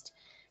increased.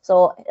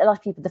 So a lot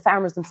of people, the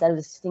farmers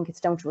themselves, think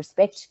it's down to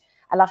respect.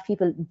 A lot of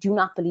people do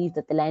not believe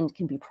that the land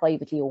can be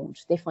privately owned.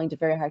 They find it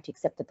very hard to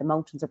accept that the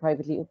mountains are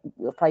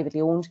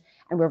privately owned,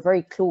 and we're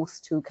very close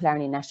to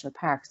Killarney National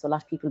Park. So a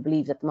lot of people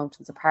believe that the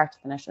mountains are part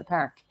of the national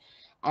park.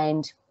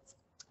 And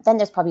then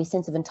there's probably a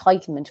sense of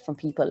entitlement from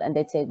people, and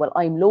they'd say, well,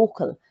 I'm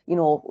local, you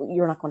know,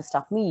 you're not going to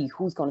stop me.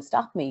 Who's going to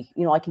stop me?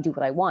 You know, I can do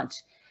what I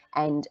want.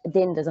 And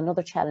then there's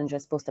another challenge, I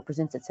suppose, that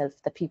presents itself,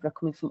 that people are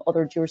coming from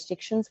other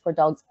jurisdictions where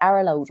dogs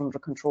are allowed under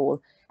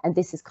control. And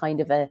this is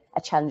kind of a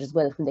challenge as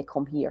well when they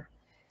come here.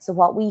 So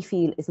what we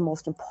feel is the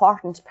most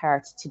important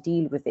part to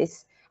deal with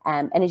this,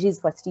 and it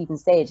is what Stephen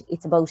said,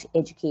 it's about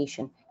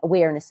education,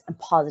 awareness and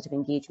positive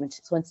engagement.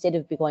 So instead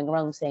of going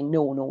around saying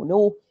no, no,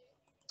 no,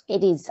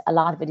 a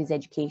lot of it is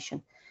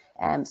education.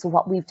 So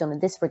what we've done in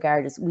this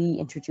regard is we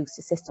introduced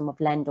a system of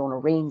landowner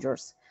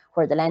rangers,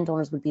 where the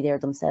landowners will be there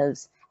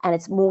themselves. And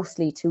it's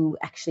mostly to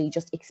actually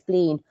just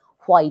explain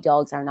why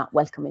dogs are not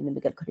welcome in the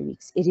McGillicuddy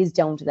Weeks. It is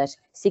down to that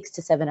 6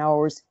 to 7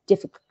 hours,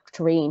 difficult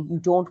terrain. You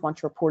don't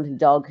want your poor little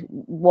dog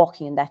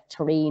walking in that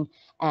terrain.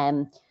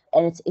 And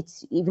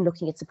it's even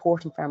looking at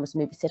supporting farmers,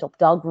 maybe set up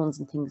dog runs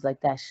and things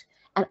like that,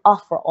 and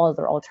offer all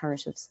their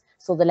alternatives.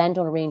 So the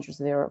landowner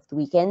rangers are there of the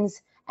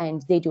weekends,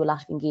 and they do a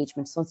lot of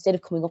engagement. So instead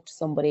of coming up to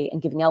somebody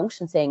and giving out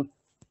and saying,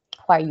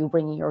 why are you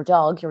bringing your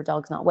dog? Your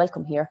dog's not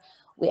welcome here.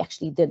 We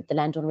actually, the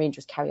landowner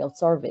rangers carry out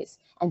surveys,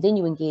 and then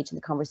you engage in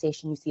the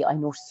conversation. You see, I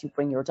noticed you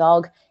bring your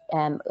dog.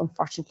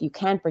 Unfortunately, you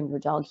can't bring your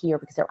dog here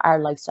because there are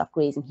livestock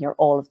grazing here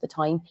all of the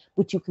time,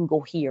 but you can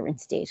go here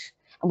instead.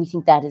 And we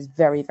think that is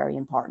very, very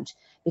important,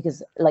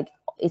 because like,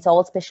 it's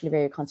all special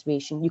area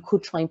conservation. You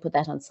could try and put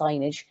that on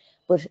signage,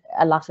 but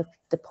a lot of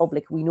the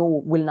public, we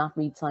know, will not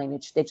read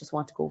signage. They just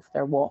want to go for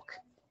their walk.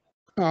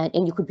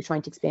 And you could be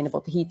trying to explain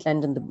about the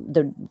heathland and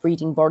the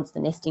breeding birds, the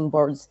nesting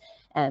birds,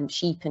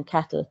 sheep and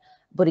cattle.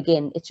 But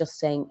again, it's just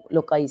saying,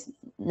 look, guys,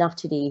 not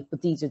today,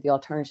 but these are the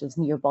alternatives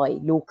nearby,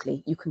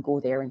 locally. You can go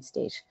there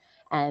instead.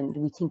 And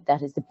we think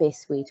that is the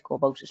best way to go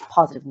about it,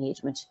 positive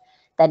engagement.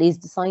 That is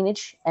the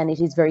signage, and it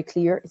is very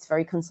clear, it's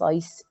very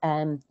concise.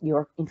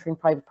 You're entering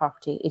private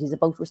property. It is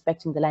about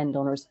respecting the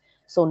landowners,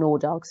 so no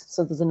dogs.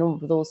 So there's a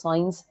number of those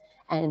signs.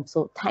 And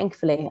so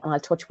thankfully, and I'll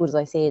touch wood as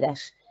I say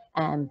that,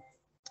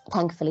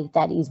 thankfully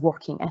that is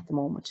working at the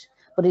moment.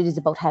 But it is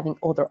about having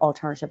other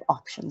alternative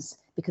options,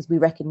 because we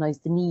recognise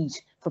the need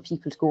for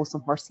people to go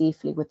somewhere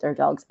safely with their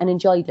dogs and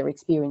enjoy their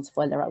experience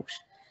while they're out.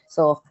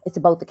 So it's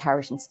about the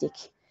carrot and stick.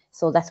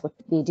 So that's what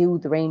they do.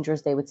 The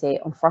rangers, they would say,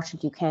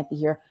 unfortunately, you can't be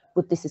here,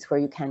 but this is where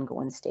you can go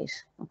instead.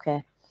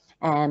 Okay.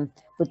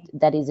 But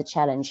that is a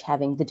challenge,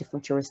 having the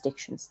different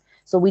jurisdictions.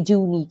 So we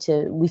do need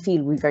to, we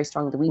feel very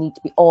strongly that we need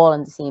to be all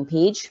on the same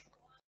page.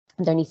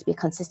 And there needs to be a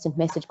consistent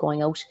message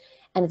going out.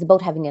 And it's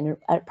about having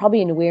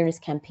probably an awareness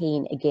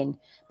campaign again,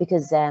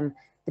 because the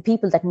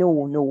people that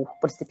know,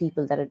 but it's the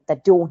people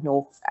that don't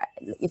know,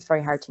 it's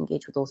very hard to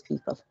engage with those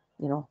people,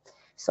 you know.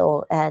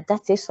 So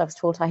that's it. I was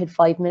told I had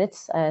 5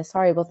 minutes.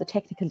 Sorry about the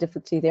technical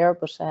difficulty there,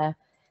 but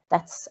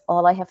that's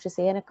all I have to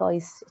say in it,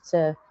 guys.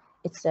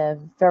 It's a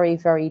very,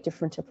 very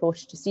different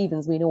approach to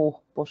Stephen's, we know,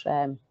 but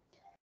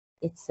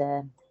it's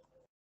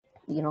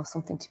you know,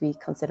 something to be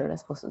considered, I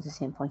suppose, at the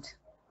same point.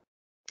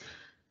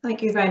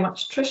 Thank you very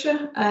much,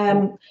 Tricia.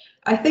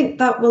 I think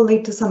that will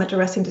lead to some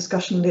interesting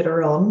discussion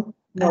later on.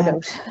 No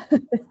doubt.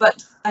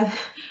 But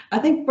I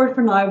think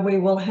for now we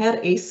will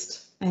head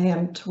east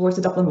towards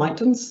the Dublin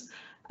Mountains.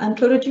 And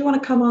Clodagh, do you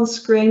want to come on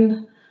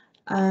screen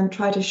and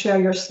try to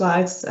share your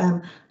slides?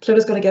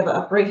 Clodagh going to give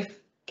a brief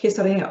case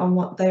study on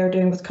what they are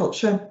doing with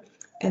culture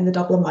in the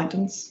Dublin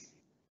Mountains.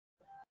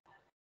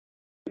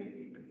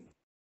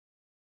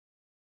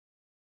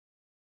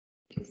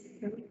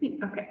 Just bear with me.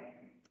 Okay.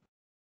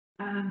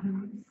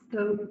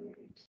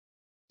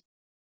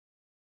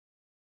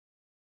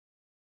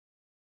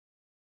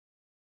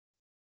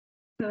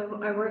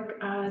 So I work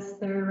as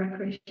their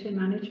recreation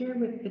manager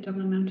with the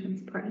Dublin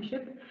Mountains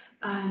Partnership,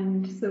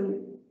 and so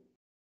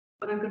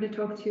what I'm going to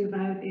talk to you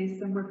about is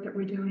some work that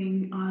we're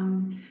doing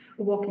on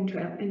a walking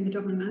trail in the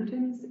Dublin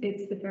Mountains.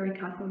 It's the Fairy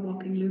Castle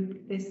walking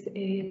loop. This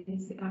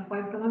is a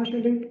 5-kilometre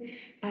loop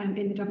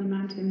in the Dublin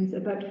Mountains.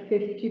 About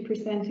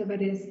 50% of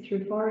it is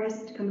through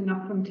forest coming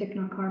up from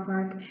Ticknock Car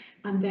Park,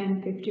 and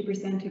then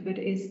 50% of it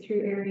is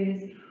through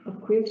areas of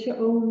Cuilcha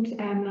owned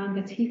land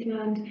that's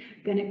heathland.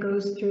 Then it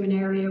goes through an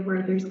area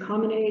where there's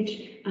common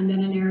age, and then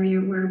an area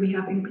where we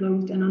have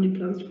enclosed and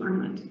unenclosed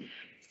farmland.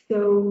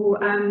 So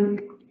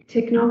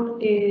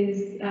Ticknock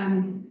is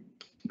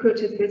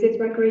Coaches Visits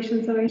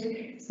recreation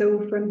site.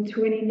 So from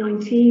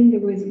 2019 there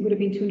would have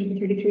been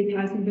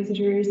 233,000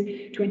 visitors.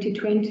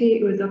 2020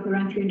 it was up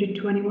around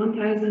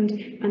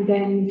 321,000, and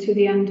then to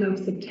the end of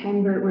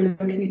September we're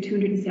looking at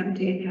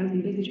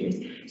 278,000 visitors.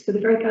 So the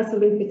Ferrycastle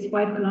Loop, it's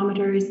 5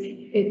 kilometres.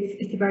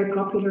 It's a very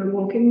popular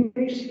walking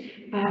route,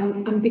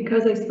 and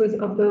because I suppose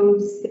of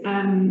those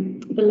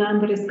the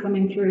land that is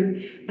coming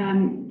through,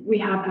 we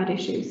have had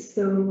issues.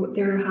 So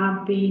there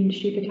have been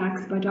sheep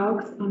attacks by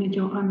dogs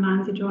on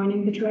lands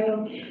adjoining the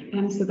trail,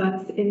 and so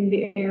that's in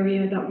the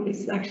area that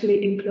was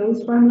actually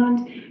enclosed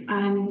farmland,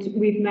 and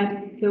we've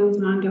met those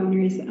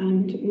landowners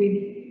and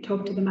we've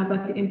talked to them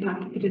about the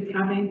impact that it's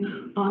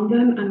having on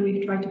them, and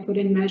we've tried to put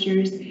in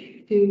measures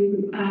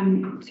to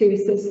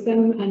assist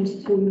them and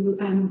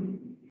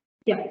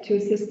to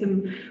assist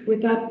them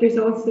with that. There's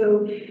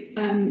also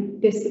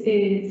this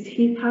is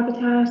heath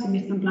habitat, and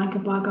there's some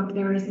blanket bog up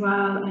there as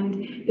well,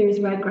 and there's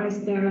red grouse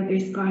there,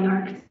 there's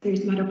skylarks,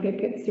 there's meadow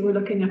pipits, so we're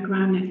looking at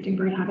ground nesting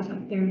bird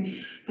habitat there.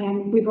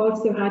 We've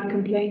also had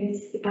complaints,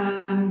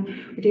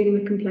 we're dealing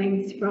with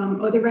complaints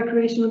from other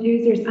recreational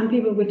users and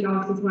people with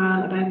dogs as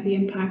well about the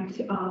impact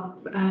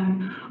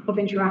of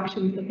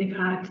interactions that they've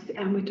had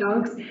with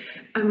dogs.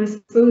 I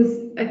suppose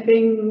a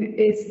thing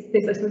is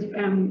this, I suppose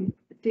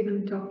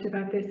Stephen talked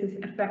about this as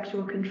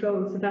effectual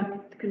control, so that's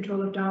the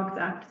Control of Dogs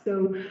Act.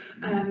 So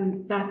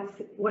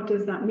that's, what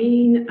does that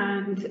mean?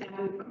 And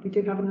we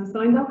do have it on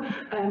sign though.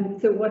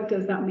 So what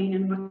does that mean,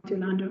 and what do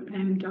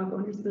dog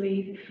owners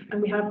believe?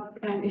 And we have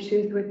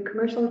issues with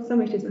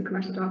some issues with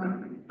commercial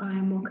dog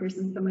walkers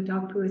and some with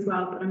dog poo as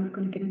well, but I'm not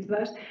going to get into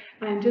that.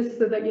 And just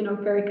so that you know,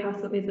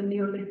 Ferrycastle is a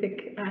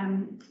Neolithic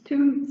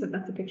tomb, so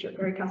that's a picture of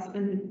Ferrycastle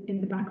in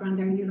the background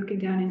there, and you're looking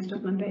down into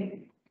Dublin Bay.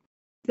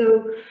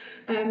 So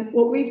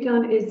what we've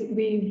done is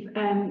we've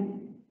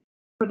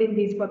put in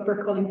these what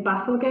we're calling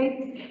baffle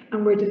gates,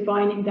 and we're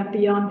defining that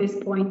beyond this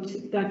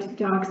point that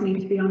dogs need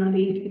to be on a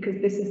lead,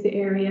 because this is the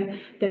area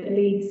that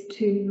leads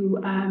to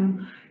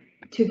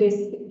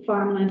this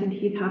farmland and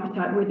heath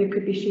habitat where there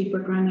could be sheep or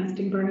ground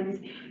nesting birds.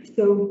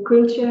 So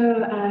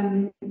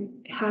Coillte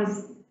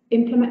has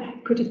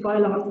put its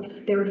bylaws,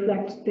 they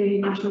reflect the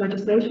national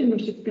legislation,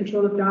 which is the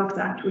Control of Dogs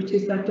Act, which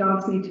is that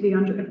dogs need to be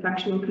under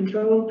effectual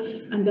control,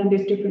 and then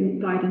there's different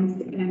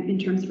guidance in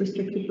terms of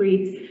restricted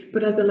breeds.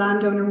 But as a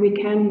landowner, we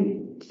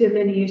can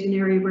delineate an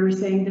area where we're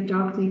saying that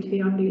dogs need to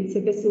be on lead. So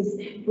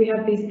we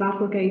have these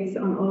baffle gates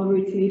on all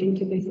routes leading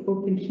to this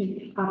open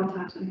heath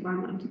habitat and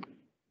farmland.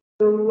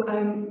 So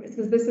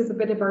this is a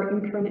bit of our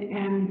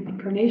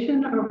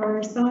incarnation of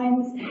our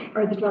signs,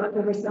 or the development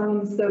of our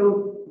signs.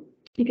 So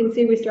you can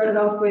see we started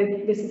off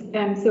with this.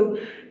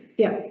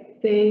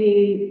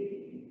 The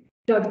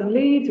dogs on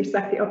leads,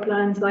 respect the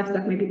uplands,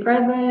 livestock may be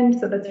present.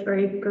 So that's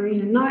very green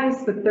and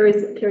nice, but there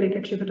is clearly a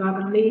picture of a dog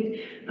on lead.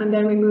 And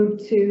then we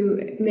moved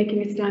to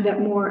making it stand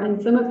out more.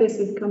 And some of this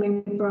is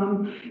coming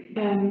from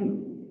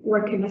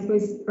working, I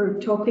suppose, or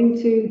talking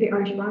to the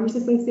Irish Farmers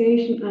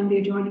Association and the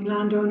adjoining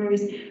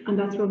landowners, and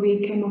that's where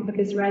we came up with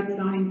this red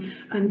sign.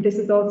 And this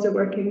is also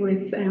working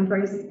with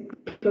very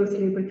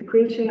closely with the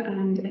Coillte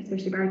and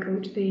especially Barry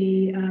Coach,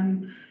 the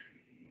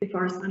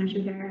forest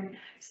manager there.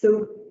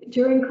 So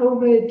during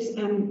COVID,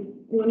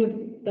 one of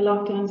the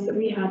lockdowns that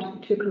we had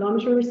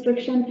 2-kilometre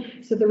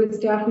restriction, so there was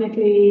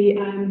definitely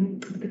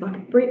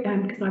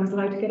because I was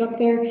allowed to get up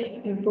there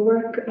for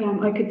work,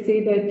 I could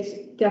see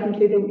that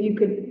definitely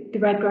the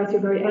red grouse were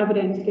very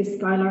evident, the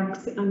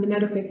skylarks and the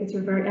meadow pipits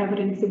were very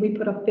evident. So we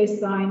put up this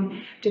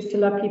sign just to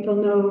let people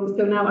know.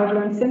 So now I've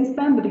learned since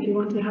then that if you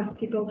want to have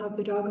people have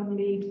the dog on the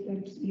lead,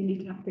 that you need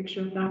to have a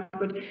picture of that.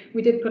 But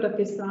we did put up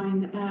this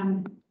sign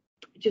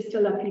just to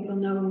let people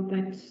know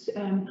that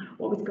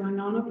what was going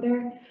on up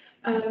there.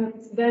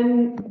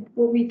 Then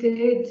what we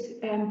did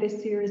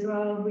this year as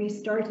well, we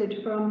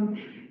started from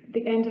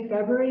the end of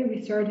February,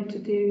 we started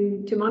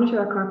to monitor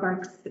our car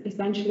parks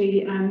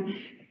essentially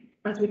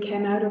as we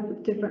came out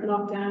of different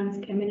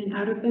lockdowns, came in and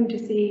out of them, to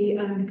see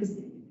because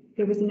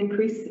there was an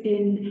increase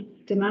in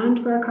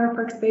demand for our car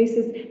park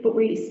spaces, but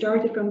we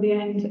started from the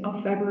end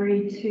of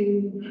February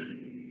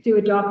to do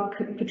a dog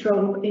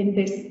patrol in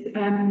this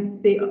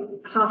the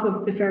half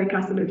of the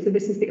Ferrycastle Loop. So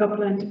this is the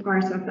upland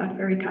part of that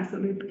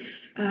Ferrycastle Loop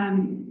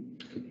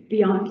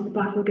beyond the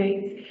baffle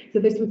gates. So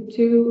this was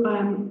 2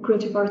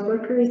 Coillte forest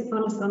workers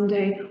on a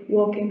Sunday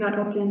walking that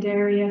upland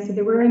area. So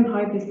they were in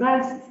high-vis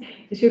vests.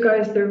 The 2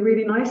 guys, they're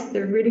really nice,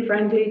 they're really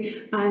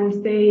friendly,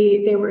 and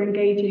they were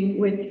engaging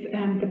with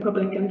the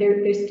public, and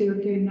they're still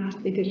doing that.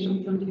 They did it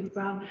on Sunday as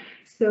well.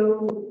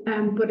 So,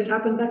 but it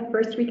happened that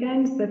first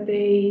weekend that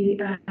they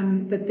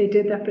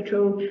did that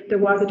patrol. There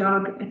was a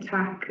dog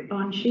attack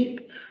on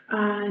sheep,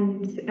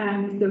 and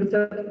so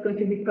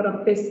subsequently we put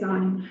up this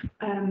sign.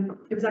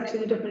 It was actually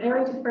in a different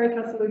area to the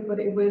Ferrycastle Loop, but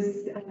it was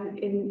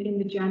in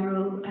the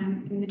general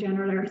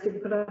area. So we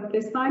put up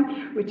this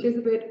sign, which is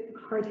a bit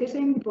hard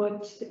hitting,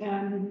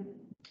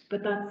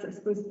 but that's, I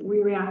suppose, we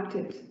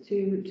reacted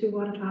to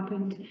what had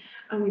happened,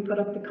 and we put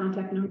up the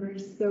contact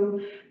numbers. So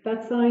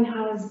that sign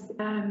has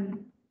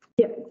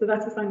so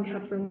that's the sign we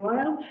had for a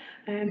while,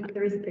 and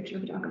there is a picture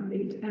of a dog on the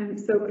lead.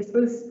 So I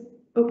suppose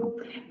So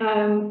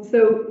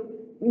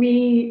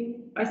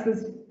I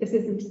suppose this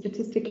isn't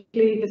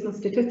statistically, there's no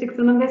statistics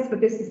on this, but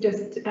this is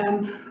just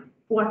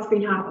what's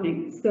been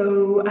happening.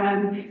 So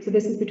so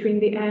this is between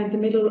the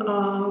middle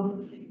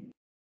of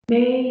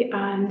May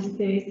and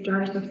the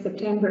start of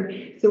September.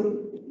 So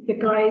the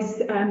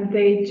guys,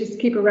 they just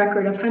keep a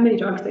record of how many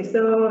dogs they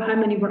saw, how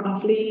many were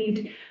off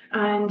lead,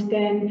 and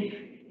then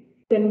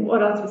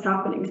what else was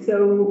happening.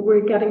 So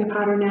we're getting a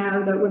pattern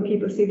now that when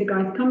people see the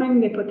guys coming,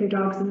 they put their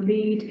dogs in the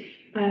lead.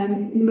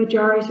 The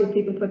majority of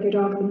people put their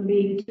dogs in the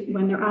lead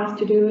when they're asked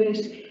to do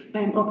it.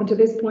 Up until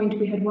this point,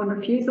 we had one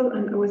refusal,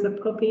 and it was a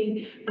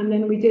puppy. And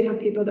then we did have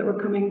people that were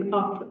coming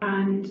up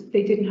and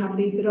they didn't have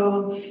leads at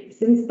all.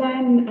 Since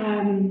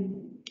then,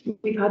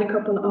 we've had a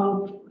couple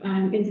of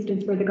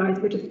incidents where the guys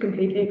were just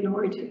completely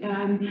ignored,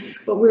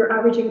 but we're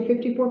averaging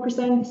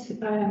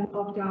 54%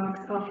 of dogs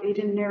off lead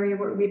in an area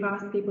where we've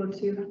asked people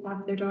to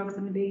have their dogs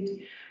on the lead.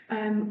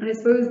 And I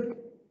suppose,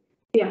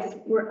 yes,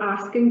 we're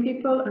asking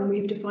people, and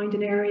we've defined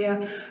an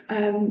area.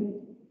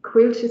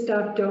 Cruelty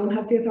staff don't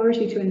have the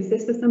authority to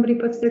insist that somebody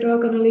puts their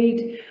dog on a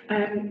lead.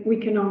 We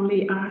can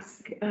only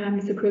ask.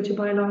 So cruelty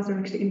bylaws are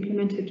actually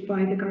implemented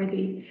by the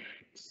Gardaí.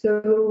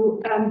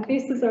 So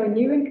this is our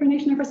new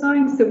incarnation of our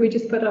sign. So we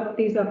just put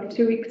these up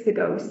 2 weeks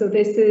ago. So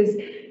this is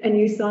a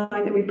new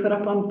sign that we put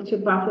up onto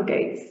the baffle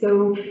gates.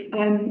 So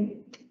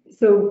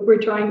so we're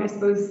trying, I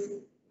suppose,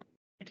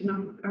 I don't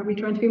know, are we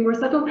trying to be more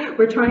subtle?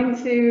 We're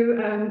trying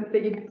to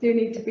that you do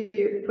need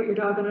to put your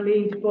dog on a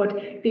lead,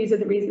 but these are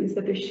the reasons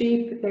that there's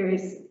sheep,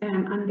 there's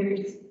and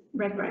there's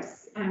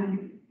redbreasts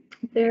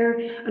there.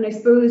 And I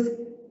suppose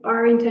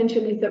our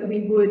intention is that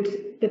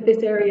that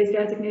this area is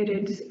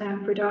designated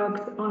for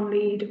dogs on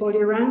lead all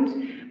year round,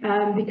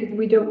 because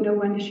we don't know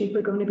when the sheep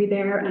are going to be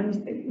there,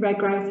 and red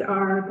grouse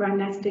are ground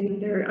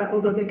nesting.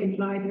 Although they can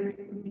fly, they're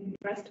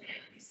rest.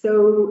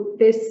 So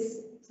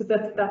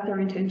that's our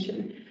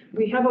intention.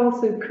 We have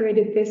also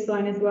created this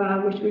sign as well,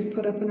 which we've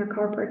put up in our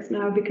car parks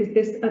now, because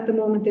at the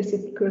moment, this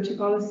is the cruelty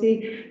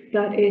policy,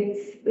 that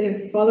it's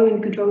the following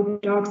the Control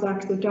of Dogs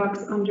Act, so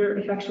dogs under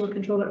effectual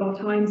control at all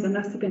times, and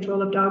that's the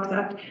Control of Dogs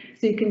Act.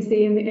 So you can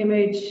see in the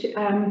image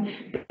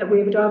that we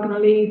have a dog on a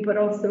lead, but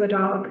also a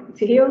dog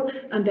to heel,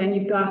 and then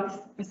you've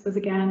got, I suppose,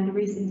 again, the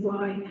reasons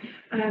why.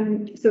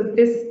 So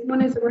this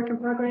one is a work in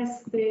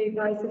progress. The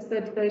guys have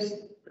said that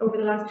over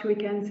the last 2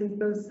 weekends, since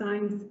those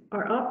signs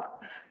are up,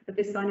 but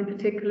this sign in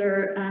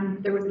particular,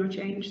 there was no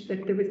change,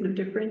 that there was no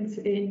difference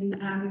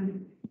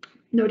in,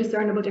 no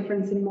discernible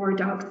difference in more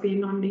dogs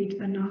being on lead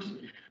than not.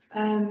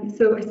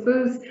 So I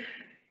suppose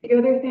the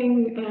other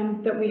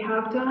thing that we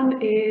have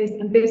done is,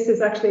 and this is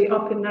actually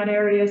up in that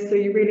area, so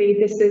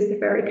this is the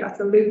Ferry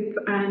Castle Loop,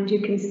 and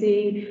you can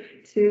see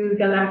to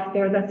the left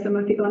there, that's some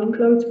of the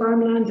unenclosed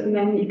farmland, and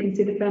then you can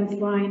see the fence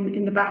line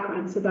in the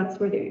background, so that's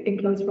where the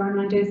enclosed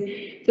farmland is.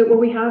 So what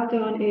we have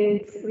done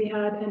is, we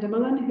had Enda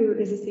Mullen, who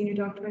is a senior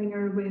dog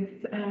trainer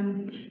with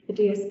the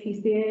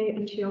DSPCA,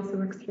 and she also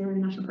works for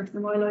National Parks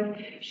and Wildlife.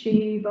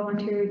 She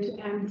volunteered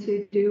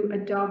to do a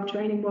dog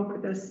training walk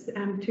with us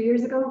 2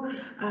 years ago,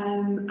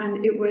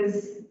 and it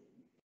was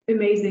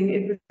amazing.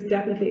 It was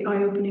definitely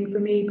eye-opening for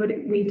me, but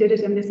we did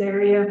it in this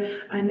area,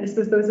 and I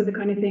suppose those are the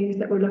kind of things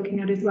that we're looking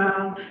at as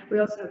well. We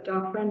also have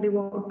dog-friendly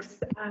walks.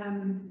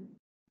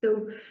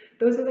 So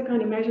those are the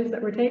kind of measures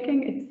that we're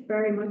taking. It's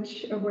very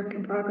much a work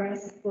in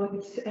progress,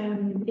 but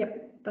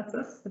yep, that's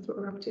us. That's what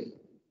we're up to.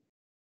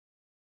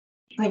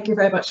 Thank you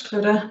very much,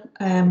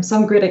 Clodagh.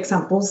 Some great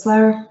examples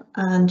there,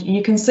 and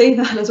you can see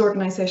that as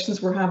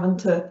organisations we're having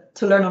to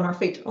learn on our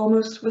feet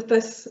almost with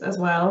this as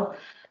well,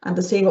 and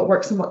to see what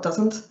works and what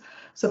doesn't.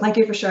 So thank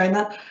you for sharing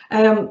that.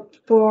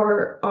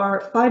 For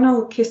our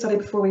final case study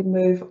before we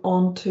move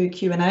on to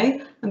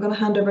Q&A, I'm going to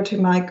hand over to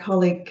my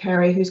colleague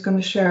Kerry, who's going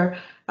to share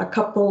a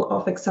couple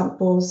of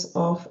examples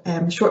of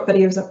short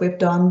videos that we've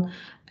done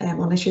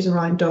on issues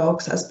around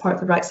dogs as part of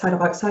the Right Side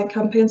of Outside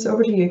campaign. So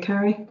over to you,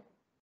 Kerry.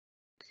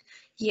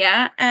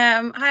 Yeah,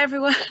 hi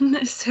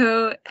everyone.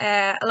 So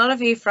a lot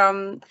of you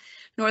from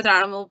Northern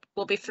Ireland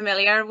will be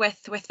familiar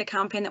with the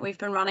campaign that we've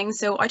been running.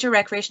 So Outdoor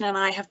Recreation and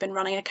I have been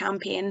running a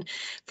campaign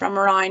from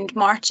around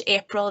March,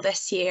 April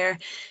this year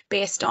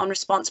based on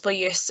responsible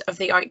use of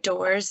the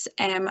outdoors,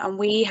 and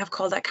we have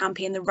called that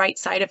campaign the Right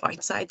Side of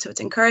Outside. So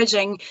it's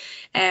encouraging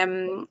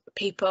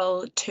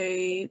people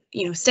to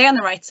stay on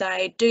the right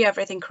side, do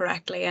everything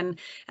correctly, and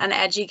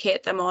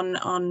educate them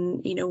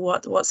on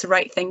what's the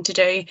right thing to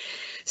do.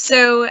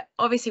 So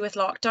obviously with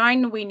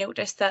lockdown, we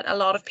noticed that a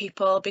lot of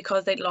people,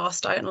 because they'd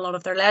lost out on a lot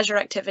of their leisure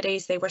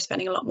activities, they were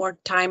spending a lot more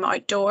time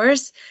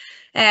outdoors,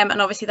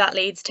 and obviously that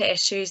leads to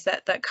issues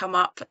that come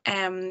up.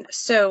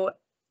 So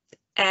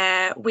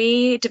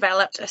we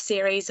developed a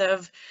series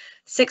of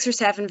 6 or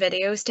 7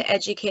 videos to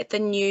educate the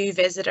new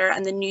visitor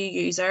and the new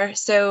user.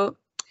 So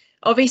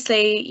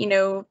obviously,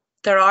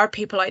 there are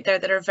people out there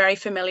that are very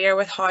familiar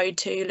with how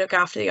to look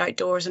after the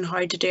outdoors and how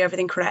to do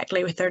everything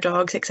correctly with their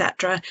dogs,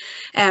 etc.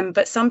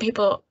 But some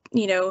people,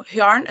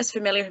 who aren't as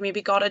familiar, who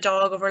maybe got a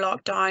dog over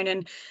lockdown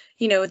and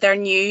they're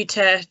new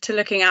to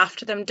looking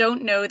after them,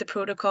 don't know the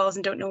protocols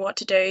and don't know what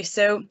to do.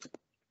 So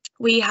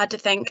we had to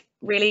think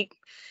really,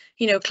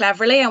 you know,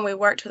 cleverly, and we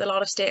worked with a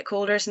lot of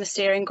stakeholders in the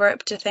steering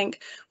group to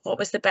think what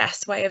was the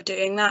best way of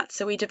doing that.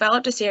 So we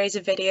developed a series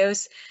of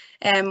videos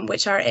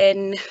which are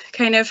in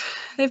kind of,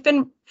 they've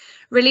been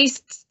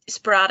released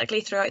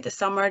sporadically throughout the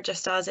summer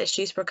just as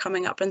issues were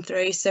coming up and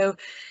through. So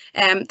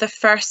the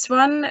first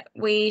one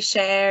we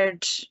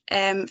shared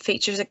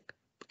features a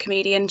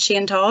comedian,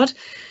 Shane Todd.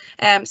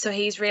 So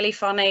he's really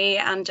funny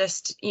and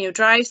just, you know,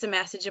 drives the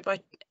message about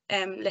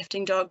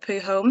lifting dog poo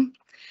home.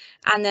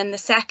 And then the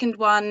second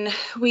one,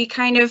 we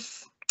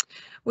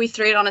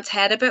threw it on its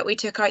head a bit. We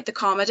took out the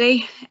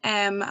comedy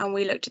and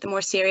we looked at the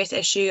more serious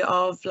issue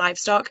of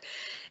livestock.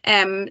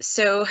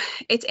 So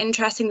it's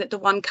interesting that the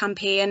one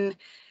campaign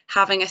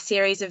having a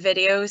series of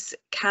videos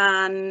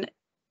can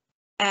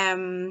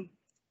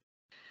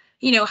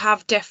you know,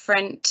 have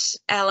different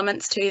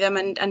elements to them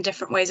and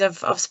different ways of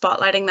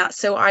spotlighting that.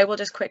 So I will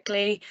just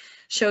quickly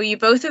show you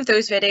both of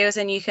those videos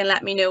and you can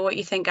let me know what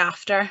you think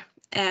after.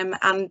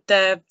 And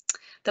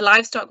the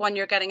livestock one,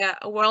 you're getting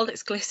a world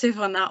exclusive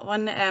on that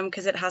one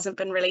because it hasn't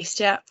been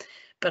released yet,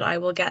 but I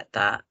will get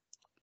that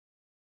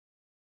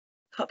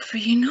up for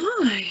you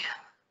now.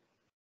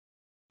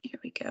 Here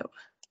we go.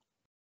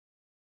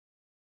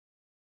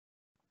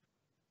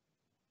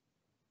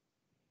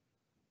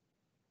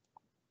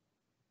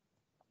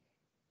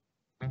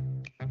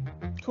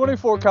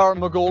 24-carat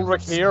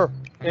McGoldrick here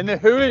in the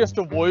hooliest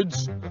of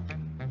woods,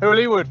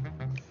 Holywood.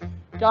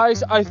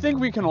 Guys, I think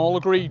we can all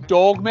agree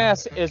dog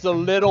mess is a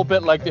little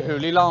bit like the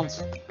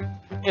Holylands.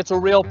 It's a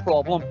real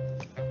problem,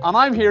 and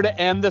I'm here to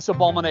end this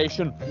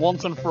abomination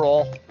once and for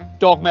all.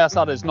 Dog mess,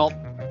 that is, not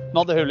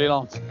the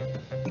Holylands.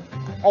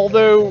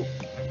 Although,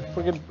 if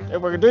we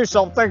can do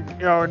something,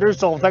 you know,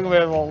 we'll think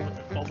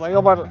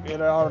about it, you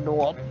know, I don't know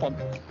what, but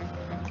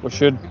we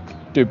should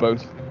do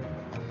both.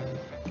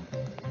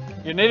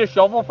 You need a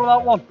shovel for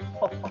that one.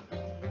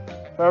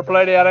 Fair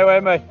play to you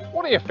anyway, mate.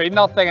 What are you feeding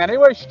that thing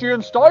anyway, stew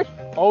and stout?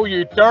 Oh,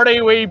 you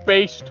dirty wee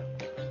beast.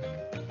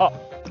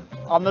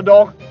 I'm the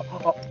dog.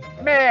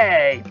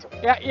 Mate.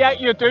 Yeah,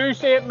 you do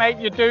see it, mate,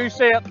 you do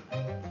see it.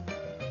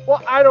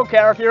 Well, I don't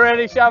care if you're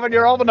 87,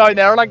 you're up and down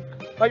there like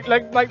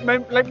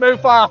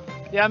Mufa.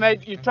 Yeah,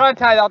 mate, you try and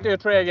tie that to a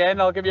tree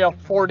again, I'll give you a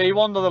 4D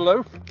one to the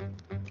loaf.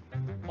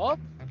 What?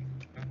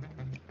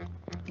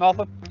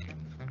 Nothing.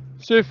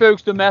 So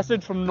folks, the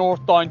message from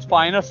North Down's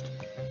finest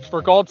is,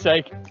 for God's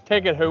sake,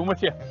 take it home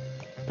with you.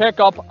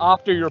 Pick up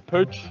after your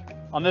pooch,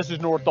 and this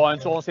is North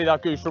Down, so obviously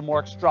that goes for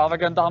more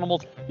extravagant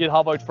animals. You'd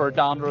have out for a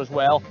dander as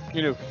well.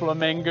 You know,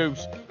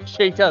 flamingos,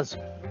 cheetahs,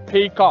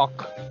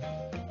 peacock,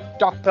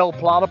 duck-billed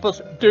platypus,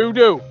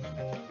 dodo,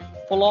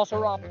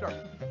 velociraptor.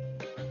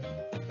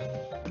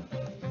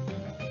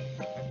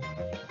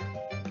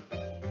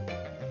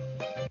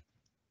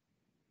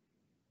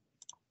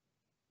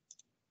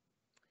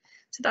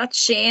 So that's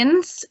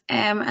Shane's,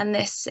 and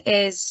this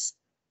is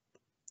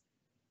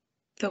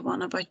the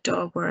one about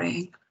dog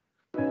worrying.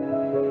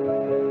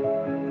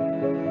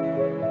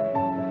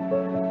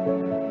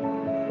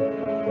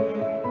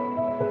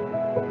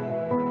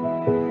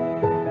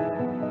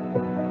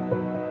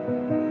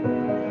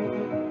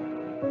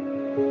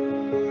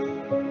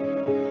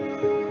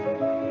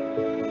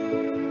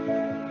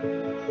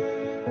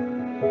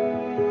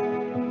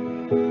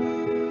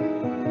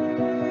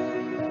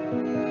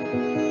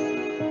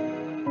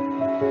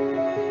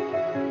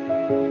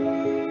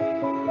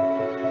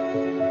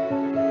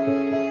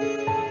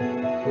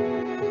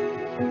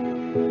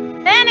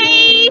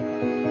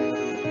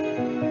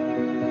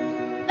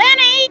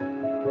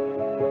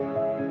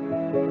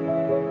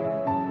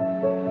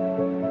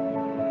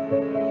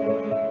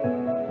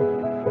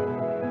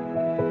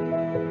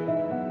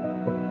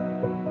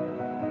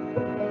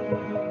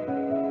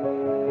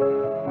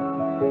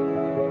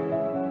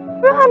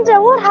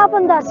 Rhonda, what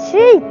happened to that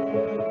sheep?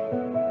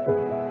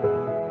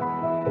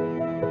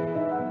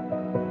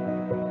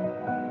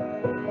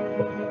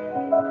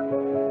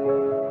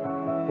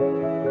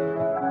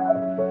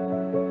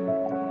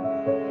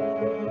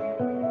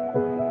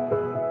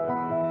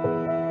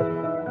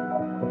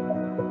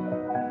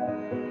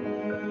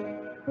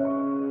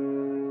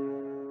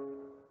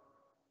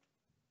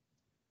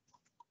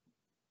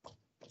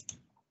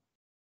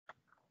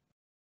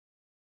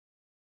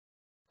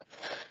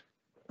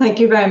 Thank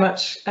you very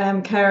much,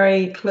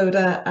 Carrie,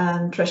 Clodagh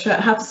and Tricia.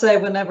 I have to say,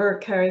 whenever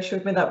Carrie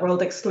showed me that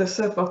world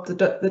exclusive of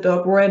the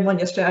dog worrying one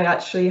yesterday, I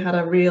actually had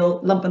a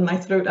real lump in my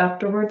throat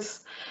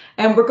afterwards.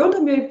 And we're going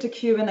to move to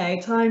Q&A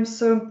time.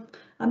 So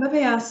I maybe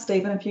ask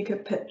Stephen if you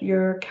could put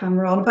your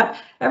camera on. But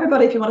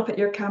everybody, if you want to put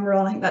your camera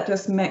on, I think that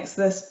just makes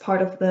this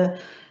part of the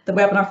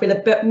webinar feel a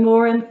bit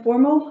more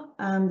informal,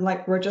 and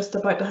like we're just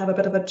about to have a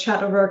bit of a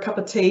chat over a cup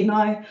of tea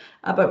now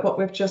about what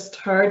we've just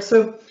heard.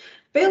 So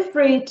feel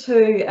free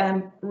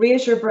to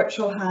raise your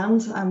virtual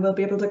hand and we'll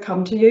be able to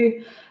come to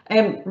you.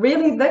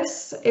 Really,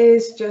 this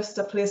is just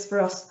a place for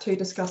us to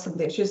discuss some of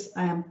the issues.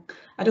 I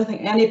don't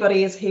think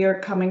anybody is here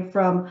coming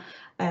from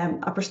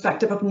a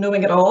perspective of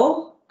knowing it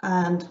all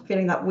and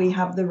feeling that we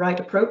have the right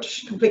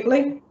approach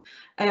completely.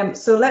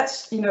 So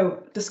let's,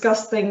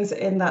 discuss things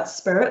in that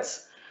spirit.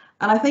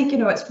 And I think,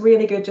 it's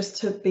really good just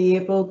to be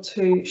able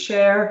to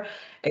share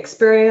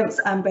experience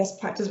and best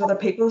practice with other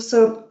people.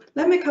 So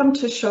let me come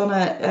to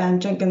Shauna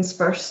Jenkins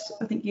first.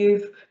 I think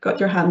you've got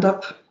your hand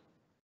up.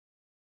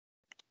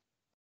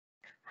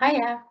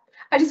 Hiya.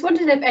 I just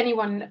wondered if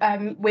anyone,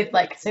 with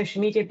like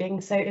social media being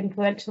so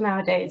influential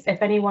nowadays,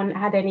 if anyone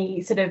had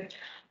any sort of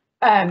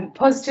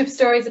positive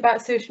stories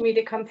about social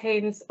media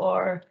campaigns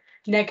or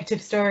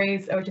negative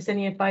stories, or just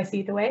any advice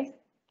either way.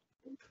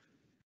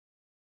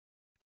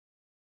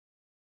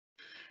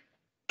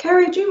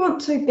 Kerry, do you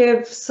want to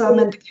give some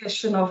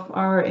indication of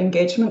our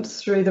engagement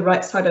through the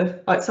right side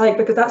of outside?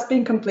 Because that's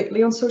been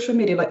completely on social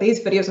media. Like, these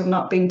videos have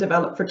not been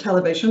developed for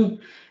television.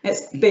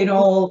 It's been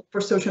all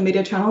for social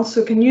media channels.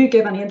 So can you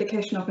give any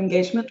indication of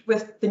engagement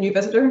with the new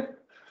visitor?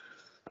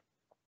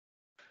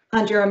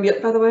 And you're on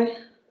mute, by the way.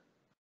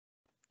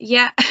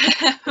 Yeah,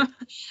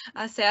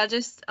 I'll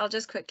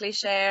just quickly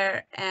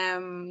share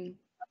a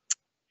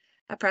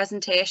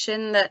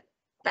presentation that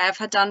Bev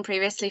had done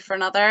previously for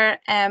another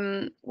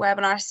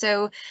webinar.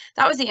 So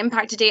that was the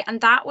impact today,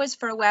 and that was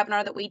for a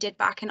webinar that we did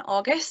back in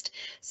August.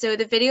 So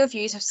the video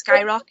views have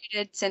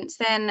skyrocketed since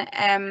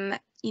then.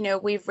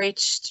 We've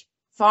reached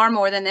far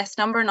more than this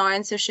number now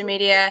on social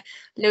media,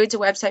 loads of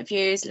website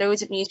views,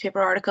 loads of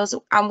newspaper articles,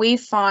 and we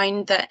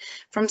found that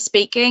from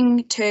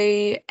speaking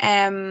to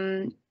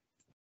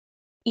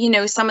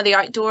some of the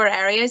outdoor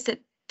areas,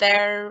 that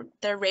their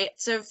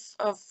rates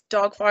of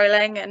dog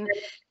fouling and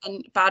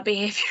bad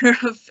behavior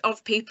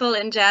of people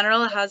in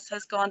general has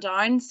gone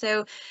down.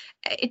 So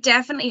it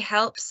definitely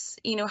helps,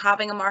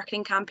 having a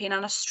marketing campaign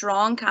and a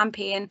strong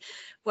campaign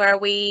where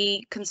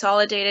we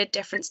consolidated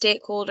different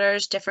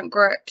stakeholders, different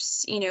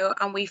groups,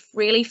 and we've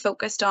really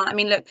focused on,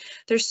 look,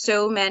 there's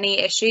so many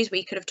issues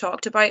we could have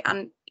talked about,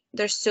 and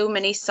there's so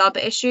many sub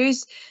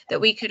issues that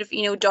we could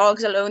have,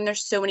 dogs alone,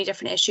 there's so many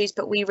different issues,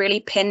 but we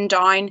really pinned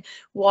down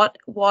what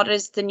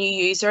is the new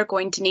user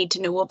going to need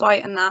to know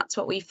about, and that's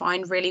what we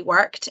found really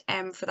worked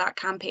for that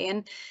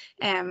campaign.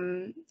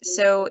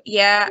 So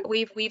yeah,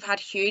 we've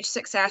had huge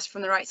success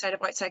from the right side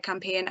of outside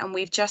campaign, and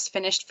we've just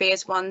finished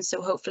phase 1,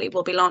 so hopefully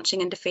we'll be launching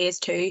into phase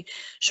 2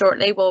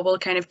 shortly. We'll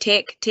kind of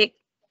take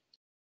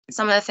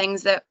some of the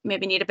things that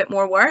maybe need a bit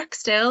more work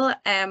still,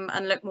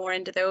 and look more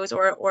into those,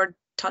 or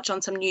touch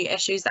on some new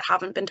issues that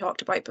haven't been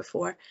talked about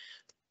before.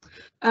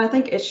 I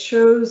think it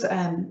shows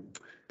the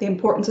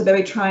importance of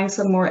maybe trying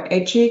some more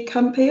edgy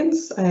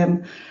campaigns.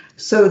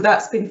 So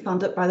that's been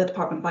funded by the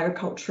Department of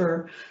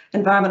Agriculture,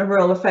 Environment and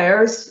Rural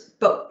Affairs.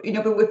 But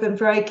but we've been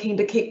very keen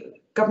to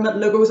keep government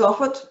logos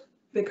off it,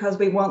 because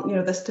we want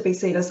this to be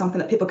seen as something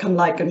that people can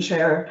like and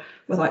share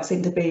without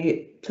seeming to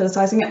be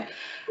politicising it.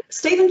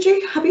 Stephen,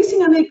 have you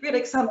seen any great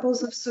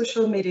examples of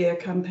social media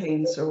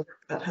campaigns or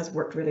that has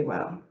worked really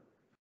well?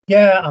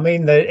 Yeah,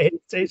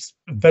 it's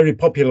a very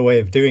popular way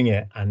of doing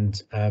it,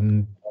 and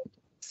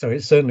so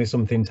it's certainly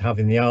something to have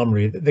in the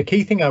armory. The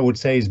key thing I would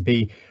say is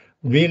be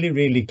really,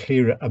 really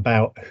clear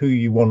about who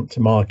you want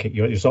to market,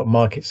 your sort of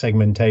market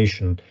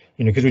segmentation.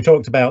 Because we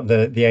talked about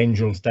the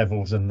angels,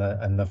 devils, and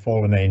the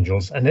fallen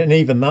angels, and then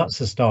even that's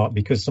a start,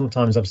 because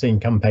sometimes I've seen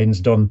campaigns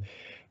done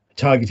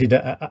targeted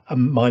at a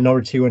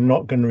minority who are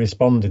not going to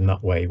respond in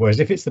that way. Whereas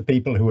if it's the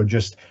people who are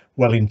just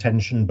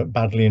well-intentioned but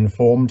badly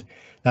informed,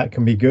 that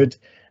can be good.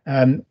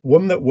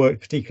 One that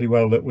worked particularly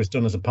well, that was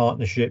done as a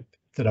partnership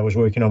that I was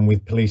working on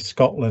with Police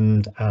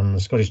Scotland and the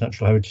Scottish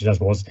Natural Heritage, as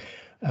was,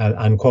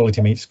 and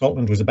Quality Meat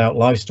Scotland, was about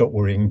livestock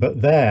worrying.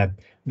 But there,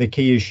 the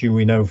key issue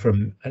we know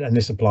from, and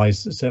this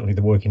applies certainly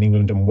the work in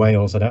England and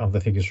Wales, I don't have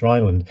the figures for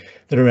Ireland,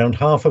 that around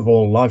half of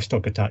all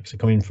livestock attacks are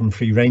coming from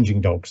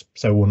free-ranging dogs,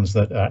 so ones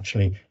that are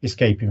actually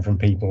escaping from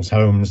people's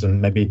homes,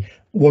 and maybe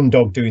one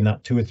dog doing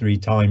that 2 or 3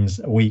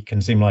 times a week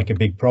can seem like a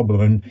big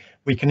problem, and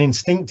we can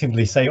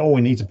instinctively say, oh,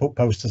 we need to put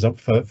posters up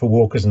for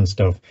walkers and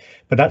stuff,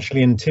 but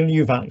actually until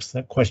you've asked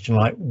that question,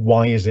 like,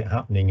 why is it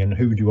happening and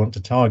who do you want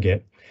to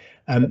target,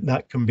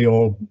 that can be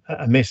all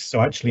a miss.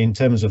 So actually, in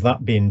terms of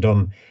that being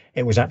done,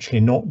 it was actually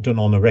not done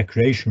on a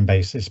recreation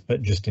basis,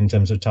 but just in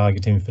terms of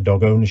targeting for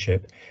dog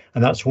ownership.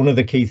 And that's one of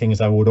the key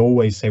things I would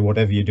always say,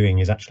 whatever you're doing,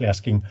 is actually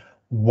asking,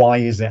 why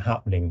is it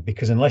happening?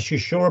 Because unless you're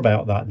sure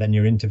about that, then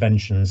your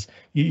interventions,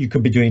 you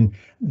could be doing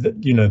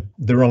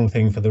the wrong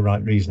thing for the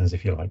right reasons,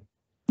 if you like.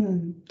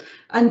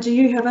 And do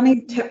you have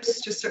any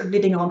tips, just sort of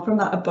leading on from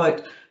that,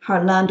 about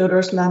how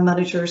landowners, land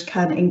managers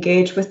can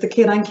engage with the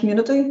canine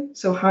community?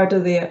 So how do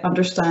they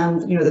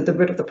understand, the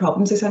root of the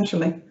problems,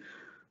 essentially?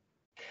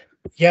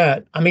 Yeah,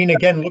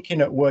 again, looking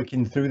at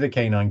working through the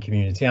canine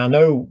community, I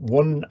know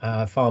one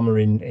farmer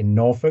in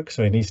Norfolk,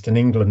 so in eastern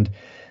England,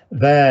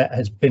 there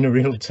has been a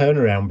real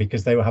turnaround,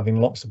 because they were having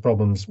lots of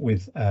problems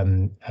with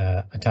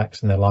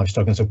attacks on their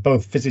livestock, and so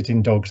both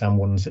visiting dogs and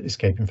ones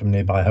escaping from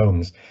nearby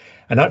homes.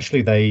 And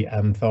actually they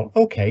thought,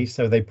 okay,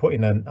 so they put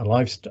in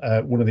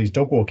one of these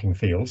dog walking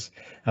fields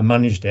and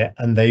managed it,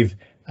 and they've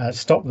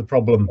stopped the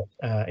problem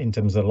in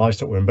terms of the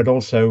livestock worm, but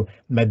also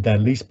made their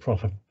least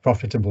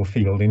profitable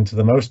field into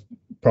the most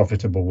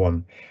profitable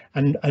one.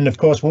 And of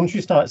course, once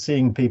you start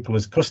seeing people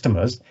as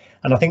customers,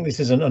 and I think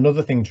this is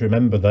another thing to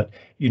remember, that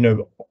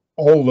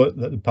all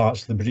the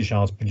parts of the British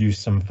Isles produce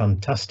some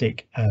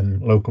fantastic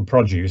local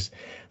produce,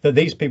 that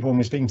these people, when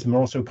we're speaking to them, are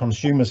also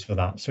consumers for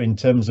that. So in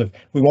terms of,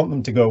 we want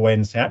them to go away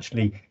and say,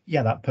 actually,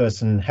 yeah, that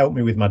person helped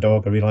me with my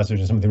dog, I realised there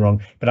was something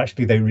wrong, but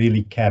actually they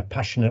really care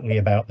passionately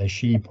about their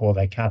sheep or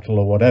their cattle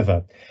or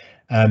whatever.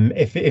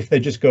 If they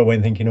just go away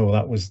and thinking, oh,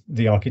 that was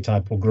the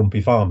archetypal grumpy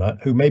farmer,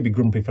 who may be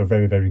grumpy for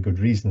very, very good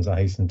reasons,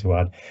 I hasten to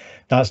add,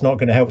 that's not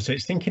going to help. So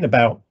it's thinking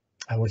about,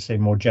 I would say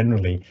more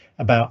generally,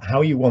 about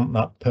how you want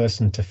that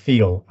person to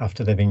feel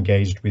after they've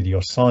engaged with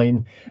your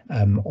sign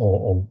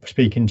or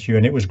speaking to you.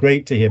 And it was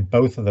great to hear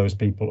both of those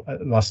people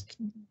at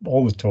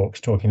all the talks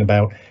talking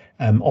about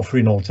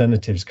offering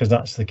alternatives, because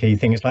that's the key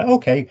thing. It's like,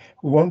 okay,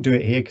 we won't do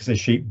it here because there's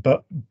sheep,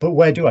 but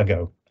where do I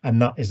go?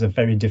 And that is a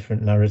very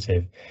different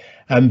narrative.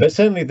 But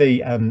certainly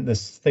the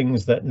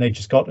things that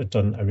Nature Scott have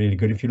done are really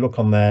good. If you look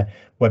on their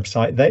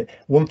website,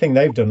 one thing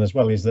they've done as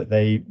well is that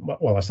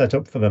I set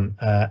up for them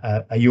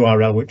a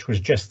URL which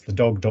was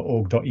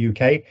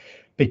justthedog.org.uk,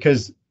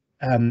 because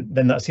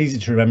then that's easy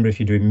to remember if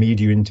you're doing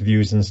media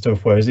interviews and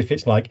stuff. Whereas if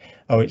it's like,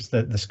 oh, it's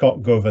the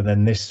Scott Gov and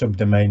then this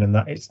subdomain and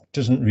that, it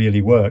doesn't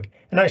really work.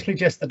 And actually,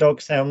 Just the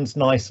Dog sounds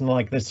nice and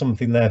like there's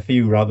something there for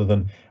you, rather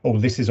than, oh,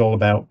 this is all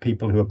about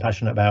people who are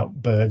passionate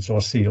about birds or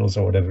seals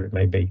or whatever it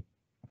may be.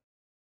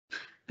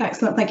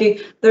 Excellent, thank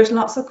you. There's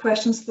lots of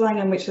questions flying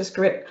in, which is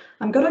great.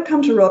 I'm going to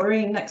come to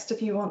Rodri next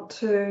if you want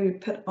to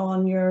put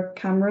on your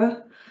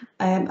camera,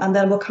 and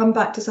then we'll come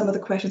back to some of the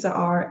questions that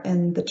are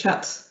in the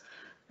chat.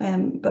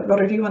 But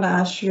Rodri, if you want to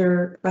ask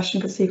your question,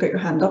 because you've got your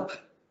hand up.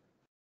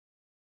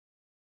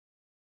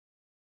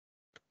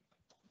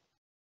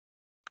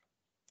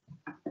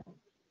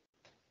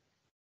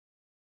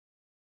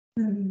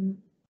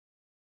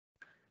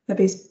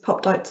 Maybe he's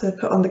popped out to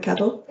put on the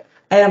kettle.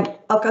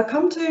 I'll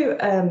come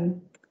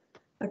to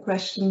a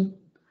question.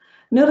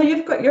 Nuala,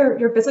 you've got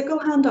your physical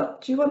hand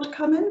up. Do you want to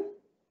come in?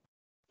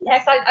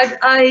 Yes,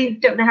 I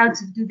don't know how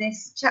to do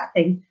this chat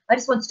thing. I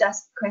just wanted to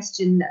ask a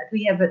question.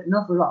 We have an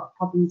awful lot of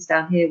problems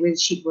down here with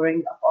sheep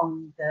worrying up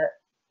on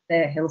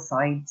the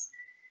hillsides.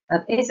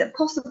 Is it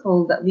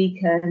possible that we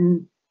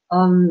can,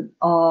 on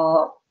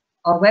our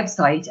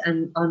website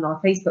and on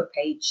our Facebook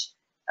page,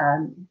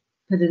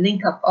 put a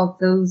link up of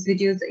those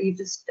videos that you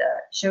just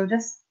showed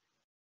us,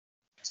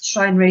 to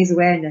try and raise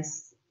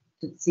awareness,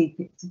 to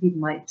people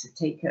might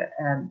take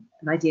an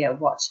idea of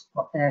what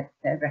their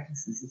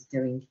recklessness is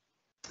doing.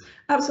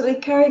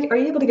 Absolutely. Kerry, are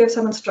you able to give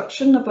some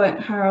instruction about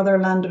how other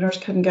landowners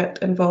can get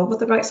involved with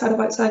the Right Side of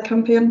Outside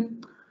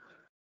campaign?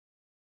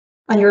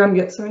 And you're on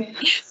mute, sorry.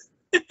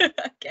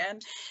 Again.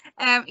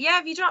 Yeah,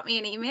 if you drop me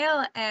an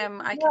email,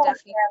 I can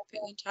definitely put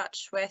you in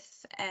touch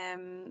with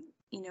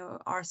you know,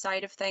 our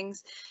side of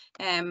things,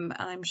 and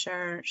I'm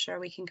sure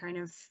we can kind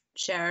of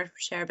share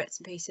bits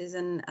and pieces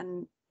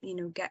and you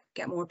know, get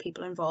more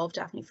people involved,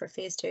 definitely for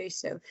phase 2.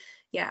 So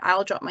yeah,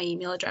 I'll drop my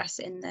email address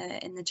in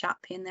the chat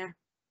pane there.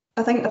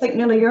 I think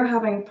Nuala, you're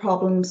having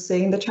problems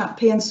seeing the chat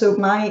pane, so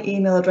my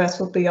email address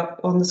will be up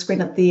on the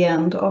screen at the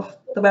end of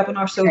the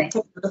webinar, so take a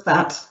look at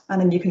that and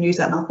then you can use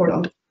that and I'll forward it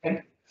on to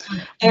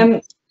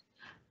you.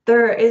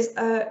 There is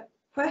a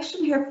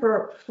question here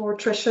for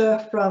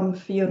Tricia from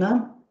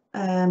Fiona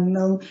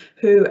Milne,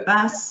 who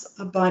asks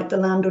about the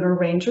landowner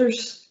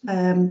rangers.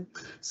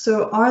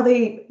 So are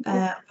they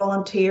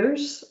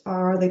volunteers?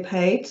 Are they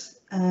paid?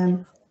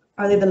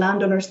 Are they the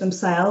landowners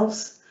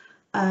themselves?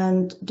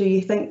 And do you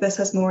think this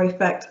has more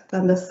effect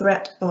than the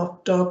threat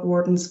of dog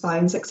wardens,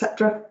 fines,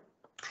 etc.?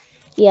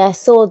 Yeah,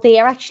 so they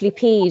are actually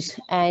paid,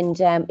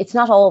 and it's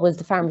not always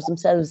the farmers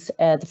themselves.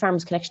 The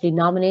farmers can actually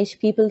nominate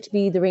people to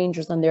be the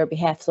rangers on their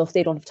behalf. So if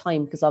they don't have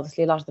time, because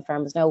obviously a lot of the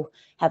farmers now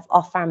have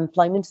off-farm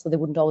employment, so they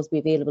wouldn't always be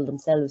available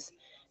themselves.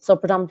 So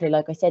predominantly,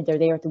 like I said, they're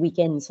there at the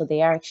weekend, so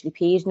they are actually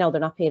paid. Now,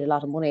 they're not paid a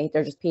lot of money,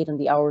 they're just paid on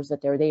the hours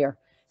that they're there.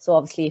 So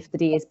obviously, if the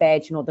day is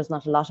bad, you know, there's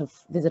not a lot of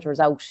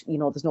visitors out, you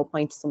know, there's no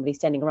point to somebody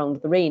standing around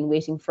with the rain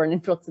waiting for an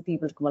influx of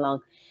people to come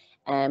along.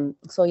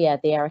 So yeah,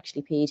 they are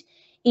actually paid.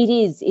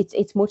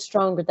 It's much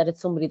stronger that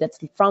it's somebody that's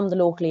from the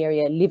local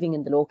area, living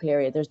in the local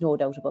area. There's no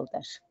doubt about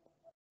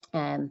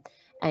that.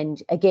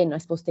 And again, I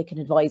suppose they can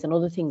advise on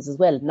other things as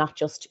well, not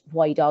just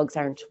why dogs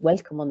aren't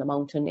welcome on the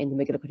mountain in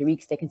the McGillicuddy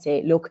Reeks. They can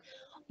say, look,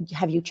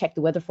 have you checked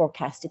the weather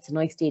forecast? It's a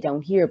nice day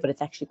down here, but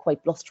it's actually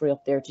quite blustery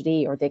up there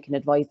today. Or they can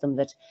advise them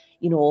that,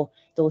 you know,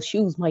 those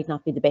shoes might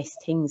not be the best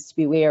things to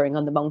be wearing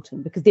on the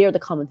mountain, because they're the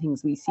common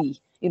things we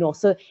see, you know.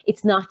 So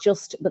it's not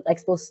just, but I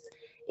suppose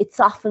it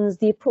softens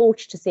the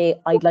approach to say,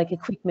 I'd like a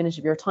quick minute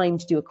of your time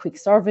to do a quick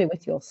survey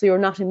with you. So you're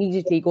not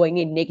immediately going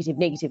in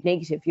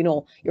negative, you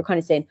know, you're kind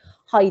of saying,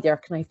 hi there,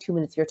 can I have 2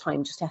 minutes of your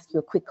time, just ask you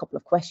a quick couple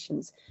of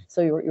questions.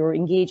 So you're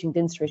engaging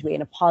then straight away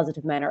in a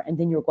positive manner, and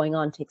then you're going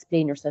on to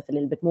explain yourself a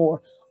little bit more.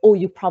 Oh,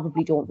 you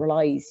probably don't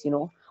realise, you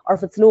know, or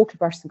if it's a local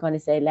person kind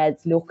of say,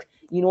 lads, look,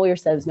 you know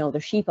yourselves now,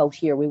 there's sheep out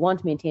here. We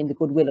want to maintain the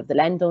goodwill of the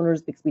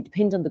landowners because we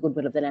depend on the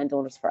goodwill of the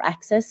landowners for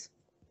access.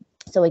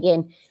 So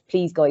again,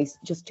 please guys,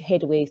 just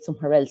head away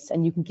somewhere else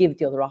and you can give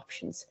the other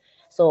options.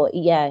 So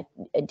yeah,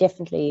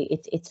 definitely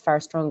it's far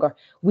stronger.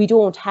 We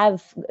don't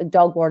have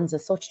dog wardens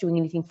as such doing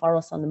anything for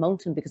us on the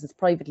mountain because it's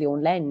privately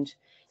owned land.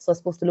 So I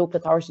suppose the local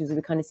authorities will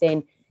be kind of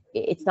saying,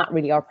 it's not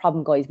really our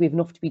problem, guys. We have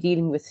enough to be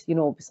dealing with, you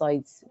know,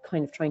 besides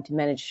kind of trying to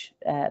manage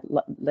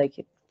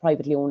like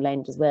privately owned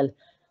land as well.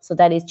 So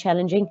that is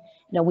challenging.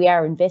 Now, we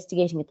are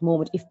investigating at the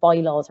moment if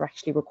bylaws are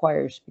actually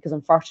required, because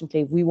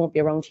unfortunately we won't be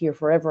around here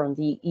forever on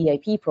the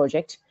EIP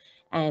project,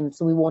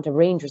 so we won't have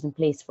rangers in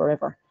place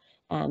forever.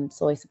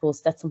 So I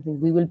suppose that's something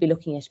we will be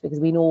looking at, because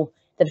we know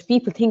that if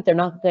people think they're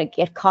not going to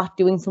get caught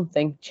doing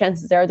something,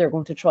 chances are they're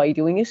going to try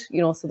doing it,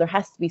 you know. So there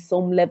has to be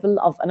some level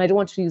of, and I don't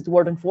want to use the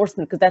word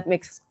enforcement because that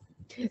makes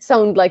it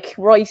sound like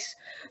right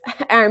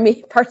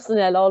army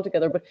personnel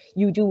altogether, but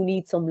you do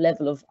need some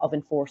level of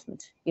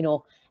enforcement, you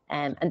know.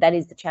 And that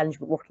is the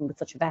challenge with working with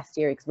such a vast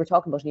area, because we're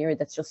talking about an area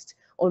that's just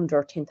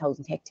under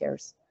 10,000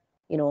 hectares,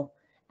 you know.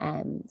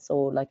 So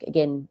like,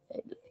 again,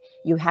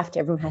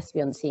 everyone has to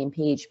be on the same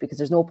page, because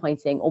there's no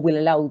point saying, oh,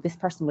 we'll allow this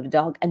person with a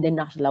dog and then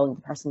not allowing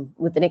the person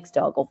with the next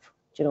dog up,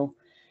 you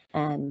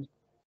know.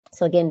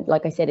 So again,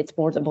 like I said, it's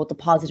more about the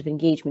positive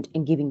engagement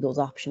and giving those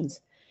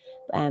options.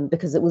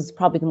 Because it was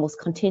probably the most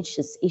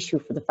contentious issue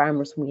for the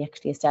farmers when we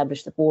actually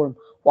established the forum,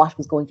 what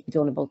was going to be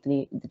done about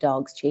the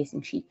dogs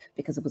chasing sheep,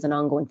 because it was an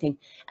ongoing thing.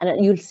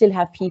 And you'll still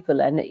have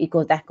people, and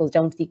that goes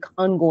down to the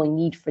ongoing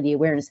need for the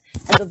awareness.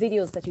 And the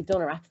videos that you've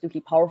done are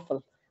absolutely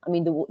powerful. I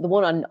mean, the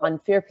one on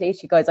Fair Play to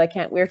you guys, I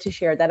can't wait to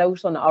share that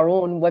out on our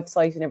own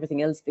website and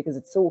everything else, because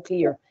it's so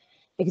clear.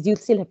 Because you'll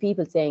still have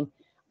people saying,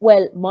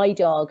 well, my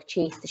dog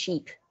chased the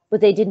sheep,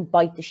 but they didn't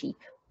bite the sheep.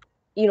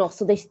 You know,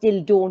 so they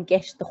still don't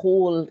get the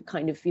whole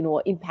kind of, you know,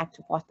 impact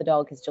of what the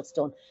dog has just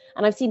done.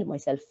 And I've seen it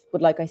myself,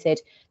 but like I said,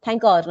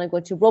 thank God, and I'm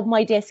going to rub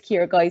my desk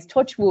here, guys,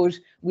 touch wood,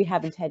 we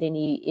haven't had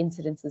any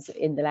incidences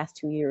in the last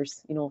 2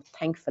 years, you know,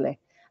 thankfully.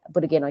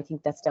 But again, I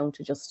think that's down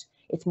to just,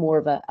 it's more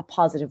of a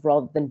positive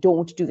rather than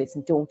don't do this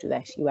and don't do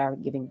that. You are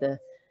giving the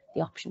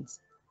options.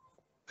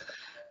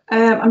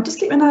 I'm just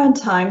keeping an eye on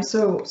time,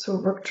 so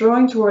we're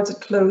drawing towards a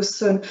close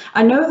soon.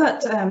 I know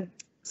that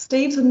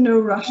Steve's in no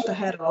rush to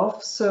head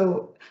off,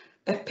 so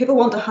if people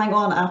want to hang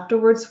on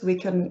afterwards, we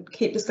can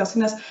keep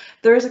discussing this.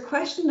 There is a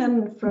question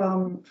in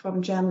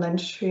from Jen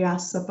Lynch who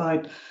asks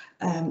about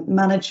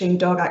managing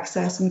dog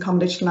access in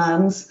Combination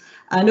lands.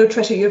 I know,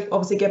 Tricia, you've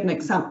obviously given an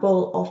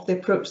example of the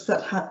approach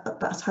that's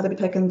had to be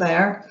taken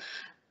there.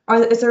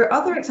 Is there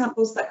other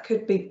examples that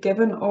could be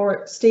given,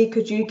 or Steve,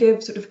 could you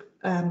give sort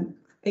of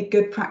a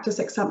good practice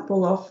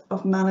example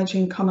of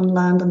managing common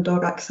land and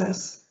dog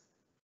access?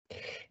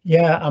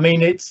 Yeah, I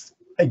mean, it's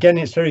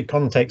very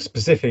context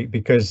specific,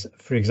 because,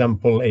 for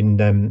example,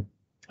 in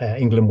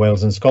England,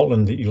 Wales and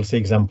Scotland, you'll see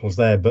examples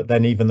there. But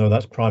then, even though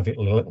that's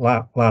privately owned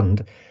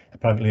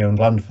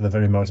land for the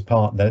very most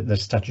part,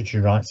 there's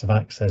statutory rights of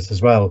access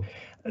as well.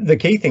 The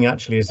key thing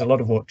actually is a lot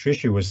of what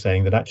Tricia was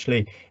saying, that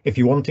actually, if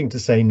you're wanting to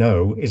say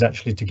no, is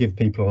actually to give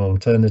people an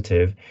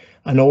alternative,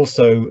 and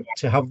also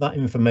to have that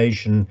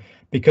information.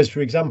 Because,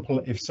 for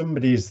example, if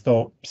somebody's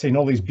seen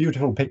all these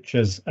beautiful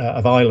pictures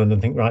of Ireland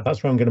and think, right,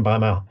 that's where I'm going to buy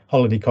my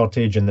holiday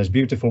cottage, and there's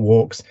beautiful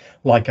walks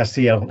like I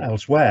see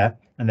elsewhere,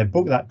 and they've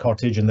booked that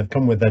cottage and they've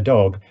come with their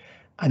dog,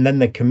 and then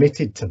they're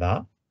committed to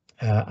that,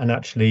 and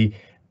actually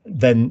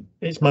then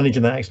it's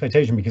managing that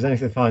expectation, because then if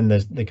they find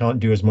they can't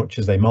do as much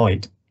as they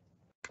might,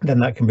 then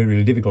that can be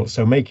really difficult.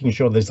 So making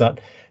sure there's that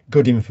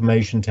good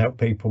information to help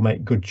people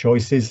make good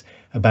choices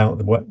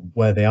about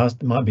where they are.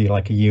 It might be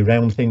like a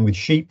year-round thing with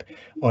sheep,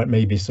 or it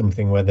may be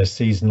something where there's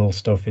seasonal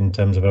stuff in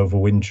terms of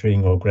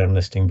overwintering or ground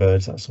nesting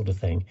birds, that sort of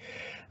thing.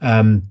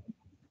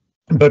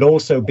 But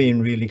also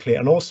being really clear,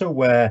 and also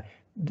where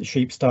the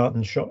sheep start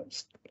and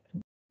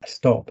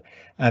stop.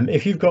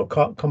 If you've got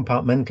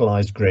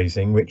compartmentalised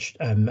grazing, which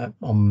on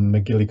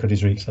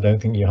McGillicuddy's Reeks I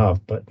don't think you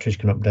have, but Trish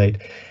can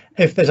update.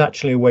 If there's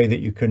actually a way that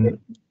you can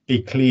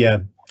be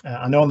clear,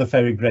 I know on the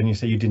Ferry Gren you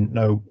say you didn't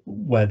know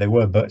where they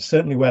were, but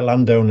certainly where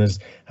landowners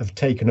have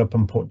taken up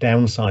and put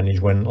down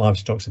signage when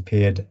livestock's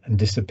appeared and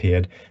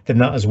disappeared, then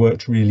that has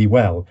worked really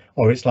well.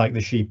 Or it's like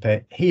the sheep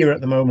are here at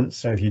the moment,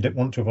 so if you don't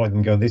want to avoid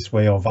them, go this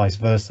way, or vice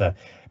versa.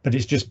 But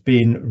it's just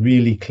being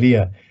really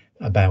clear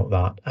about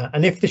that.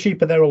 And if the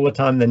sheep are there all the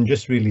time, then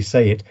just really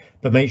say it,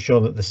 but make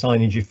sure that the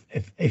signage,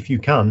 if you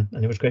can,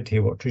 and it was great to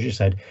hear what Tricia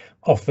said,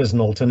 offers an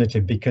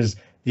alternative, because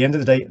at the end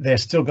of the day, they're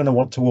still going to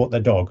want to walk their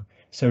dog.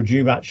 So do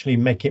you actually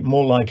make it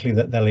more likely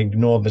that they'll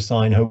ignore the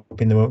sign,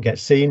 hoping they won't get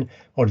seen?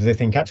 Or do they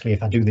think, actually,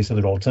 if I do this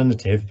other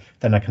alternative,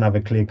 then I can have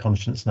a clear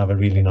conscience and have a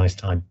really nice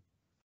time?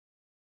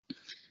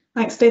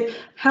 Thanks, Dave.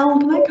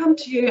 Helen, can I come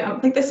to you? I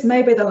think this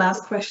may be the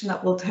last question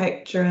that we'll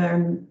take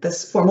during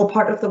this formal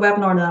part of the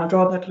webinar, and then I'll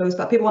draw to a close.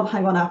 But if people want to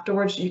hang on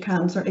afterwards, you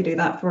can certainly do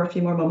that for a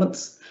few more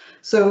moments.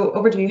 So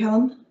over to you,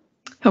 Helen.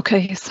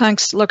 Okay,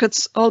 thanks. Look,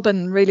 it's all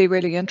been really,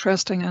 really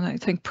interesting, and I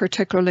think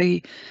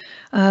particularly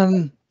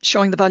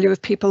showing the value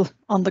of people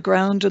on the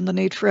ground and the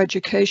need for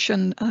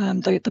education,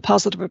 the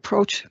positive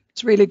approach.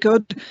 It's really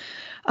good.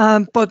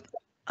 But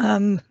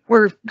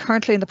we're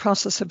currently in the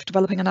process of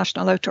developing a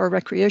national outdoor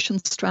recreation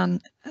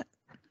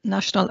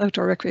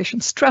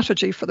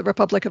strategy for the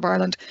Republic of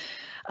Ireland.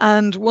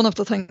 And one of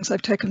the things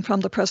I've taken from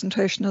the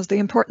presentation is the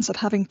importance of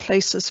having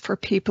places for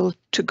people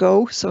to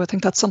go. So I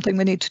think that's something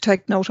we need to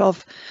take note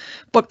of.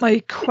 But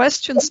my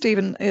question,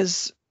 Stephen,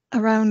 is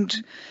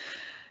around,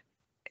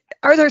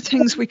 are there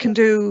things we can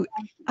do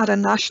at a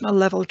national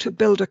level to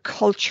build a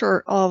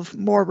culture of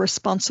more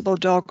responsible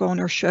dog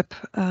ownership?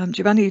 Do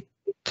you have any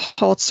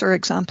thoughts or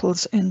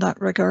examples in that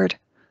regard?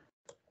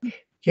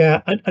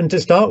 Yeah, and to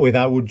start with,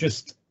 I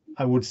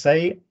would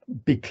say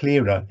be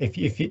clearer.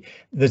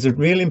 There's a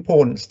real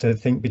importance to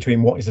think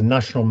between what is a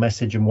national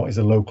message and what is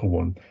a local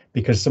one,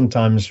 because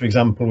sometimes, for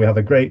example, we have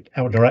a great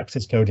outdoor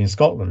access code in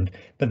Scotland,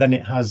 but then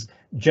it has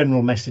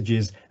general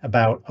messages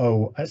about,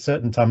 oh, at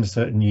certain times, a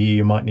certain year,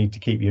 you might need to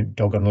keep your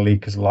dog on a lead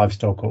because of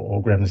livestock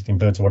or ground nesting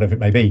birds or whatever it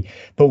may be.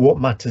 But what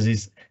matters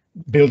is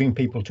building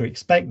people to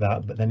expect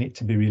that, but then it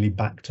to be really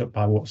backed up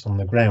by what's on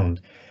the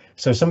ground.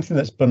 So something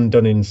that's been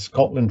done in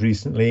Scotland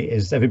recently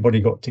is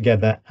everybody got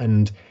together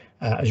and,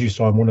 as you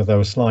saw on one of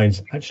those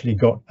slides, actually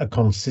got a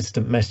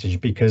consistent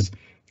message, because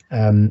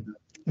that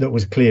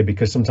was clear,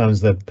 because sometimes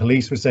the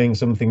police were saying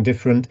something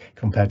different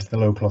compared to the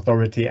local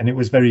authority, and it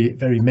was very,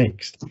 very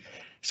mixed.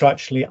 So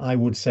actually, I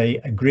would say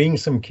agreeing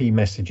some key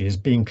messages,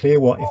 being clear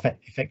what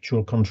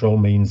effectual control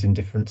means in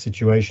different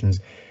situations,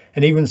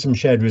 and even some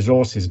shared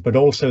resources, but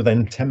also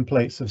then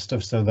templates of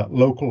stuff so that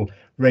local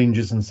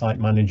rangers and site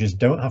managers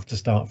don't have to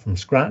start from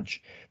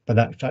scratch, but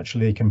that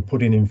actually they can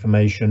put in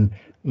information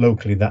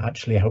locally that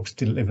actually helps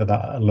deliver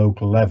that at a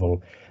local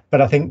level.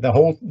 But I think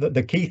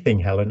the key thing,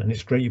 Helen, and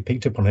it's great you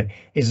picked up on it,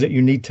 is that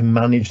you need to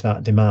manage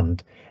that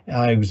demand.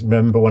 I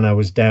remember when I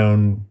was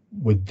down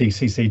with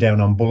DCC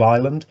down on Bull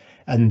Island,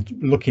 and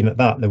looking at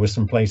that, there were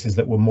some places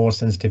that were more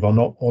sensitive or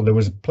not, or there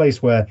was a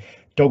place where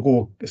dog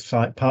walk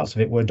site, parts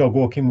of it where dog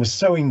walking was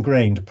so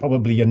ingrained,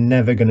 probably you're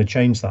never going to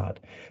change that.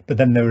 But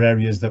then there were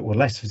areas that were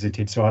less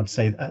visited. So I'd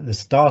say at the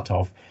start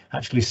off,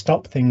 actually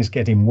stop things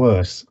getting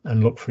worse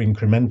and look for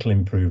incremental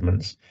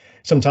improvements.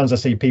 Sometimes I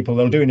see people,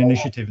 they'll do an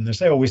initiative and they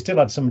say, oh, we still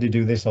had somebody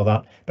do this or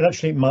that, but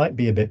actually it might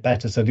be a bit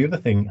better. So the other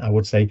thing I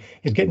would say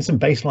is getting some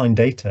baseline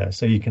data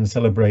so you can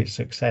celebrate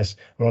success,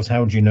 or else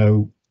how do you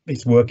know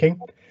it's working?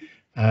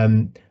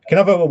 Can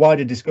have a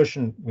wider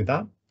discussion with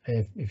that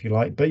if you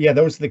like, but yeah,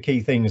 those are the key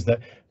things that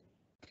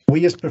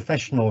we as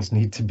professionals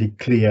need to be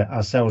clear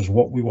ourselves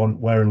what we want,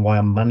 where and why,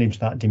 and manage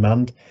that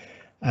demand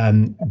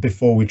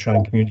before we try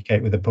and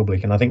communicate with the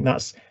public. And I think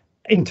that's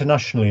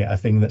internationally a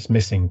thing that's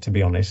missing, to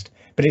be honest.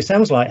 But it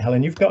sounds like,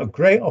 Helen, you've got a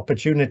great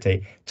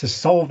opportunity to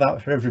solve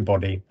that for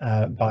everybody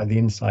by the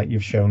insight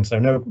you've shown. So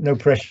no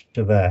pressure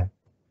there.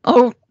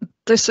 Oh,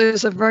 this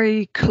is a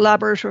very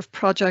collaborative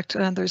project,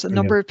 and there's a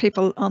number of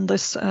people on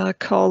this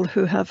call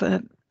who have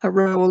a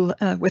role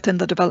within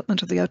the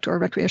development of the outdoor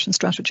recreation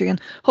strategy,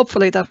 and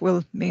hopefully that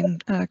will mean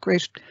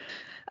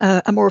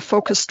a more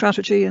focused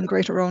strategy and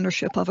greater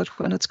ownership of it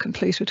when it's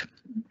completed.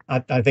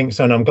 I think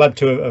so, and I'm glad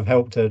to have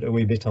helped a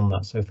wee bit on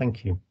that, so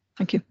thank you.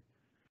 Thank you.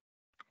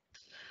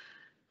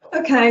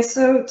 Okay,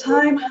 so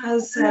time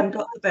has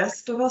got the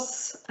best of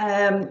us.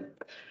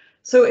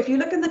 So if you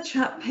look in the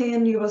chat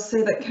pane, you will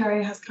see that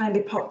Kerry has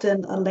kindly popped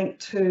in a link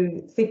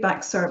to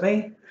feedback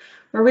survey.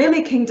 We're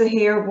really keen to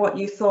hear what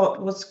you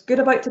thought was good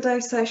about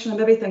today's session and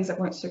maybe things that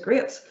weren't so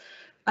great.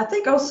 I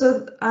think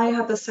also I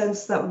have the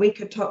sense that we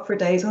could talk for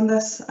days on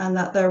this, and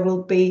that there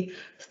will be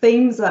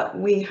themes that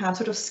we have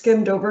sort of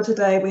skimmed over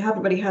today. We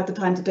haven't really had the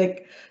time to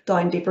dig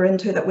down deeper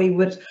into that we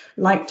would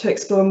like to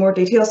explore in more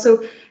detail.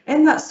 So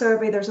in that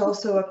survey, there's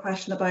also a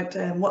question about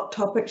what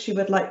topics you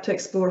would like to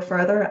explore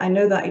further. I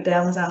know that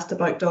Edel has asked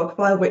about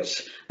dogfile,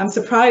 which I'm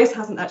surprised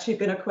hasn't actually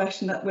been a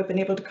question that we've been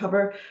able to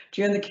cover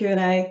during the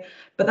Q&A,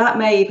 but that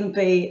may even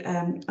be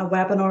a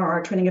webinar or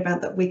a training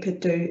event that we could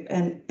do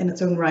in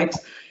its own right.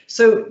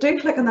 So do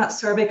click on that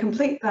survey,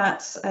 complete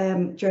that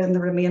during the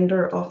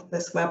remainder of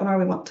this webinar.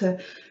 We want to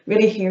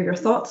really hear your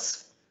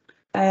thoughts.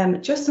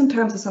 Just in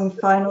terms of some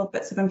final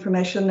bits of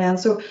information then,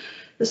 so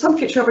there's some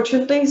future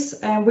opportunities,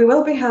 and we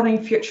will be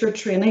having future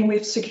training.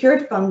 We've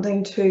secured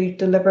funding to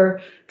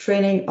deliver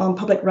training on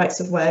public rights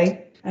of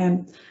way.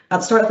 At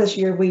the start of this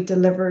year, we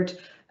delivered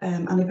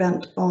an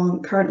event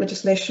on current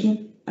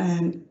legislation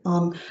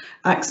on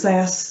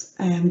access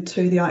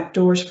to the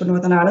outdoors for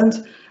Northern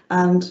Ireland,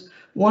 and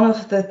one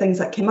of the things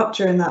that came up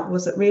during that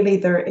was that really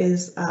there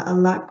is a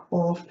lack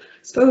of, I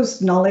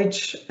suppose,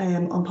 knowledge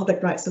on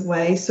public rights of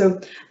way. So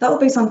that will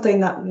be something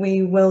that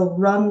we will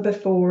run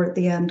before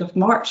the end of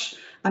March.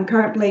 I'm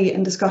currently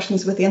in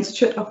discussions with the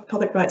Institute of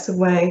Public Rights of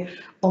Way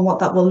on what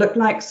that will look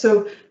like.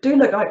 So do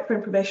look out for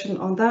information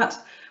on that.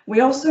 We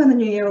also in the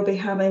new year will be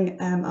having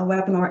a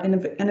webinar,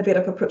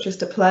 Innovative Approaches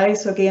to Play.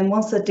 So again,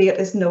 once the date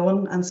is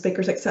known and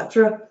speakers,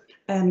 etc.,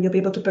 you'll be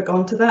able to book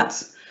onto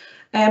that.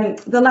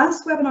 The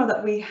last webinar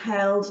that we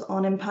held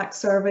on impact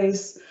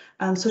surveys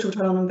and social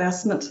return on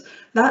investment,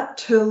 that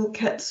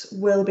toolkit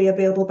will be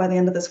available by the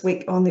end of this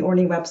week on the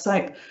Orne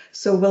website.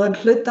 So we'll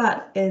include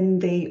that in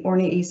the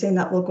Orne e-sign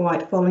that will go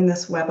out following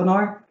this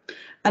webinar.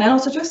 And then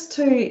also just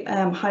to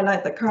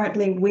highlight that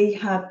currently we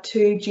have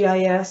 2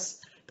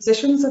 GIS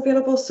positions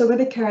available. So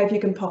maybe Carrie, if you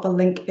can pop a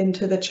link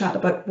into the chat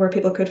about where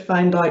people could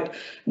find out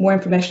more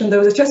information on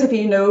those. It's just if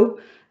you know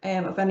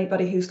of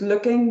anybody who's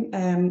looking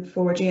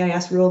for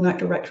GIS rural and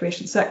outdoor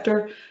recreation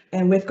sector,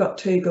 and we've got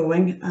 2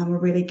 going, and we're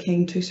really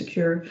keen to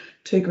secure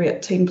 2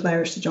 great team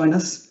players to join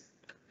us.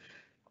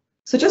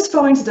 So just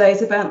following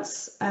today's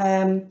events,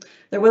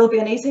 there will be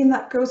an e-zine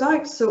that goes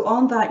out. So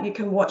on that, you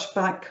can watch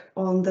back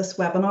on this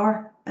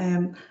webinar.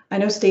 I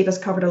know Steve has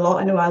covered a lot.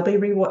 I know I'll be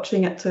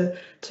rewatching it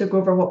to go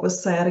over what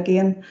was said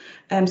again.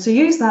 So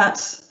use that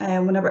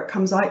whenever it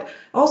comes out.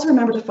 Also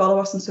remember to follow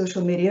us on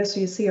social media. So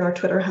you see our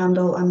Twitter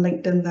handle and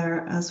LinkedIn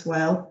there as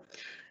well.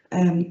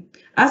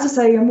 As I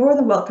say, you're more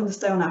than welcome to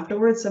stay on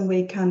afterwards and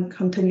we can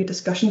continue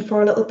discussion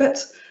for a little bit,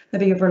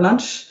 maybe over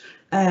lunch.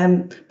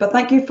 But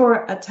thank you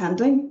for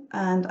attending.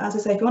 And as I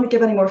say, if you want to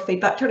give any more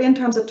feedback, particularly in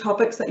terms of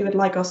topics that you would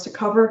like us to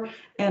cover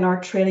in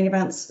our training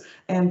events,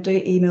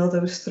 do email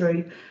those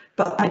through.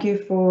 But thank you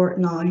for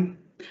now. And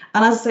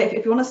as I say,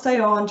 if you want to stay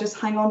on, just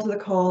hang on to the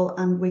call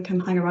and we can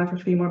hang around for a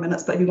few more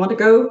minutes. But if you want to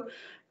go,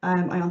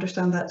 I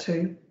understand that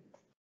too.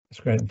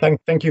 That's great.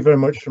 Thank you very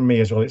much from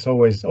me as well. It's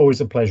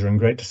always a pleasure and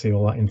great to see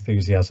all that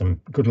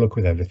enthusiasm. Good luck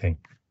with everything.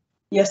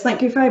 Yes,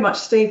 thank you very much,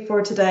 Steve,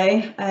 for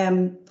today.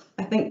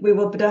 I think we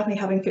will be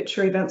definitely having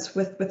future events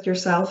with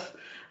yourself.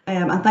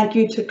 And thank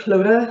you to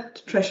Clodagh,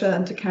 to Tricia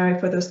and to Carrie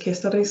for those case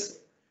studies.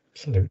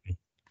 Absolutely.